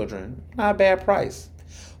for children. Not a bad price.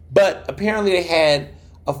 But apparently they had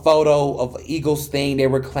a photo of an Eagles thing they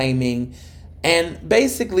were claiming. And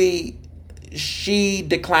basically, she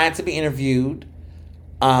declined to be interviewed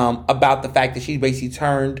about the fact that she basically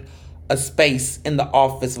turned a space in the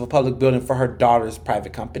office of a public building for her daughter's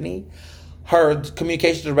private company. Her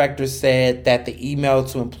communication director said that the email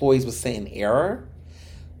to employees was sent in error.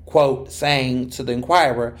 Quote, saying to the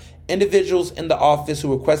Inquirer, individuals in the office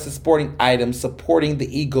who requested sporting items supporting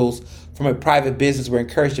the Eagles from a private business were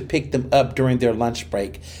encouraged to pick them up during their lunch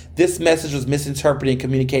break. This message was misinterpreted and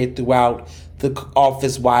communicated throughout the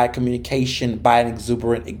office-wide communication by an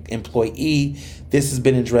exuberant employee. This has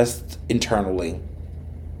been addressed internally.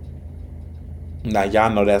 Now,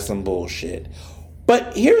 y'all know that's some bullshit.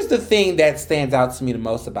 But here's the thing that stands out to me the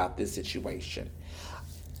most about this situation.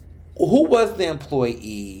 Who was the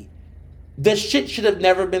employee? The shit should have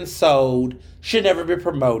never been sold, should never been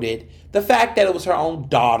promoted. The fact that it was her own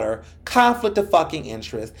daughter, conflict of fucking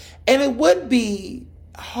interest. And it would be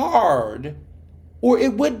hard, or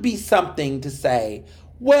it would be something to say,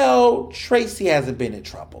 well, Tracy hasn't been in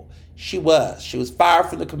trouble. She was. She was fired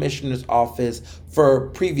from the commissioner's office for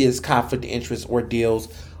previous conflict of interest ordeals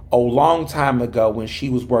a long time ago when she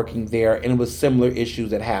was working there, and it was similar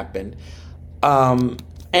issues that happened.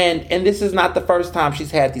 And this is not the first time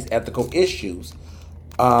she's had these ethical issues.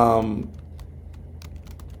 I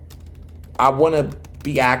want to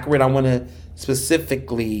be accurate. I want to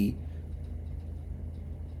specifically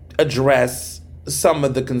address some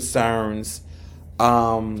of the concerns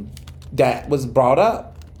that was brought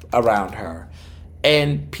up around her.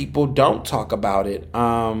 And people don't talk about it,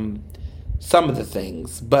 some of the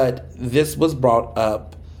things. But this was brought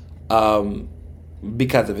up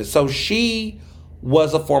because of it. So she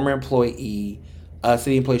was a former employee,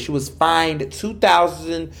 city employee. She was fined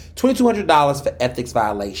 $2,200 for ethics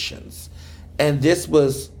violations. And this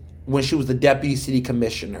was when she was the deputy city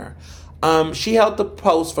commissioner. She held the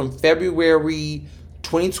post from February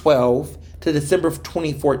 2012 to December of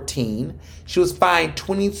 2014. She was fined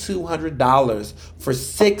 $2,200 for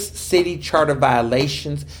 6 city charter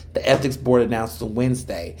violations, the ethics board announced on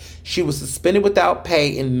Wednesday. She was suspended without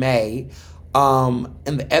pay in May, and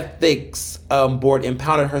the ethics board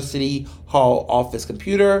impounded her city hall office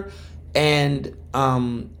computer, and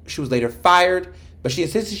she was later fired. But she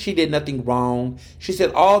insisted she did nothing wrong. She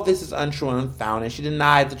said all this is untrue and unfounded, and she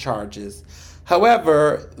denied the charges.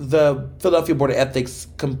 However, the Philadelphia Board of Ethics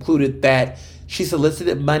concluded that she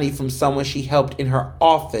solicited money from someone she helped in her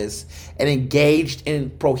office and engaged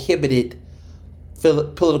in prohibited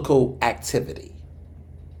political activity.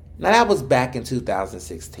 Now, that was back in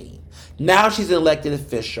 2016. Now she's an elected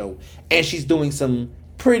official, and she's doing some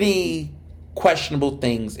pretty questionable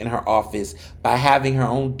things in her office by having her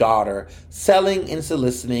own daughter selling and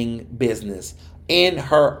soliciting business in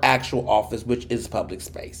her actual office, which is public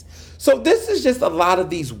space. So this is just a lot of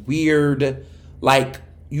these weird, like,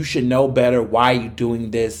 you should know better, why are you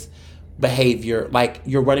doing this behavior, like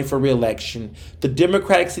you're running for re-election. The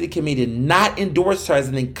Democratic City Committee did not endorse her as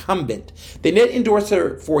an incumbent. They did endorse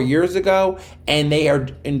her 4 years ago, and they are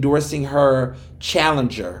endorsing her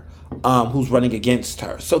challenger, who's running against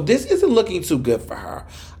her. So this isn't looking too good for her.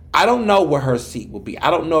 I don't know where her seat will be. I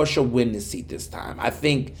don't know if she'll win this seat this time. I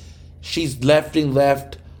think she's left,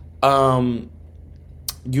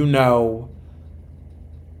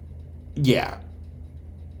 yeah.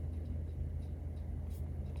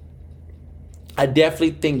 I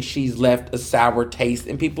definitely think she's left a sour taste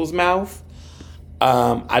in people's mouth.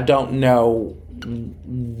 I don't know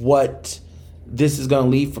what this is going to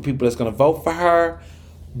leave for people that's going to vote for her,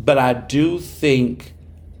 but I do think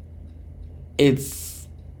it's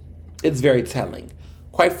very telling.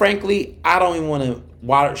 Quite frankly, I don't even want to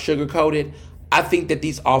sugarcoat it. I think that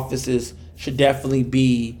these offices should definitely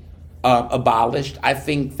be abolished. I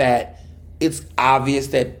think that it's obvious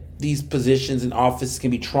that these positions in office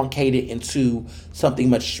can be truncated into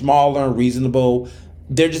something much smaller and reasonable.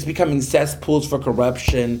 They're just becoming cesspools for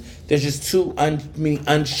corruption. There's just too many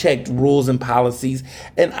unchecked rules and policies.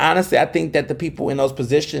 And honestly, I think that the people in those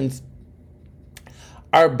positions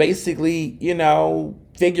are basically,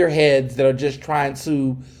 figureheads that are just trying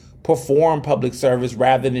to perform public service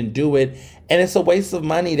rather than do it. And it's a waste of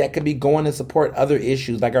money that could be going to support other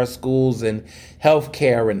issues like our schools and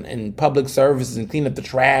healthcare and public services and clean up the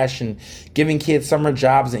trash and giving kids summer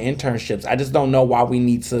jobs and internships. I just don't know why we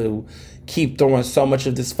need to keep throwing so much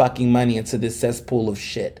of this fucking money into this cesspool of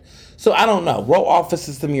shit. So I don't know. Row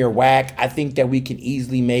offices to me are whack. I think that we can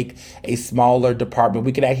easily make a smaller department.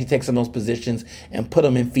 We could actually take some of those positions and put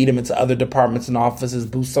them and feed them into other departments and offices,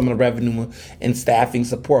 boost some of the revenue and staffing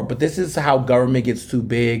support. But this is how government gets too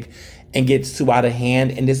big and gets too out of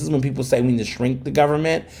hand. And this is when people say we need to shrink the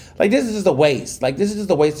government. Like, this is just a waste. Like, this is just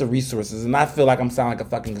a waste of resources. And I feel like I'm sounding like a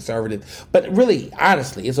fucking conservative. But really,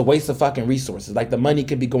 honestly, it's a waste of fucking resources. Like, the money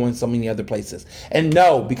could be going so many other places. And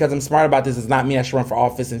no, because I'm smart about this, does not mean I should run for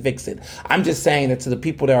office and fix it. I'm just saying that to the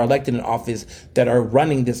people that are elected in office, that are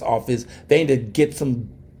running this office, they need to get some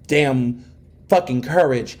damn fucking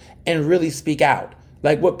courage and really speak out.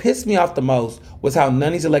 Like, what pissed me off the most was how none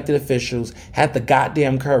of these elected officials had the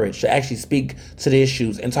goddamn courage to actually speak to the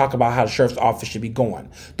issues and talk about how the sheriff's office should be going.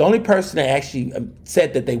 The only person that actually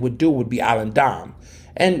said that they would do would be Alan Dom.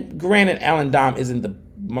 And granted, Alan Dom isn't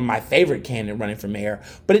my favorite candidate running for mayor,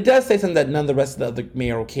 but it does say something that none of the rest of the other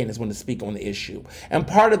mayoral candidates want to speak on the issue. And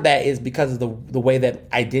part of that is because of the way that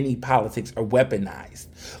identity politics are weaponized.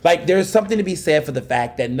 Like, there's something to be said for the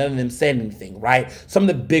fact that none of them said anything, right? Some of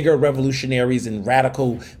the bigger revolutionaries and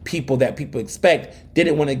radical people that people expect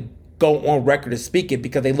didn't want to go on record to speak it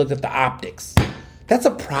because they looked at the optics. That's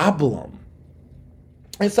a problem.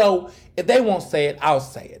 And so if they won't say it, I'll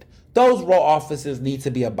say it. Those row offices need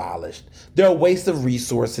to be abolished. They're a waste of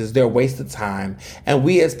resources. They're a waste of time. And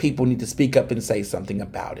we as people need to speak up and say something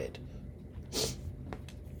about it.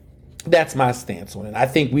 That's my stance on it. I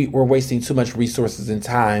think we're wasting too much resources and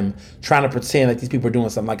time trying to pretend like these people are doing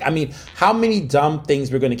something. Like, I mean, how many dumb things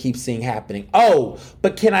we're going to keep seeing happening? Oh,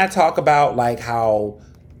 but can I talk about like how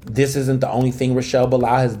this isn't the only thing Rochelle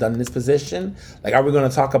Bilal has done in this position? Like, are we going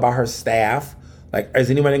to talk about her staff? Like, is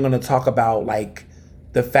anybody going to talk about like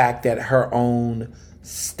the fact that her own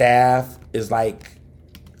staff is like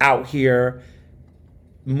out here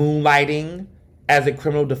moonlighting as a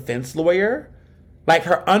criminal defense lawyer. Like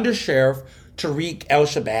her undersheriff, Tariq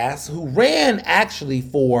El-Shabazz, who ran actually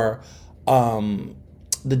for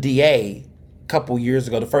the DA a couple years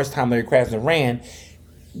ago, the first time Larry Krasner ran,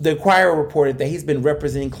 the Inquirer reported that he's been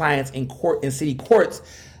representing clients in city courts,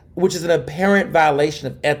 which is an apparent violation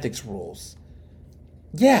of ethics rules.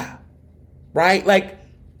 Yeah, right? Like,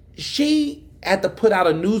 she had to put out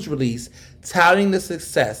a news release touting the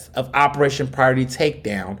success of Operation Priority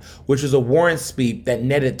Takedown, which was a warrant sweep that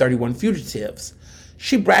netted 31 fugitives.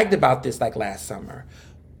 She bragged about this like last summer.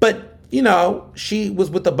 But, you know, she was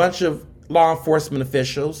with a bunch of law enforcement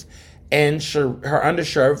officials, and her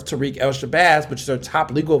undersheriff, Tariq El-Shabazz, which is her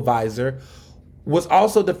top legal advisor, was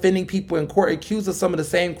also defending people in court accused of some of the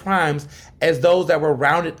same crimes as those that were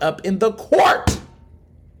rounded up in the court.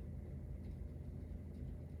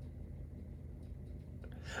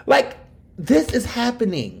 Like, this is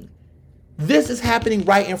happening. This is happening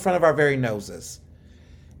right in front of our very noses.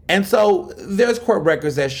 And so there's court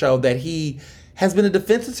records that show that he has been a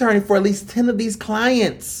defense attorney for at least 10 of these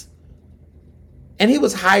clients. And he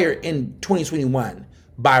was hired in 2021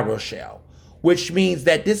 by Rochelle, which means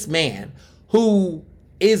that this man, who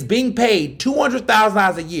is being paid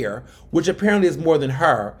 $200,000 a year, which apparently is more than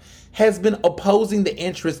her, has been opposing the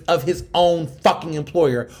interests of his own fucking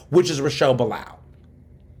employer, which is Rochelle Bilal.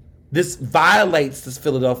 This violates the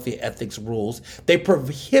Philadelphia ethics rules. They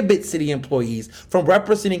prohibit city employees from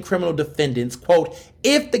representing criminal defendants, quote,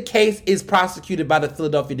 if the case is prosecuted by the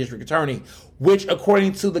Philadelphia District Attorney, which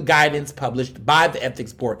according to the guidance published by the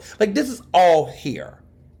Ethics Board. Like, this is all here.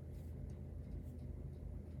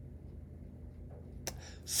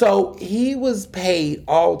 So he was paid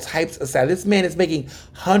all types of salary. This man is making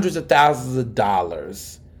hundreds of thousands of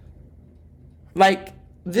dollars. Like,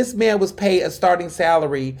 this man was paid a starting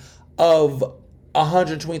salary of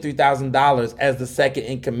 $123,000 as the second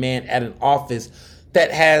in command at an office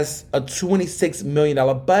that has a $26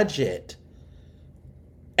 million budget.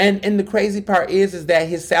 And the crazy part is that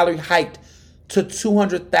his salary hiked to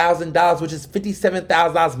 $200,000, which is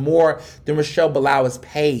 $57,000 more than Rochelle Bilal is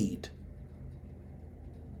paid.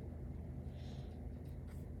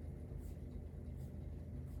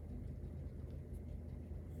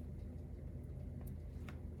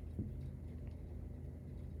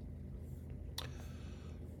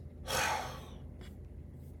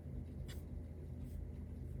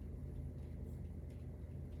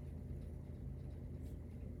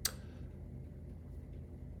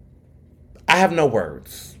 I have no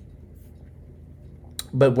words.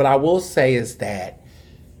 But what I will say is that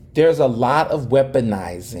there's a lot of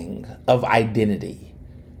weaponizing of identity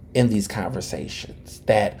in these conversations.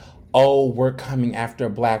 That, oh, we're coming after a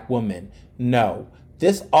black woman. No,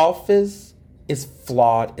 this office is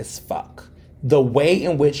flawed as fuck. The way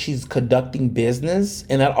in which she's conducting business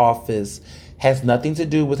in that office has nothing to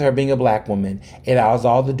do with her being a black woman. It has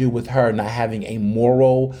all to do with her not having a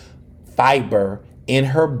moral fiber in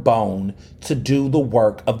her bone to do the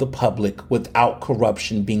work of the public without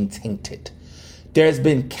corruption being tainted. There's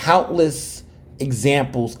been countless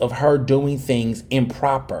examples of her doing things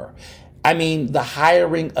improper. I mean, the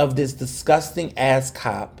hiring of this disgusting ass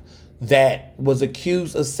cop that was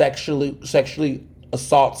accused of sexually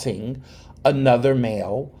assaulting another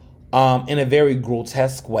male in a very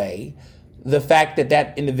grotesque way. The fact that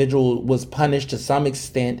that individual was punished to some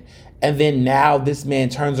extent, and then now this man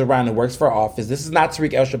turns around and works for office. This is not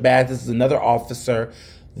Tariq El-Shabazz. This is another officer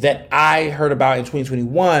that I heard about in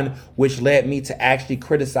 2021, which led me to actually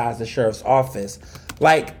criticize the sheriff's office.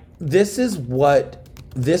 Like, this is what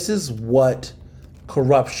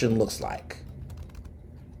corruption looks like.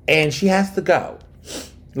 And she has to go.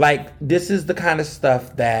 Like, this is the kind of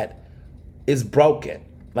stuff that is broken.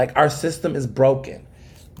 Like, our system is broken.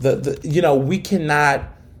 We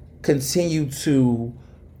cannot continue to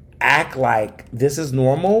act like this is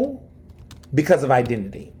normal because of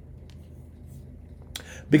identity.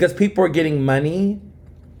 Because people are getting money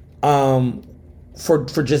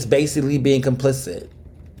for just basically being complicit.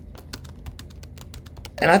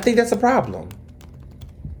 And I think that's a problem.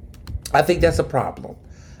 I think that's a problem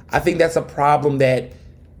that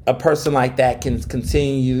a person like that can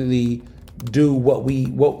continually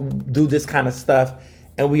do this kind of stuff,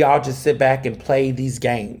 and we all just sit back and play these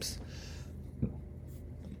games.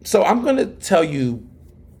 So I'm going to tell you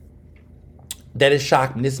that it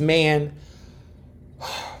shocked me. This man,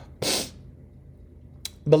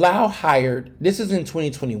 Bilal hired, this is in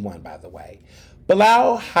 2021, by the way.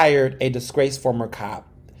 Bilal hired a disgraced former cop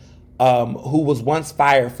who was once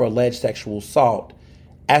fired for alleged sexual assault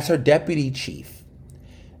as her deputy chief.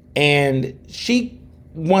 And she,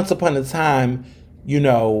 once upon a time, you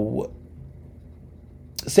know,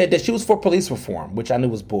 said that she was for police reform, which I knew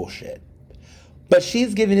was bullshit. But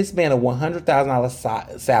she's giving this man a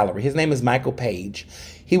 $100,000 salary. His name is Michael Page.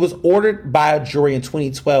 He was ordered by a jury in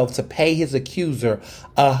 2012 to pay his accuser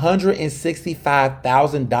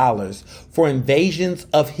 $165,000 for invasions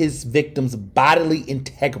of his victim's bodily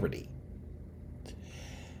integrity.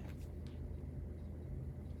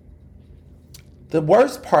 The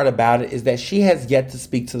worst part about it is that she has yet to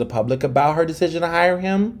speak to the public about her decision to hire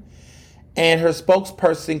him, and her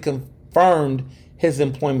spokesperson confirmed his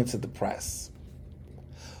employment to the press.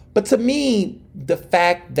 But to me, the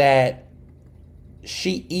fact that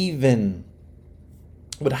she even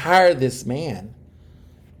would hire this man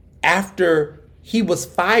after he was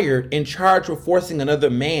fired and charged with forcing another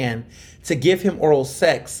man to give him oral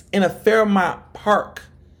sex in a Fairmount Park.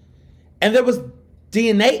 And there was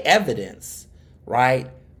DNA evidence,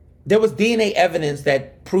 right? There was DNA evidence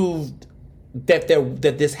that proved that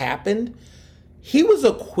this happened. He was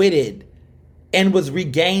acquitted and was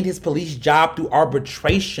regained his police job through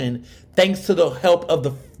arbitration thanks to the help of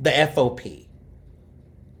the FOP.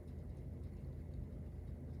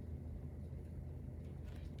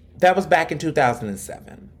 That was back in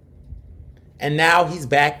 2007. And now he's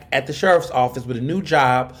back at the sheriff's office with a new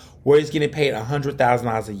job where he's getting paid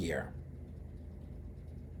 $100,000 a year.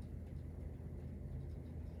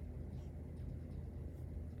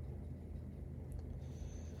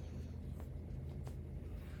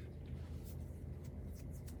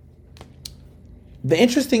 The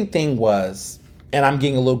interesting thing was, and I'm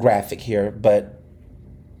getting a little graphic here, but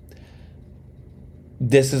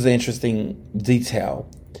this is an interesting detail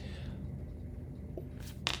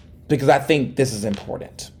because I think this is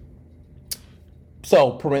important.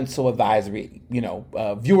 So, parental advisory,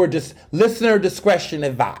 listener discretion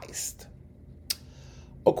advised.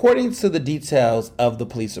 According to the details of the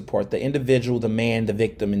police report, the individual, the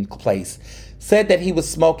victim in place, said that he was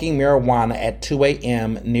smoking marijuana at 2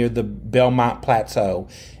 a.m. near the Belmont Plateau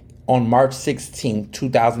on March 16,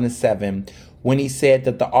 2007, when he said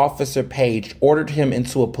that the officer Page ordered him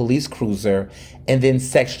into a police cruiser and then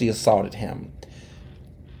sexually assaulted him.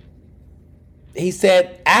 He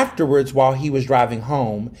said afterwards, while he was driving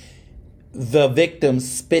home, the victim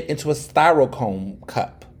spit into a styrofoam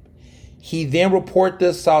cup. He then reported the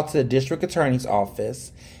assault to the district attorney's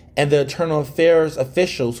office, and the internal affairs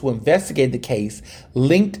officials who investigated the case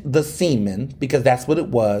linked the semen, because that's what it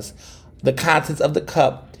was, the contents of the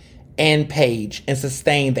cup and Page, and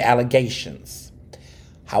sustained the allegations.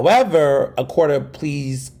 However, a common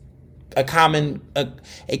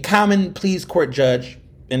pleas court judge,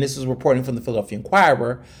 and this is reporting from the Philadelphia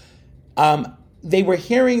Inquirer, they were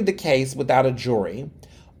hearing the case without a jury,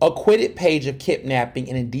 acquitted Page of kidnapping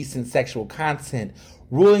and indecent sexual content,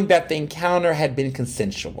 ruling that the encounter had been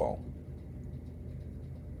consensual.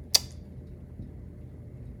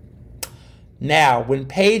 Now, when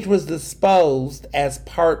Page was disposed as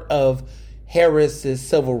part of Harris's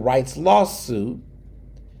civil rights lawsuit,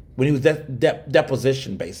 when he was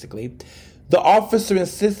depositioned, basically, the officer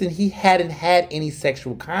insisted he hadn't had any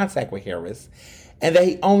sexual contact with Harris and that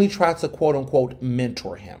he only tried to quote-unquote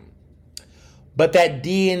mentor him. But that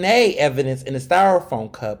DNA evidence in the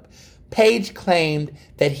styrofoam cup, Page claimed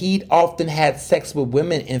that he'd often had sex with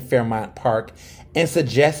women in Fairmount Park and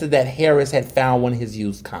suggested that Harris had found one of his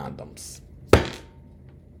used condoms.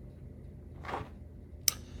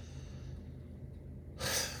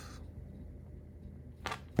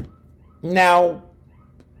 Now,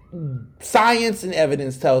 science and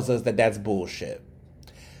evidence tells us that that's bullshit.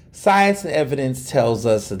 Science and evidence tells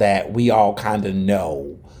us that we all kind of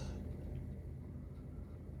know.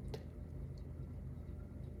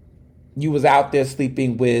 You was out there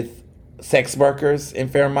sleeping with sex workers in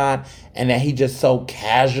Fairmont, and that he just so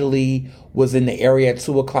casually was in the area at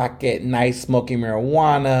 2 o'clock at night smoking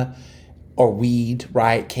marijuana or weed,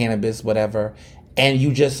 right? Cannabis, whatever. And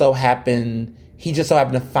he just so happened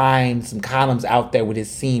to find some condoms out there with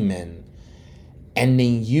his semen and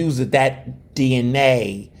then use that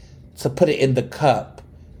DNA to put it in the cup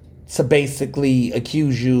to basically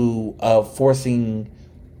accuse you of forcing,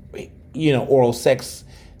 oral sex,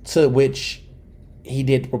 to which he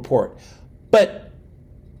did report. But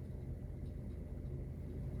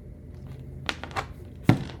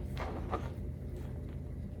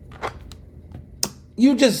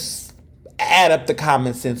you just add up the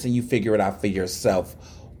common sense and you figure it out for yourself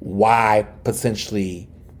why potentially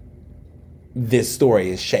this story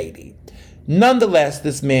is shady. Nonetheless,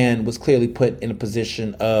 this man was clearly put in a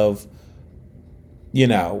position of,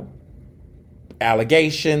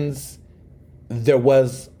 allegations. There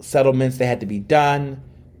was settlements that had to be done.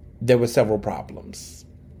 there were several problems.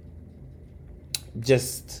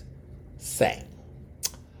 Just saying.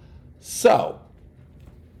 So,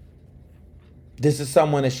 this is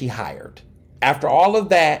someone that she hired. After all of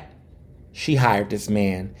that, she hired this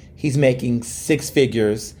man. He's making six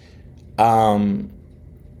figures from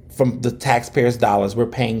the taxpayers' dollars. We're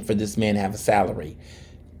paying for this man to have a salary.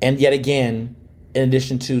 And yet again, in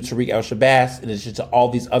addition to Tariq El-Shabazz, in addition to all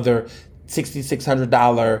these other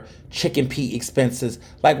 $6,600 chicken pea expenses,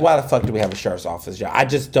 like, why the fuck do we have a sheriff's office, y'all? I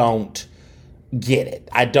just don't get it.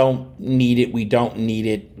 I don't need it. We don't need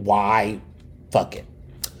it. Why? Fuck it.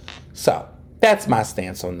 So, that's my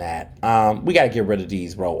stance on that. We got to get rid of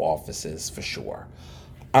these row offices for sure.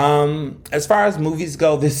 As far as movies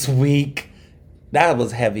go this week, that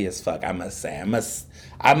was heavy as fuck, I must say. I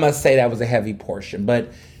must say that was a heavy portion,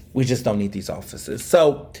 but we just don't need these offices.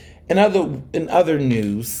 So, in other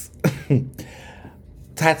news,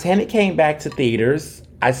 Titanic came back to theaters.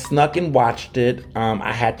 I snuck and watched it.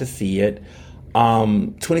 I had to see it.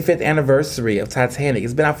 25th anniversary of Titanic.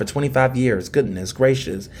 It's been out for 25 years. Goodness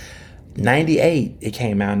gracious. 98, it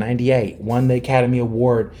came out, 98. Won the Academy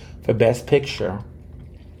Award for Best Picture.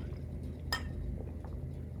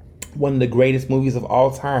 One of the greatest movies of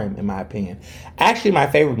all time, in my opinion. Actually, my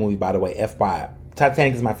favorite movie, by the way, FYI.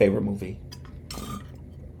 Titanic is my favorite movie.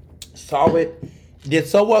 Saw it. Did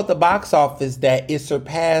so well at the box office that it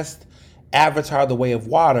surpassed Avatar: The Way of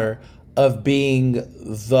Water of being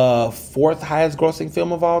the fourth highest grossing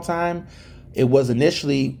film of all time. It was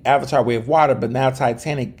initially Avatar: Way of Water, but now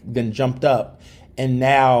Titanic then jumped up. And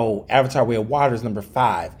now Avatar: Way of Water is number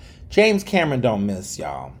 5. James Cameron don't miss,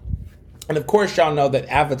 y'all. And of course, y'all know that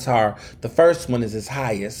Avatar, the first one, is his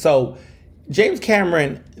highest. So James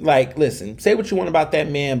Cameron, like, listen, say what you want about that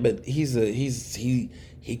man, but he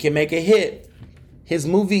can make a hit. His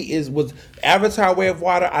movie was Avatar: Way of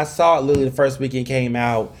Water. I saw it literally the first weekend it came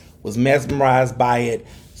out, was mesmerized by it.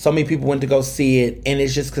 So many people went to go see it, and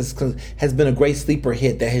it's just because has been a great sleeper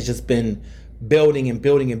hit that has just been building and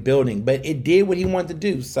building and building. But it did what he wanted to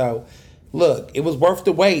do. So, look, it was worth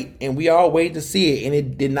the wait, and we all waited to see it, and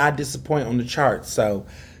it did not disappoint on the charts. So,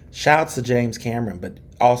 shout out to James Cameron, but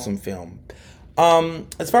awesome film.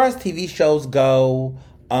 As far as TV shows go,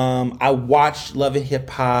 I watched Love and Hip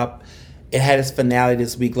Hop. It had its finale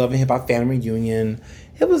this week, Love and Hip Hop Family Reunion.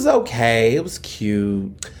 It was okay. It was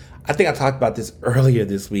cute. I think I talked about this earlier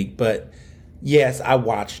this week, but yes, I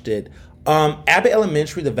watched it. Abbott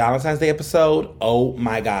Elementary, the Valentine's Day episode, oh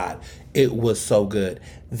my God. It was so good.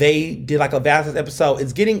 They did like a Valentine's episode.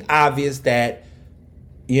 It's getting obvious that,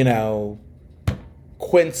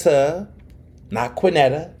 Quinta, not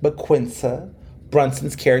Quinetta, but Quinta,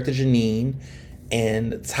 Brunson's character Janine,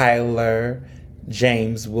 and Tyler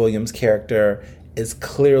James Williams' character is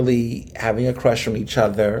clearly having a crush on each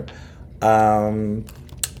other.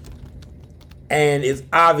 And it's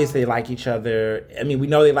obvious they like each other. I mean, we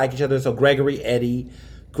know they like each other. So Gregory and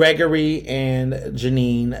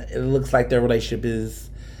Janine, it looks like their relationship is,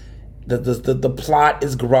 the plot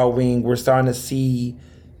is growing. We're starting to see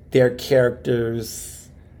their characters.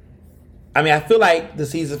 I mean, I feel like the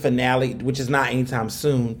season finale, which is not anytime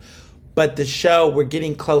soon, but the show, we're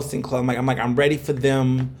getting close and close. I'm ready for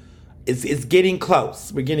them. It's getting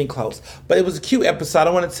close. We're getting close. But it was a cute episode. I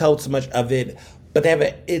don't want to tell too much of it, but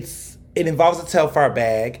it involves a Telfar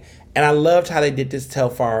bag, and I loved how they did this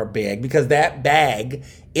Telfar bag, because that bag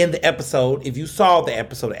in the episode, if you saw the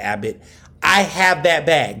episode of Abbott, I have that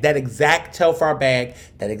bag, that exact Telfar bag,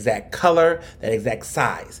 that exact color, that exact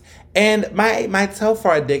size. And my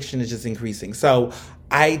Telfar addiction is just increasing. So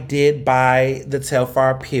I did buy the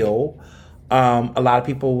Telfar pill. A lot of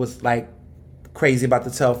people was like crazy about the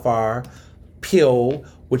Telfar pill,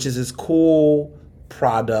 which is this cool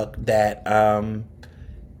product that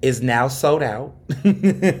is now sold out.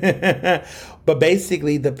 But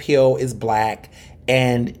basically the pill is black,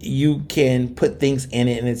 and you can put things in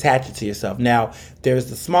it and attach it to yourself. Now, there's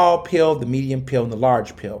the small pill, the medium pill, and the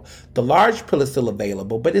large pill. The large pill is still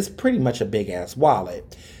available, but it's pretty much a big-ass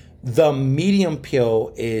wallet. The medium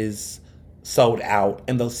pill is sold out,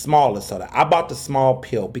 and the small is sold out. I bought the small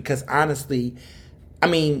pill because, honestly, I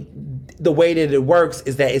mean, the way that it works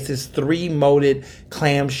is that it's this 3-moded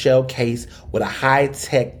clamshell case with a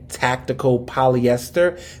high-tech tactical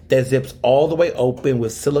polyester that zips all the way open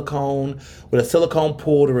with a silicone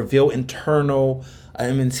pull to reveal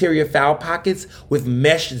interior foul pockets, with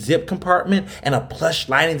mesh zip compartment and a plush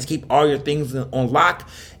lining to keep all your things on lock.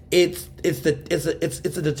 It's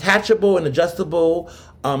a detachable and adjustable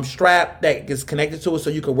strap that is connected to it, so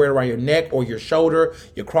you can wear it around your neck or your shoulder,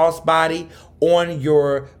 your crossbody, on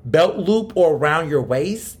your belt loop, or around your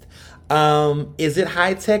waist. Is it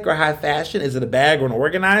high tech or high fashion? Is it a bag or an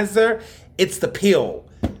organizer? It's the pill.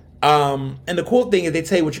 And the cool thing is they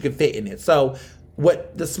tell you what you can fit in it. So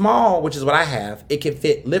what the small, which is what I have, it can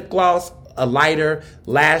fit lip gloss, a lighter,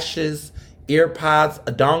 lashes, ear pods,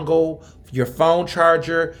 a dongle, your phone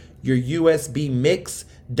charger, your USB mix,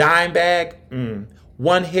 dime bag,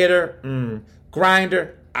 one hitter,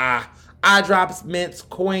 grinder, eye drops, mints,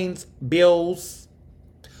 coins, bills,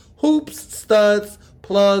 hoops, studs,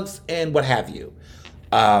 plugs, and what have you.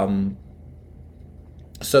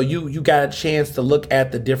 So you got a chance to look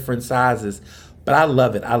at the different sizes, but I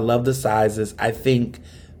love it. I love the sizes. I think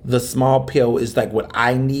the small pill is like what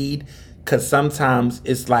I need, because sometimes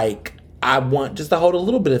it's like I want just to hold a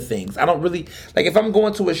little bit of things. I don't really, like if I'm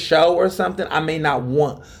going to a show or something, I may not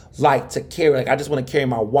want like to carry, like I just want to carry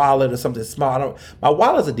my wallet or something small. My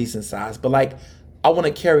wallet's a decent size, but like I want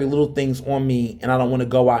to carry little things on me and I don't want to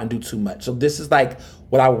go out and do too much. So this is like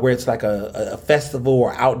what I would wear to like a festival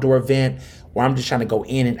or outdoor event where I'm just trying to go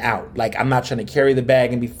in and out. Like I'm not trying to carry the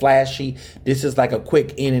bag and be flashy. This is like a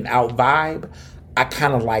quick in and out vibe. I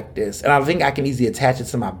kind of like this. And I think I can easily attach it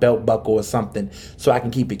to my belt buckle or something so I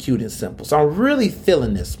can keep it cute and simple. So I'm really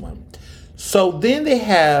feeling this one. So then they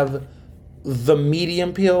have the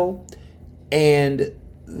medium pill, and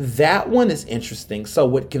that one is interesting. So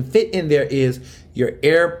what can fit in there is your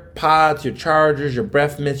AirPods, your chargers, your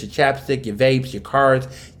breath mints, your chapstick, your vapes, your cards,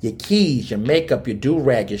 your keys, your makeup, your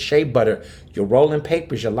do-rag, your shea butter, your rolling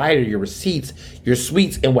papers, your lighter, your receipts, your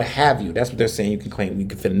sweets, and what have you. That's what they're saying you can claim you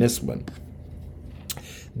can fit in this one.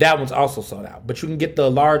 That one's also sold out, but you can get the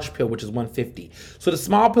large pill, which is $150. So the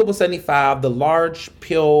small pill was $75. The large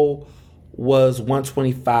pill was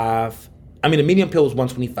 $125. I mean, the medium pill was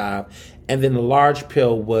 $125, and then the large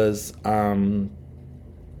pill was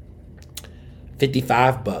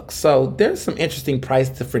 $55. So there's some interesting price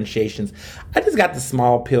differentiations. I just got the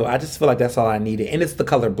small pill. I just feel like that's all I needed, and it's the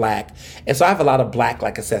color black. And so I have a lot of black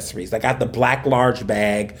like accessories. I got the black large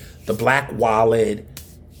bag, the black wallet,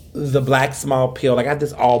 the black small pill. Like I got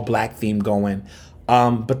this all black theme going.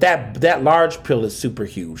 But that large pill is super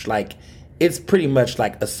huge. Like it's pretty much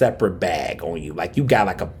like a separate bag on you. Like you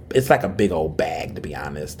got it's like a big old bag, to be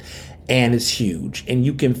honest. And it's huge. And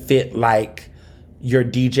you can fit like your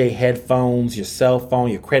DJ headphones, your cell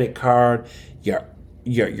phone, your credit card, your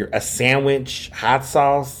a sandwich, hot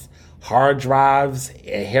sauce, hard drives,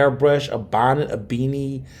 a hairbrush, a bonnet, a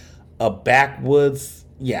beanie, a backwoods.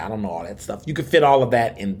 Yeah, I don't know all that stuff. You can fit all of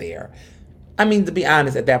that in there. I mean, to be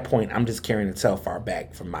honest, at that point, I'm just carrying a Telfar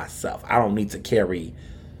bag for myself. I don't need to carry.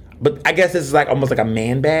 But I guess this is like almost like a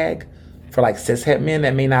man bag for like cishet men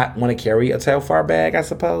that may not want to carry a Telfar bag, I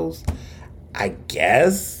suppose. I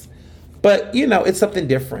guess. But, you know, it's something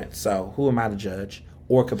different. So who am I to judge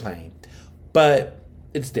or complain? But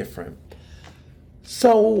it's different.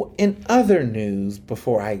 So in other news,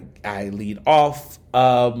 before I lead off,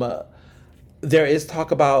 there is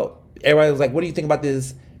talk about, everybody was like, what do you think about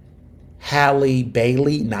this Halle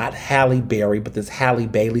Bailey, not Halle Berry, but this Halle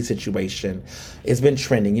Bailey situation? It's been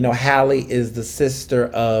trending. You know, Halle is the sister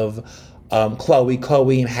of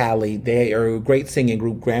Chloe and Halle. They are a great singing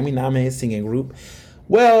group, Grammy-nominated singing group.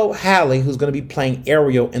 Well, Halle, who's going to be playing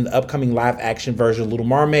Ariel in the upcoming live-action version of Little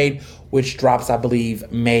Mermaid, which drops, I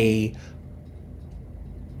believe, May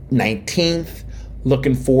 19th.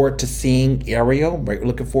 Looking forward to seeing Ariel. Right?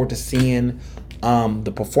 Looking forward to seeing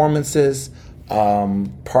the performances.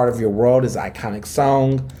 Part of Your World is an iconic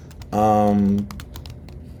song.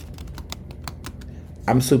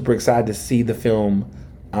 I'm super excited to see the film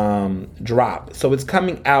drop. So it's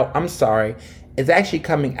coming out. I'm sorry. It's actually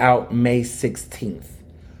coming out May 16th.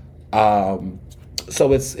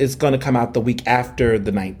 So it's going to come out the week after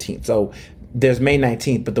the 19th. So there's May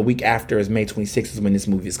 19th, but the week after is May 26th is when this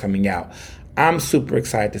movie is coming out. I'm super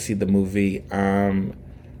excited to see the movie.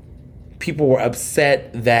 People were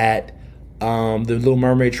upset that the Little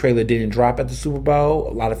Mermaid trailer didn't drop at the Super Bowl.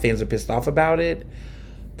 A lot of fans are pissed off about it.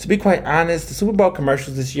 To be quite honest, the Super Bowl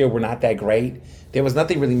commercials this year were not that great. There was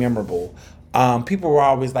nothing really memorable. People were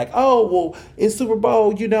always like, oh, well, it's Super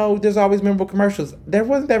Bowl, you know, there's always memorable commercials. There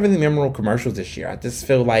wasn't that really memorable commercials this year. I just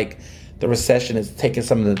feel like the recession is taking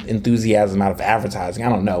some of the enthusiasm out of advertising. I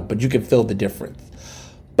don't know, but you can feel the difference.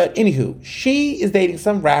 But anywho, she is dating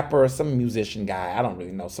some rapper or some musician guy, I don't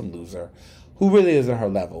really know, some loser, who really isn't her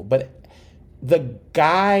level. But the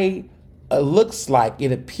guy looks like,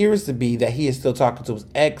 it appears to be that he is still talking to his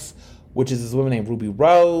ex, which is this woman named Ruby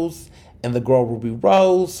Rose. And the girl Ruby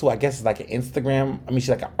Rose, who I guess is like an Instagram, she's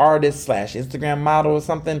like an artist / Instagram model or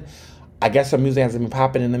something. I guess her music hasn't been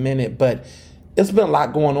popping in a minute, but it's been a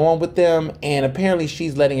lot going on with them. And apparently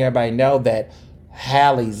she's letting everybody know that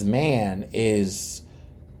Halle's man is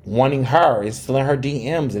wanting her, is still in her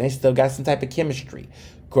DMs, and they still got some type of chemistry.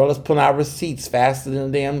 Girl is pulling out receipts faster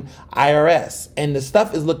than the damn IRS. And the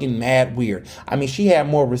stuff is looking mad weird. I mean, she had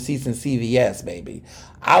more receipts than CVS, baby.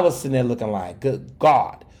 I was sitting there looking like, good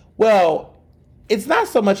God. Well, it's not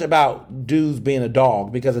so much about dudes being a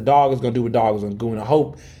dog, because a dog is going to do what dog is going to do. And I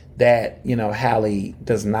hope that, Hallie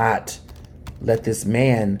does not let this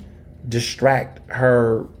man distract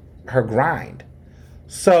her grind.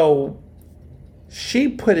 So she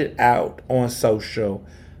put it out on social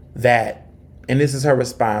that, and this is her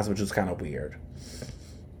response, which was kind of weird.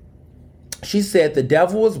 She said, "The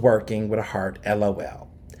devil is working with a heart, LOL.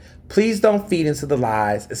 Please don't feed into the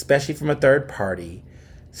lies, especially from a third party.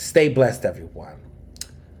 Stay blessed, everyone."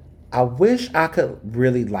 I wish I could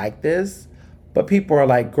really like this, but people are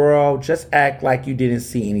like, girl, just act like you didn't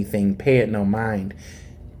see anything. Pay it no mind,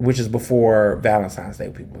 which is before Valentine's Day,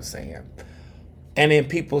 people were saying. And then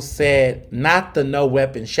people said, "Not the no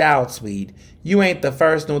weapon child sweet. You ain't the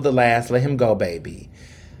first nor the last. Let him go, baby."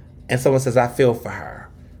 And someone says, "I feel for her."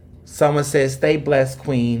 Someone says, "Stay blessed,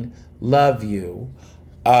 queen. Love you."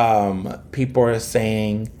 People are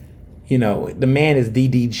saying, the man is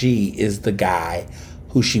DDG, is the guy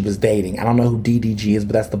who she was dating. I don't know who DDG is,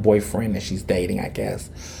 but that's the boyfriend that she's dating, I guess.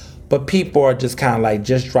 But people are just kind of like,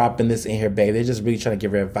 just dropping this in here, baby. They're just really trying to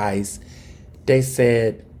give her advice. They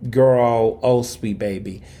said, "Girl, oh sweet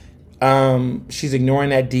baby." She's ignoring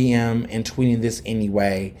that DM and tweeting this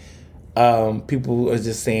anyway. People are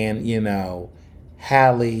just saying,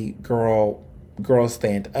 Hallie, girl,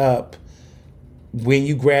 stand up. When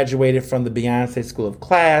you graduated from the Beyonce School of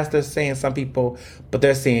Class, they're saying, some people, but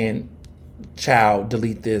they're saying, child,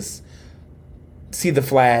 delete this. See the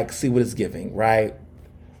flag, see what it's giving, right?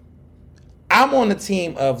 I'm on the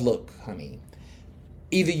team of, look, honey,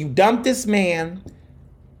 either you dump this man,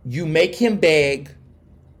 you make him beg,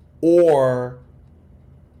 or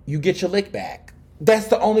you get your lick back. That's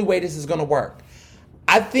the only way this is going to work.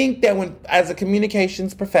 I think that when, as a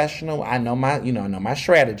communications professional, I know my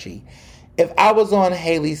strategy. If I was on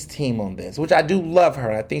Haley's team on this, which I do love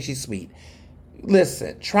her, I think she's sweet.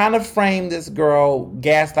 Listen, trying to frame this girl,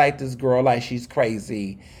 gaslight this girl like she's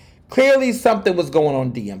crazy. Clearly something was going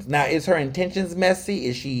on DMs. Now, is her intentions messy?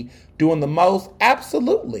 Is she doing the most?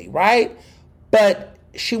 Absolutely, right? But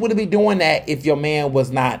she wouldn't be doing that if your man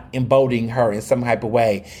was not embodying her in some type of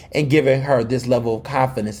way and giving her this level of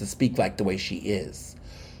confidence to speak like the way she is.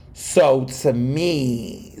 So to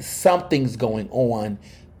me, something's going on,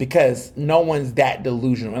 because no one's that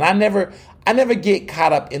delusional. And I never get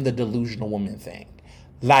caught up in the delusional woman thing.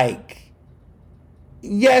 Like,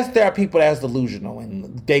 yes, there are people that's delusional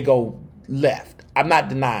and they go left. I'm not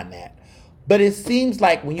denying that. But it seems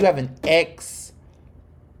like when you have an ex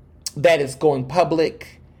that is going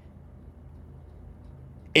public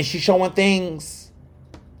and she's showing things,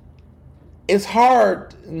 it's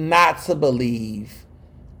hard not to believe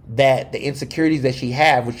that the insecurities that she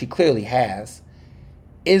has, which she clearly has,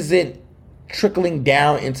 isn't trickling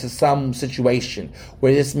down into some situation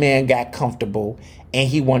where this man got comfortable and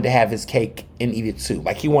he wanted to have his cake and eat it too.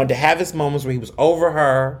 Like, he wanted to have his moments where he was over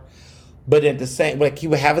her, but at the same, like, he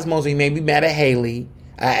would have his moments where he may be mad at Hallie,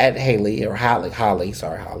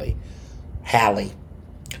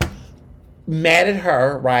 mad at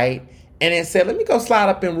her, right? And then said, "Let me go slide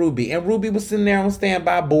up in Ruby." And Ruby was sitting there on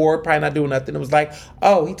standby, bored, probably not doing nothing. It was like,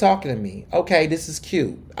 "Oh, he talking to me. Okay, this is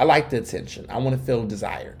cute. I like the attention. I want to feel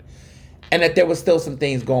desired." And that there was still some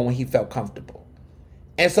things going when he felt comfortable.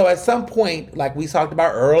 And so at some point, like we talked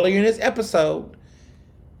about earlier in this episode,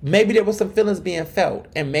 maybe there was some feelings being felt.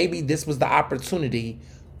 And maybe this was the opportunity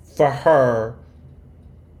for her.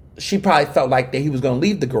 She probably felt like that he was going to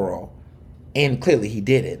leave the girl. And clearly he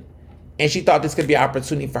didn't. And she thought this could be an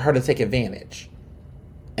opportunity for her to take advantage.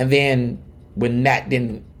 And then when that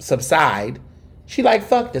didn't subside, she like,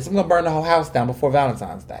 fuck this. I'm going to burn the whole house down before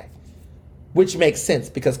Valentine's Day. Which makes sense,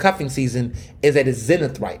 because cuffing season is at its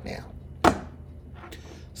zenith right now.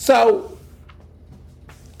 So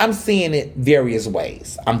I'm seeing it various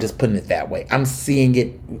ways. I'm just putting it that way. I'm seeing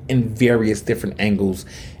it in various different angles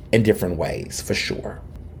and different ways, for sure.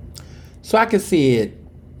 So I can see it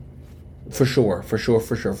for sure.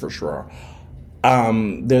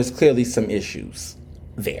 There's clearly some issues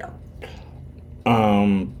there.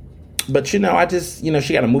 But, I just,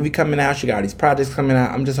 she got a movie coming out. She got all these projects coming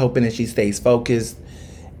out. I'm just hoping that she stays focused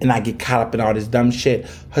and not get caught up in all this dumb shit.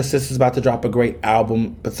 Her sister's about to drop a great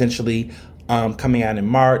album, potentially coming out in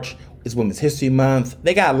March. It's Women's History Month.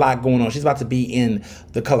 They got a lot going on. She's about to be in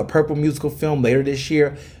the Color Purple musical film later this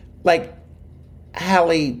year. Like,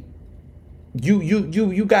 Hallie,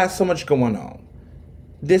 you got so much going on.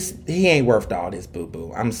 he ain't worth all this,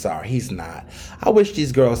 boo-boo. I'm sorry, he's not. I wish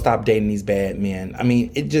these girls stopped dating these bad men. I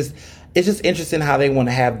mean, it's just interesting how they want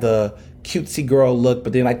to have the cutesy girl look,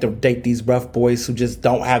 but they like to date these rough boys who just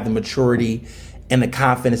don't have the maturity and the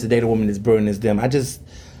confidence to date a woman as brilliant as them. I just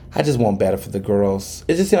want better for the girls.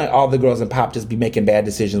 It just seems like all the girls in pop just be making bad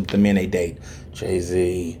decisions with the men they date.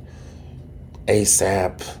 Jay-Z,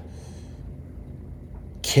 ASAP,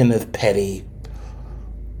 Kenneth Petty,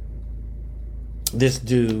 this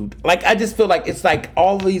dude. Like, I just feel like it's like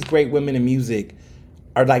all these great women in music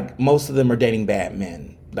are like, most of them are dating bad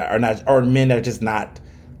men that are not, or men that are just not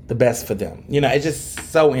the best for them. You know, it's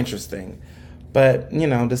just so interesting. But, you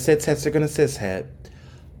know, the cis heads are going to cis head.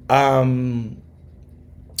 But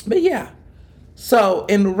yeah. So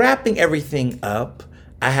in wrapping everything up,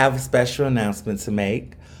 I have a special announcement to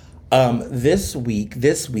make. This week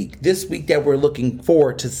that we're looking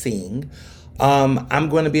forward to seeing, I'm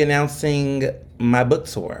going to be announcing my book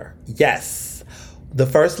tour. Yes. The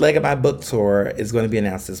first leg of my book tour is going to be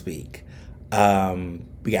announced this week.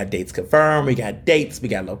 We got dates confirmed. We got dates. We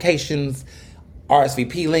got locations,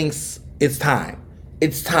 RSVP links. It's time.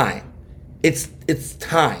 It's time. It's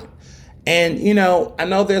time. And, you know, I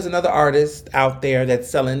know there's another artist out there that's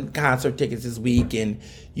selling concert tickets this week, and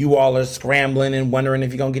you all are scrambling and wondering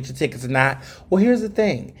if you're going to get your tickets or not. Well, here's the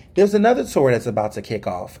thing. There's another tour that's about to kick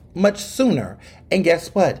off much sooner. And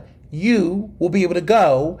guess what? You will be able to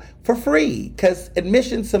go for free, because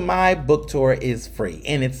admission to my book tour is free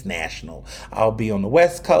and it's national. I'll be on the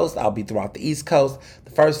West Coast. I'll be throughout the East Coast.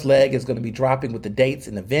 The first leg is going to be dropping with the dates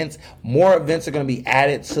and events. More events are going to be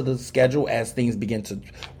added to the schedule as things begin to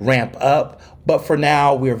ramp up. But for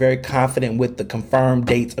now, we are very confident with the confirmed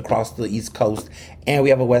dates across the East Coast. And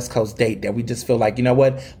we have a West Coast date that we just feel like, you know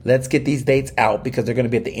what, let's get these dates out, because they're going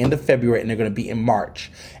to be at the end of February and they're going to be in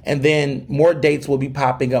March. And then more dates will be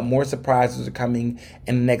popping up. More surprises are coming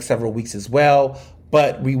in the next several weeks as well.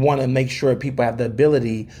 But we want to make sure people have the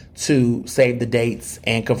ability to save the dates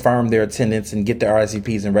and confirm their attendance and get their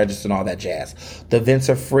RSVPs and register and all that jazz. The events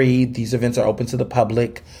are free. These events are open to the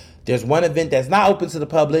public. There's one event that's not open to the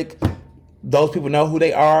public. Those people know who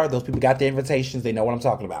they are. Those people got their invitations. They know what I'm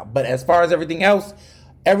talking about. But as far as everything else,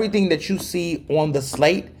 everything that you see on the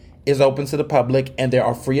slate is open to the public, and they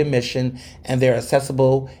are free admission, and they're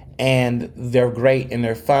accessible, and they're great, and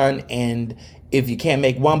they're fun. And if you can't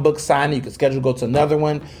make one book signing, you can schedule to go to another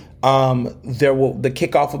one. The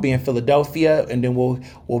kickoff will be in Philadelphia, and then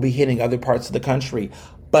we'll be hitting other parts of the country.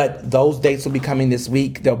 But those dates will be coming this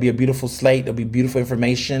week. There'll be a beautiful slate. There'll be beautiful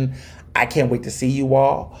information. I can't wait to see you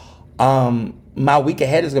all. My week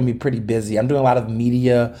ahead is going to be pretty busy. I'm doing a lot of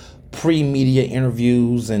pre-media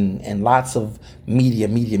interviews and lots of media.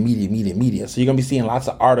 So you're going to be seeing lots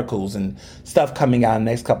of articles and stuff coming out in the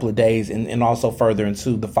next couple of days, and also further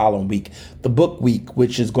into the following week, the book week,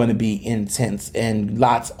 which is going to be intense and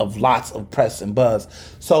lots of press and buzz.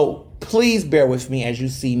 So please bear with me as you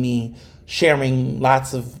see me sharing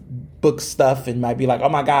lots of book stuff, and might be like, oh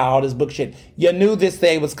my God, all this book shit. You knew this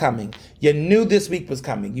day was coming. You knew this week was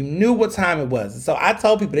coming. You knew what time it was. And so I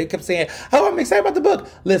told people, they kept saying, oh, I'm excited about the book.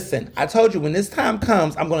 Listen, I told you, when this time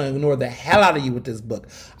comes, I'm going to ignore the hell out of you with this book.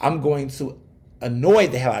 I'm going to annoy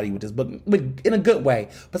the hell out of you with this book, in a good way.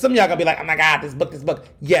 But some of y'all going to be like, oh my God, this book.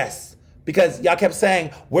 Yes. Because y'all kept saying,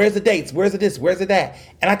 where's the dates? Where's the this? Where's the that?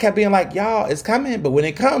 And I kept being like, y'all, it's coming. But when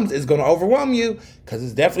it comes, it's going to overwhelm you, because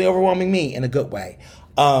it's definitely overwhelming me in a good way.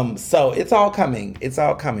 So it's all coming. It's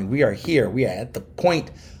all coming. We are here. We are at the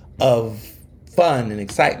point of fun and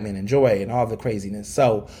excitement and joy and all the craziness.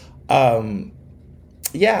 So,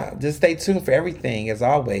 yeah, just stay tuned for everything as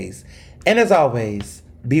always. And as always,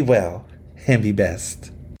 be well and be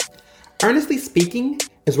best. Ernestly Speaking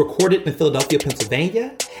is recorded in Philadelphia,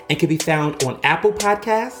 Pennsylvania, and can be found on Apple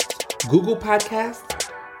Podcasts, Google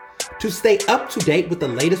Podcasts. To stay up to date with the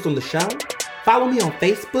latest on the show, follow me on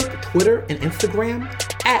Facebook, Twitter, and Instagram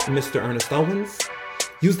at Mr. Ernest Owens.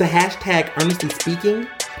 Use the hashtag Ernestly Speaking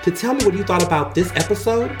to tell me what you thought about this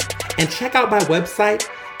episode, and check out my website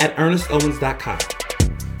at ernestowens.com.